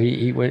 Barbosa,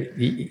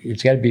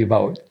 it's got to be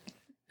about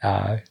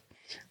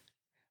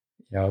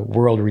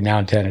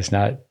world-renowned tennis,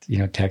 not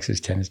Texas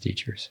tennis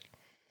teachers.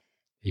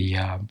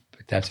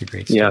 But that's a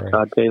great story. Yeah,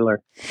 Todd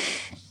Taylor.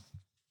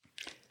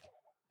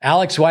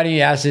 Alex, why don't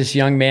you ask this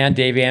young man,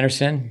 Dave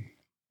Anderson?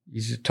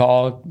 He's a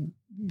tall,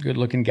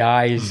 good-looking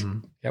guy. He's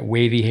got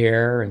wavy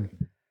hair and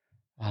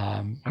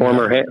I'm a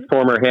former hand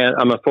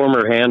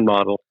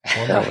model.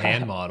 Former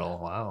hand model.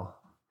 Wow.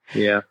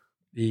 Yeah.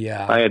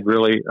 I had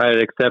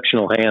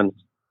exceptional hands.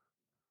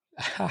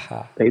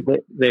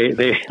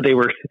 They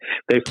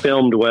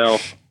filmed well.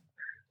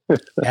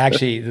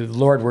 Actually, the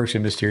Lord works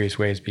in mysterious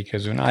ways,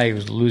 because when I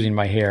was losing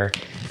my hair,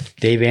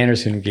 Dave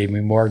Anderson gave me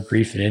more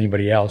grief than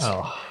anybody else.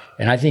 Oh.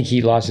 And I think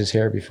he lost his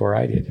hair before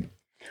I did.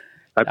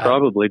 I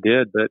probably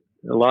did, but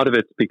a lot of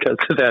it's because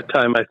of that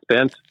time I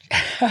spent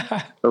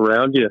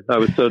around you. I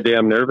was so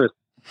damn nervous.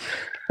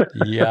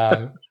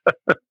 Yeah.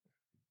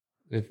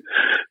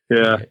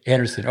 Yeah.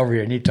 Anderson, over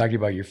here, I need to talk to you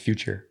about your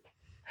future.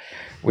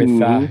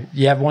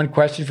 You have one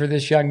question for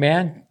this young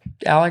man,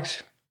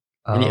 Alex?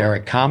 Or a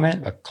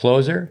comment, a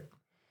closer?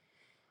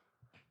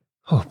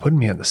 Oh, putting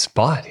me on the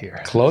spot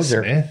here.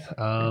 Closer. Smith.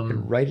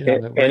 Write it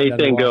on the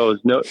anything goes.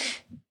 No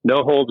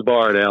holds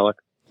barred,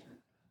 Alex.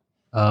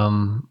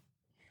 You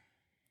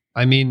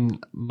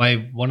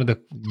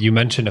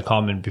mentioned a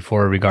comment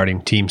before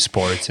regarding team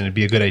sports, and it'd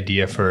be a good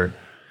idea for,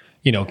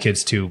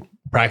 kids to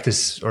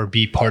practice or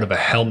be part of a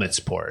helmet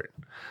sport.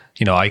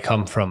 I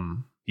come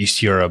from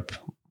East Europe.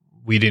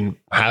 We didn't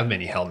have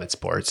many helmet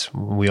sports.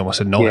 We almost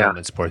had no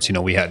helmet sports.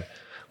 We had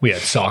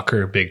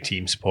soccer, big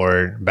team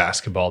sport,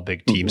 basketball,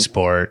 big team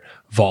sport,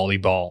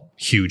 volleyball,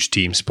 huge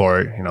team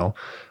sport.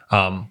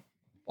 A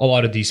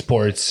lot of these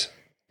sports,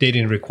 they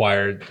didn't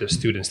require the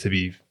students to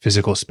be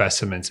physical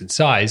specimens in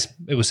size.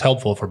 It was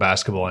helpful for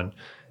basketball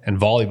and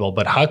volleyball,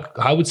 but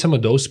how would some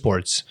of those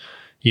sports,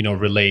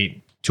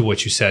 relate to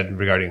what you said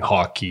regarding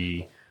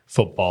hockey,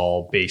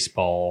 football,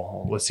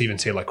 baseball, let's even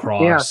say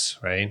lacrosse,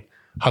 right?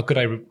 How could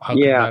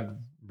that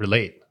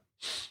relate?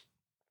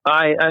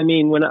 I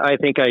mean, when I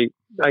think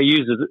I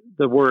use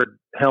the word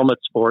helmet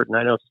sport, and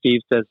I know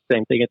Steve says the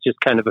same thing. It's just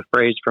kind of a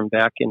phrase from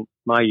back in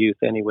my youth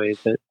anyways,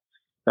 that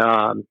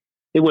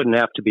it wouldn't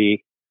have to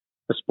be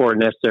a sport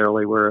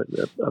necessarily where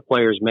a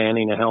player's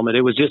manning a helmet.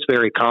 It was just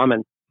very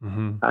common.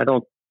 Mm-hmm. I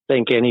don't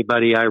think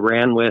anybody I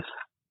ran with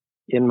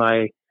in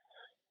my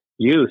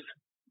youth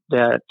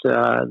that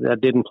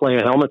didn't play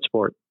a helmet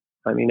sport.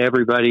 I mean,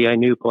 everybody I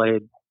knew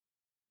played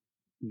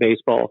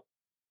baseball,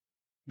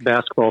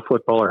 basketball,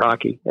 football, or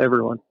hockey.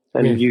 Everyone,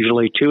 and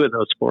usually two of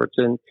those sports.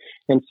 And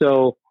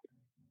so,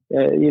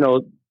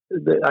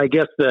 I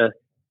guess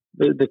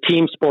the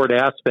team sport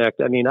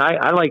aspect. I mean,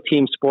 I like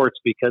team sports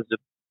because of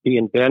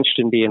being benched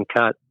and being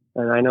cut,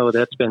 and I know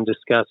that's been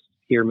discussed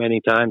here many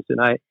times.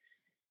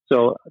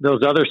 So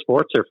those other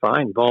sports are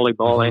fine,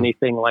 volleyball, Mm-hmm.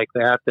 anything like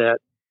that.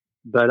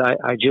 But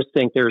I just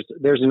think there's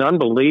an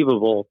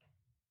unbelievable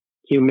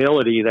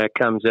humility that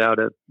comes out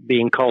of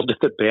being called to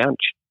the bench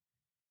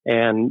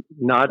and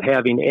not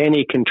having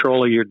any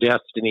control of your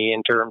destiny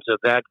in terms of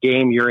that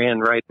game you're in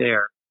right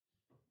there,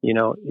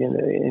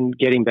 in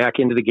getting back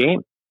into the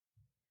game.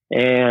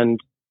 And,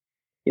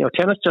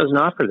 tennis doesn't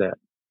offer that.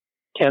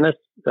 Tennis,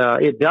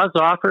 it does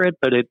offer it,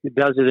 but it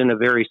does it in a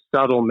very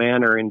subtle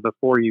manner. And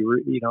before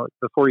you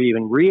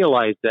even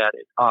realize that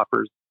it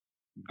offers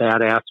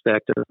that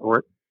aspect of the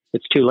sport,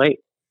 it's too late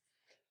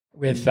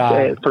With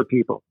for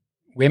people.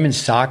 Women's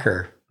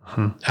soccer,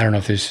 Mm-hmm. I don't know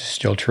if this is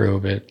still true,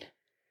 but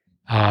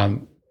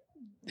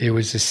it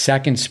was the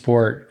second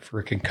sport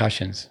for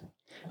concussions.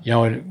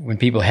 When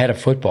people had a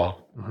football,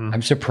 Mm-hmm.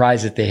 I'm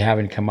surprised that they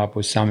haven't come up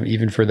with some,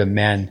 even for the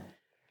men.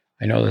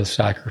 I know the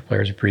soccer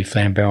players are pretty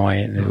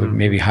flamboyant and they would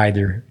maybe hide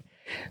their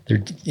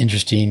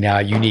interesting,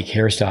 unique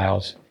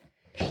hairstyles.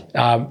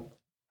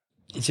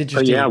 It's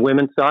interesting. Yeah,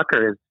 women's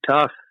soccer is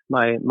tough.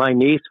 My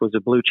niece was a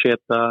blue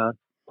chip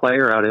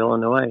player out of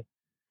Illinois.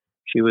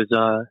 She was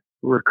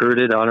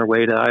recruited on her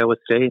way to Iowa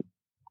State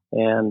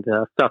and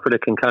suffered a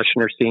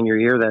concussion her senior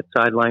year that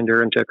sidelined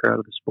her and took her out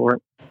of the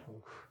sport.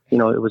 It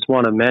was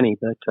one of many,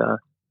 but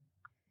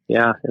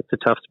it's a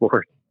tough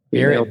sport.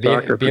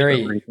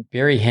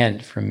 Barry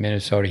Hent from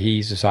Minnesota,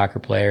 he's a soccer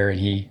player, and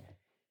he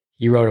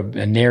wrote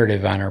a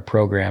narrative on our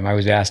program. I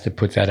was asked to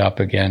put that up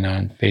again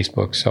on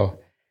Facebook, so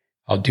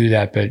I'll do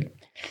that. But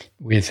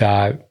we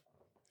did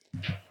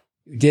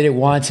it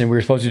once, and we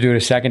were supposed to do it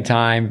a second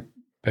time,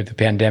 but the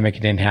pandemic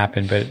didn't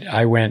happen. But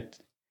I went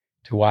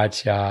to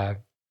watch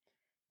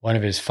one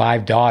of his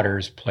 5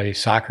 daughters play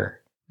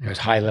soccer. It was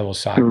high-level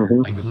soccer,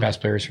 like the best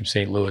players from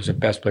St. Louis, the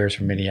best players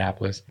from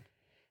Minneapolis.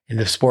 And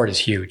the sport is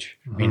huge.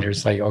 I mean,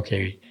 there's and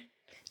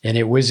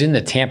it was in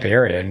the Tampa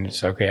area, and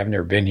it's okay, I've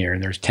never been here.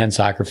 And there's 10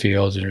 soccer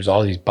fields, and there's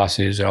all these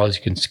buses and all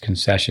these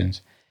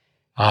concessions.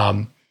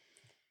 I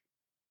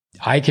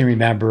can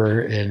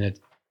remember in a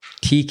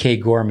T.K.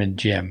 Gorman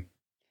gym.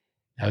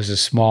 That was a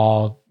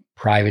small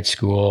private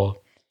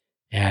school,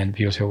 and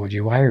people said, "Well,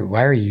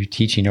 why are you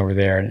teaching over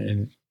there?"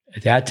 And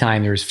at that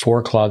time, there was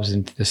 4 clubs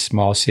in this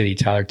small city,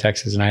 Tyler,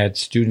 Texas, and I had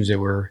students that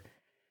were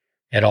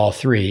at all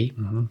 3.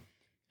 Mm-hmm.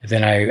 And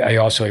then I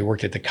also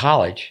worked at the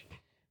college.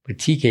 But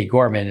T.K.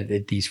 Gorman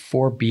had these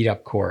 4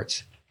 beat-up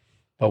courts,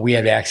 but we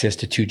had access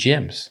to 2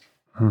 gyms.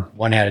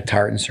 One had a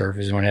tartan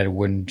surface, and one had a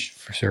wooden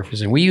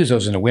surface. And we used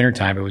those in the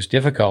wintertime. It was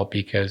difficult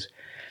because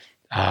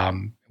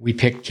we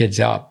picked kids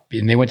up,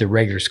 and they went to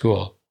regular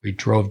school. We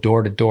drove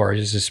door to door.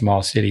 It's just a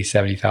small city,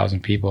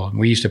 70,000 people. And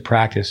we used to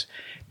practice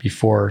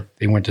before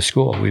they went to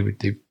school.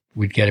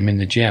 We'd get them in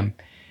the gym.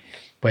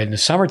 But in the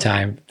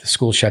summertime, the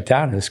school shut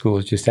down and the school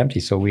was just empty.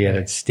 So we had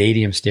a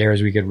stadium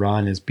stairs we could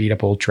run, this beat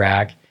up old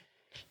track.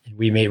 And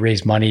we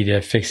raised money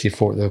to fix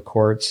the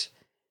courts.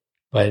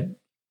 But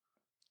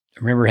I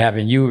remember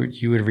having, you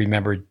would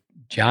remember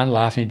John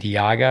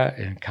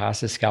Lafney-Diaga and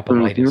Kostas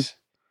Skapalaitis.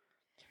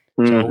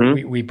 So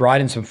we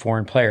brought in some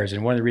foreign players.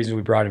 And one of the reasons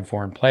we brought in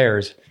foreign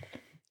players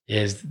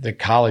is the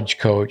college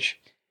coach.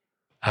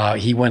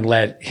 He wouldn't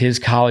let his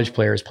college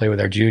players play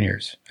with our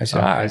juniors. I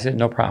said,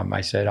 no problem.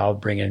 I said, I'll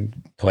bring in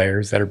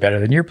players that are better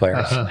than your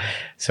players.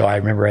 So I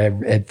remember I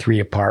had 3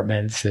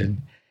 apartments,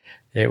 and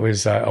it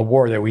was a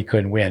war that we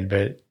couldn't win,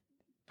 but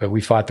we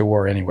fought the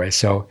war anyway.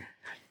 So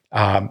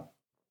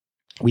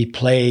we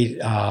played,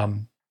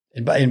 and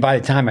by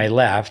the time I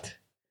left,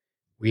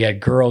 we had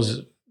girls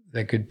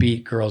that could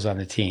beat girls on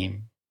the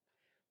team.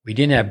 We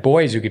didn't have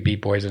boys who could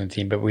beat boys on the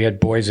team, but we had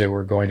boys that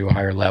were going to a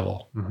higher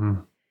level.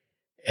 Mm-hmm.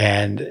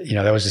 And,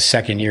 that was the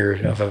second year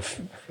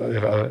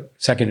the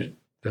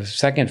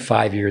second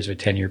 5 years of a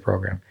 10-year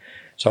program.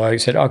 So I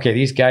said, okay,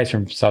 these guys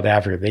from South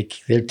Africa,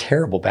 they're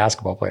terrible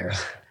basketball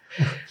players.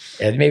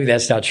 And maybe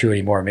that's not true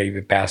anymore. Maybe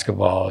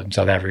basketball in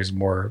South Africa is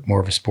more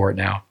of a sport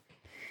now.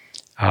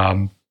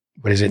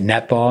 What is it,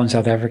 netball in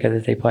South Africa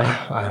that they play?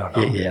 I don't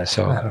know. Yeah,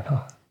 so I don't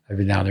know. I've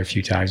been down there a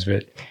few times,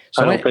 but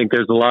I don't think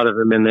there's a lot of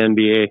them in the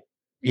NBA.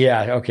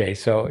 Yeah. Okay.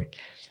 So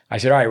I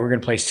said, all right, we're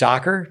going to play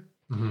soccer.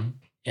 Mm-hmm.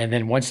 And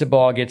then once the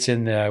ball gets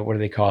in the, what do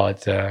they call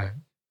it? The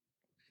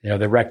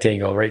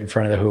rectangle right in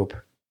front of the hoop.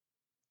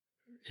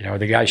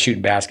 The guys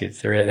shooting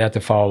baskets, they're at the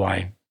foul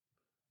line.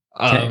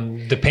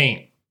 The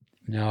paint.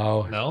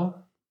 No.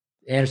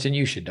 Anderson,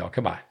 you should know.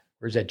 Come on.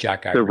 Where's that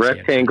jock guy? The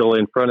rectangle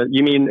in front of,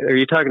 are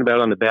you talking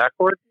about on the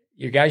backboard?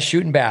 Your guy's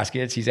shooting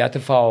baskets. He's at the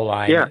foul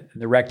line. Yeah.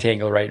 And the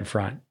rectangle right in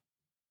front.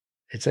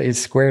 It's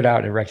squared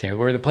out in a rectangle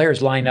where the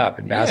players line up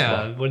in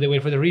basketball. Yeah, where they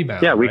wait for the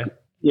rebound. Yeah, right?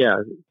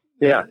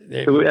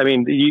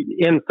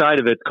 Inside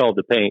of it's called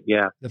the paint.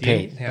 Yeah, the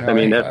paint. Yeah.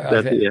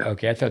 That's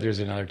okay. I thought there was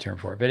another term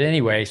for it, but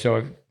anyway,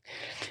 so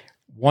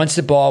once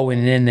the ball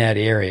went in that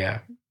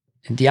area,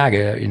 and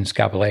Diaga and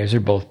Scapoleas, they're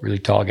both really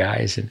tall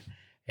guys, and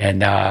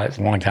it's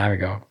a long time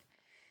ago.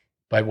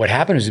 But what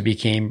happened is it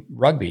became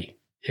rugby.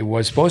 It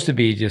was supposed to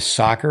be just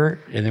soccer,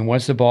 and then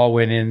once the ball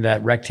went in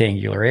that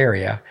rectangular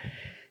area,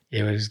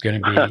 it was going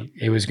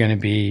to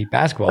be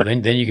basketball.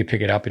 Then you could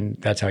pick it up, and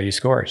that's how you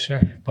score. Sure.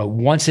 But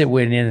once it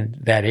went in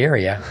that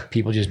area,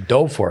 people just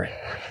dove for it,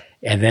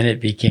 and then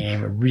it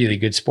became a really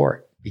good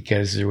sport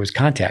because there was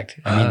contact.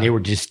 I mean, they were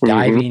just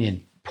diving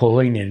and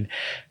pulling and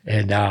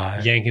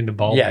yanking the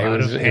ball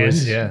out of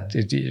hands.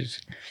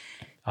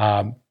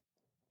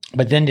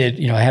 But then to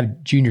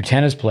have junior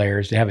tennis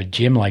players, to have a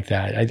gym like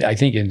that, I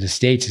think in the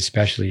States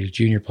especially, as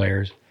junior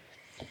players,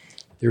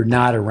 they're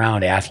not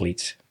around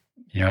athletes.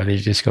 They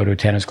just go to a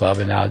tennis club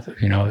and now,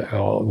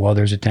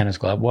 there's a tennis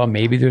club. Well,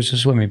 maybe there's a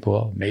swimming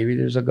pool. Maybe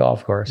there's a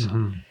golf course.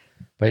 Mm-hmm.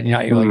 But,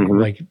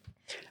 like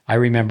I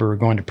remember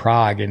going to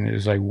Prague and it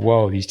was like,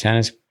 whoa, these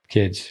tennis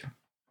kids,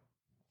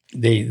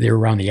 they're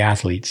around the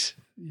athletes,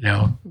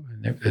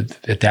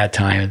 at that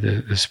time at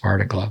the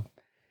Sparta Club.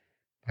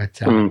 But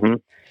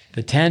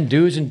the 10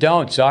 do's and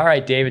don'ts. All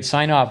right, David,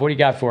 sign off. What do you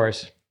got for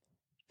us?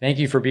 Thank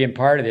you for being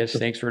part of this.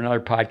 Thanks for another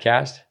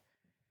podcast.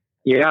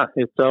 Yeah,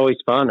 it's always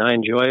fun. I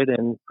enjoy it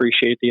and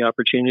appreciate the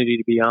opportunity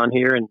to be on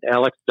here. And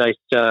Alex, nice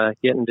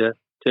getting to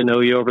know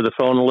you over the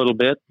phone a little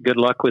bit. Good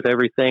luck with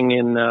everything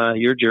in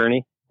your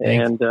journey.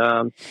 Thanks. And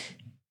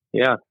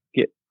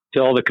get to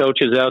all the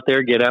coaches out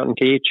there, get out and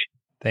teach.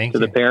 Thank you.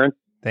 To the parents.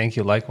 Thank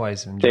you.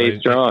 Likewise. Stay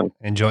strong.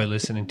 Enjoy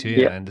listening to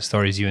you and the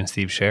stories you and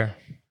Steve share.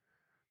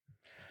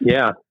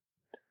 Yeah.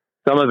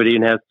 Some of it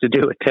even has to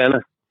do with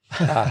tennis.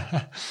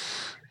 But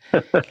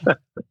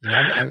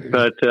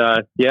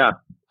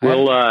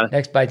we'll have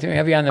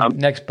you on the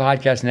next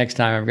podcast next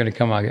time. I'm going to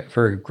come on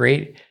for a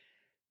great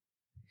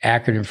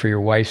acronym for your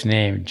wife's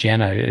name,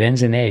 Jenna. It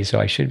ends in A, so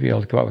I should be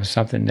able to come up with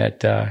something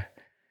that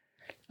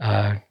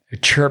a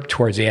chirp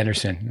towards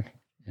Anderson.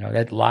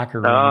 That locker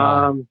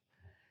room.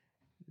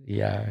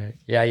 You'll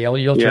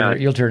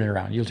turn it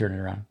around. You'll turn it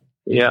around.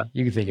 Yeah,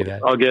 you can think of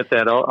that. I'll get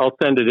that. I'll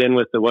send it in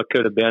with the what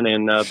could have been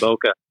in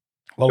Boca.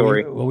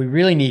 What we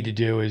really need to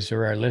do is,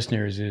 for our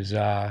listeners, is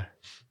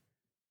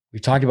we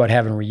talked about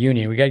having a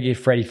reunion. We got to get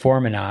Freddie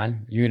Foreman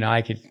on. You and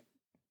I could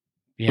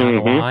be on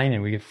the line,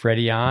 and we get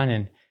Freddie on.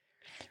 And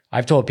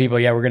I've told people,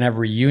 we're going to have a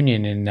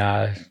reunion, and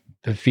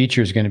the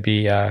feature is going to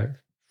be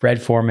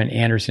Fred Foreman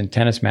Anderson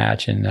tennis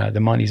match, and the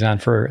money's on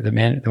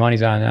Foreman.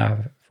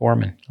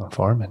 Oh,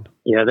 Foreman.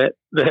 Yeah,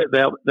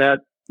 that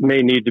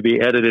may need to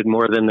be edited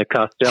more than the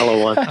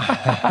Costello one.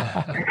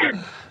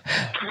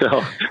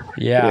 So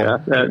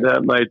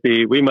that might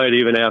be. We might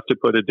even have to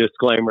put a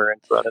disclaimer in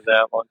front of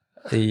that one.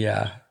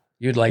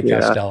 You'd like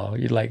Costello.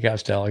 You'd like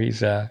Costello.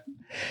 He's a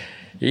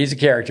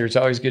character. It's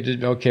always good to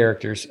know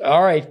characters.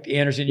 All right,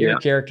 Anderson, you're a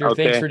character.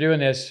 Okay. Thanks for doing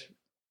this.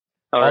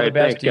 All right, the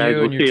best thanks, to guys.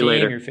 you and your team,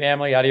 later. your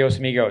family. Adios,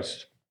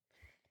 amigos.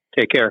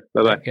 Take care.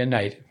 Bye-bye. Good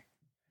night.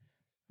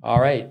 All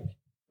right,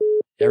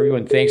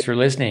 everyone. Thanks for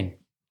listening.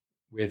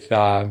 With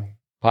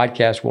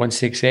podcast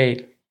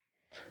 168.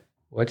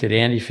 What did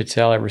Andy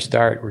Fitzell ever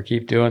start? We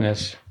keep doing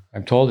this.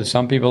 I'm told that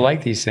some people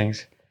like these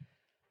things.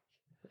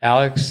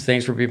 Alex,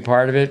 thanks for being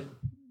part of it.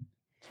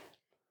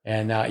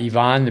 And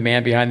Yvonne, the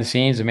man behind the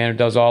scenes, the man who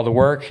does all the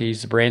work.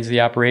 He's the brains of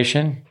the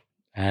operation.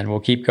 And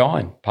we'll keep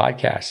going.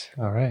 Podcast.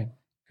 All right.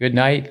 Good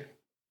night.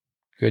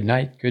 Good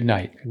night. Good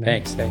night.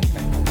 Thanks.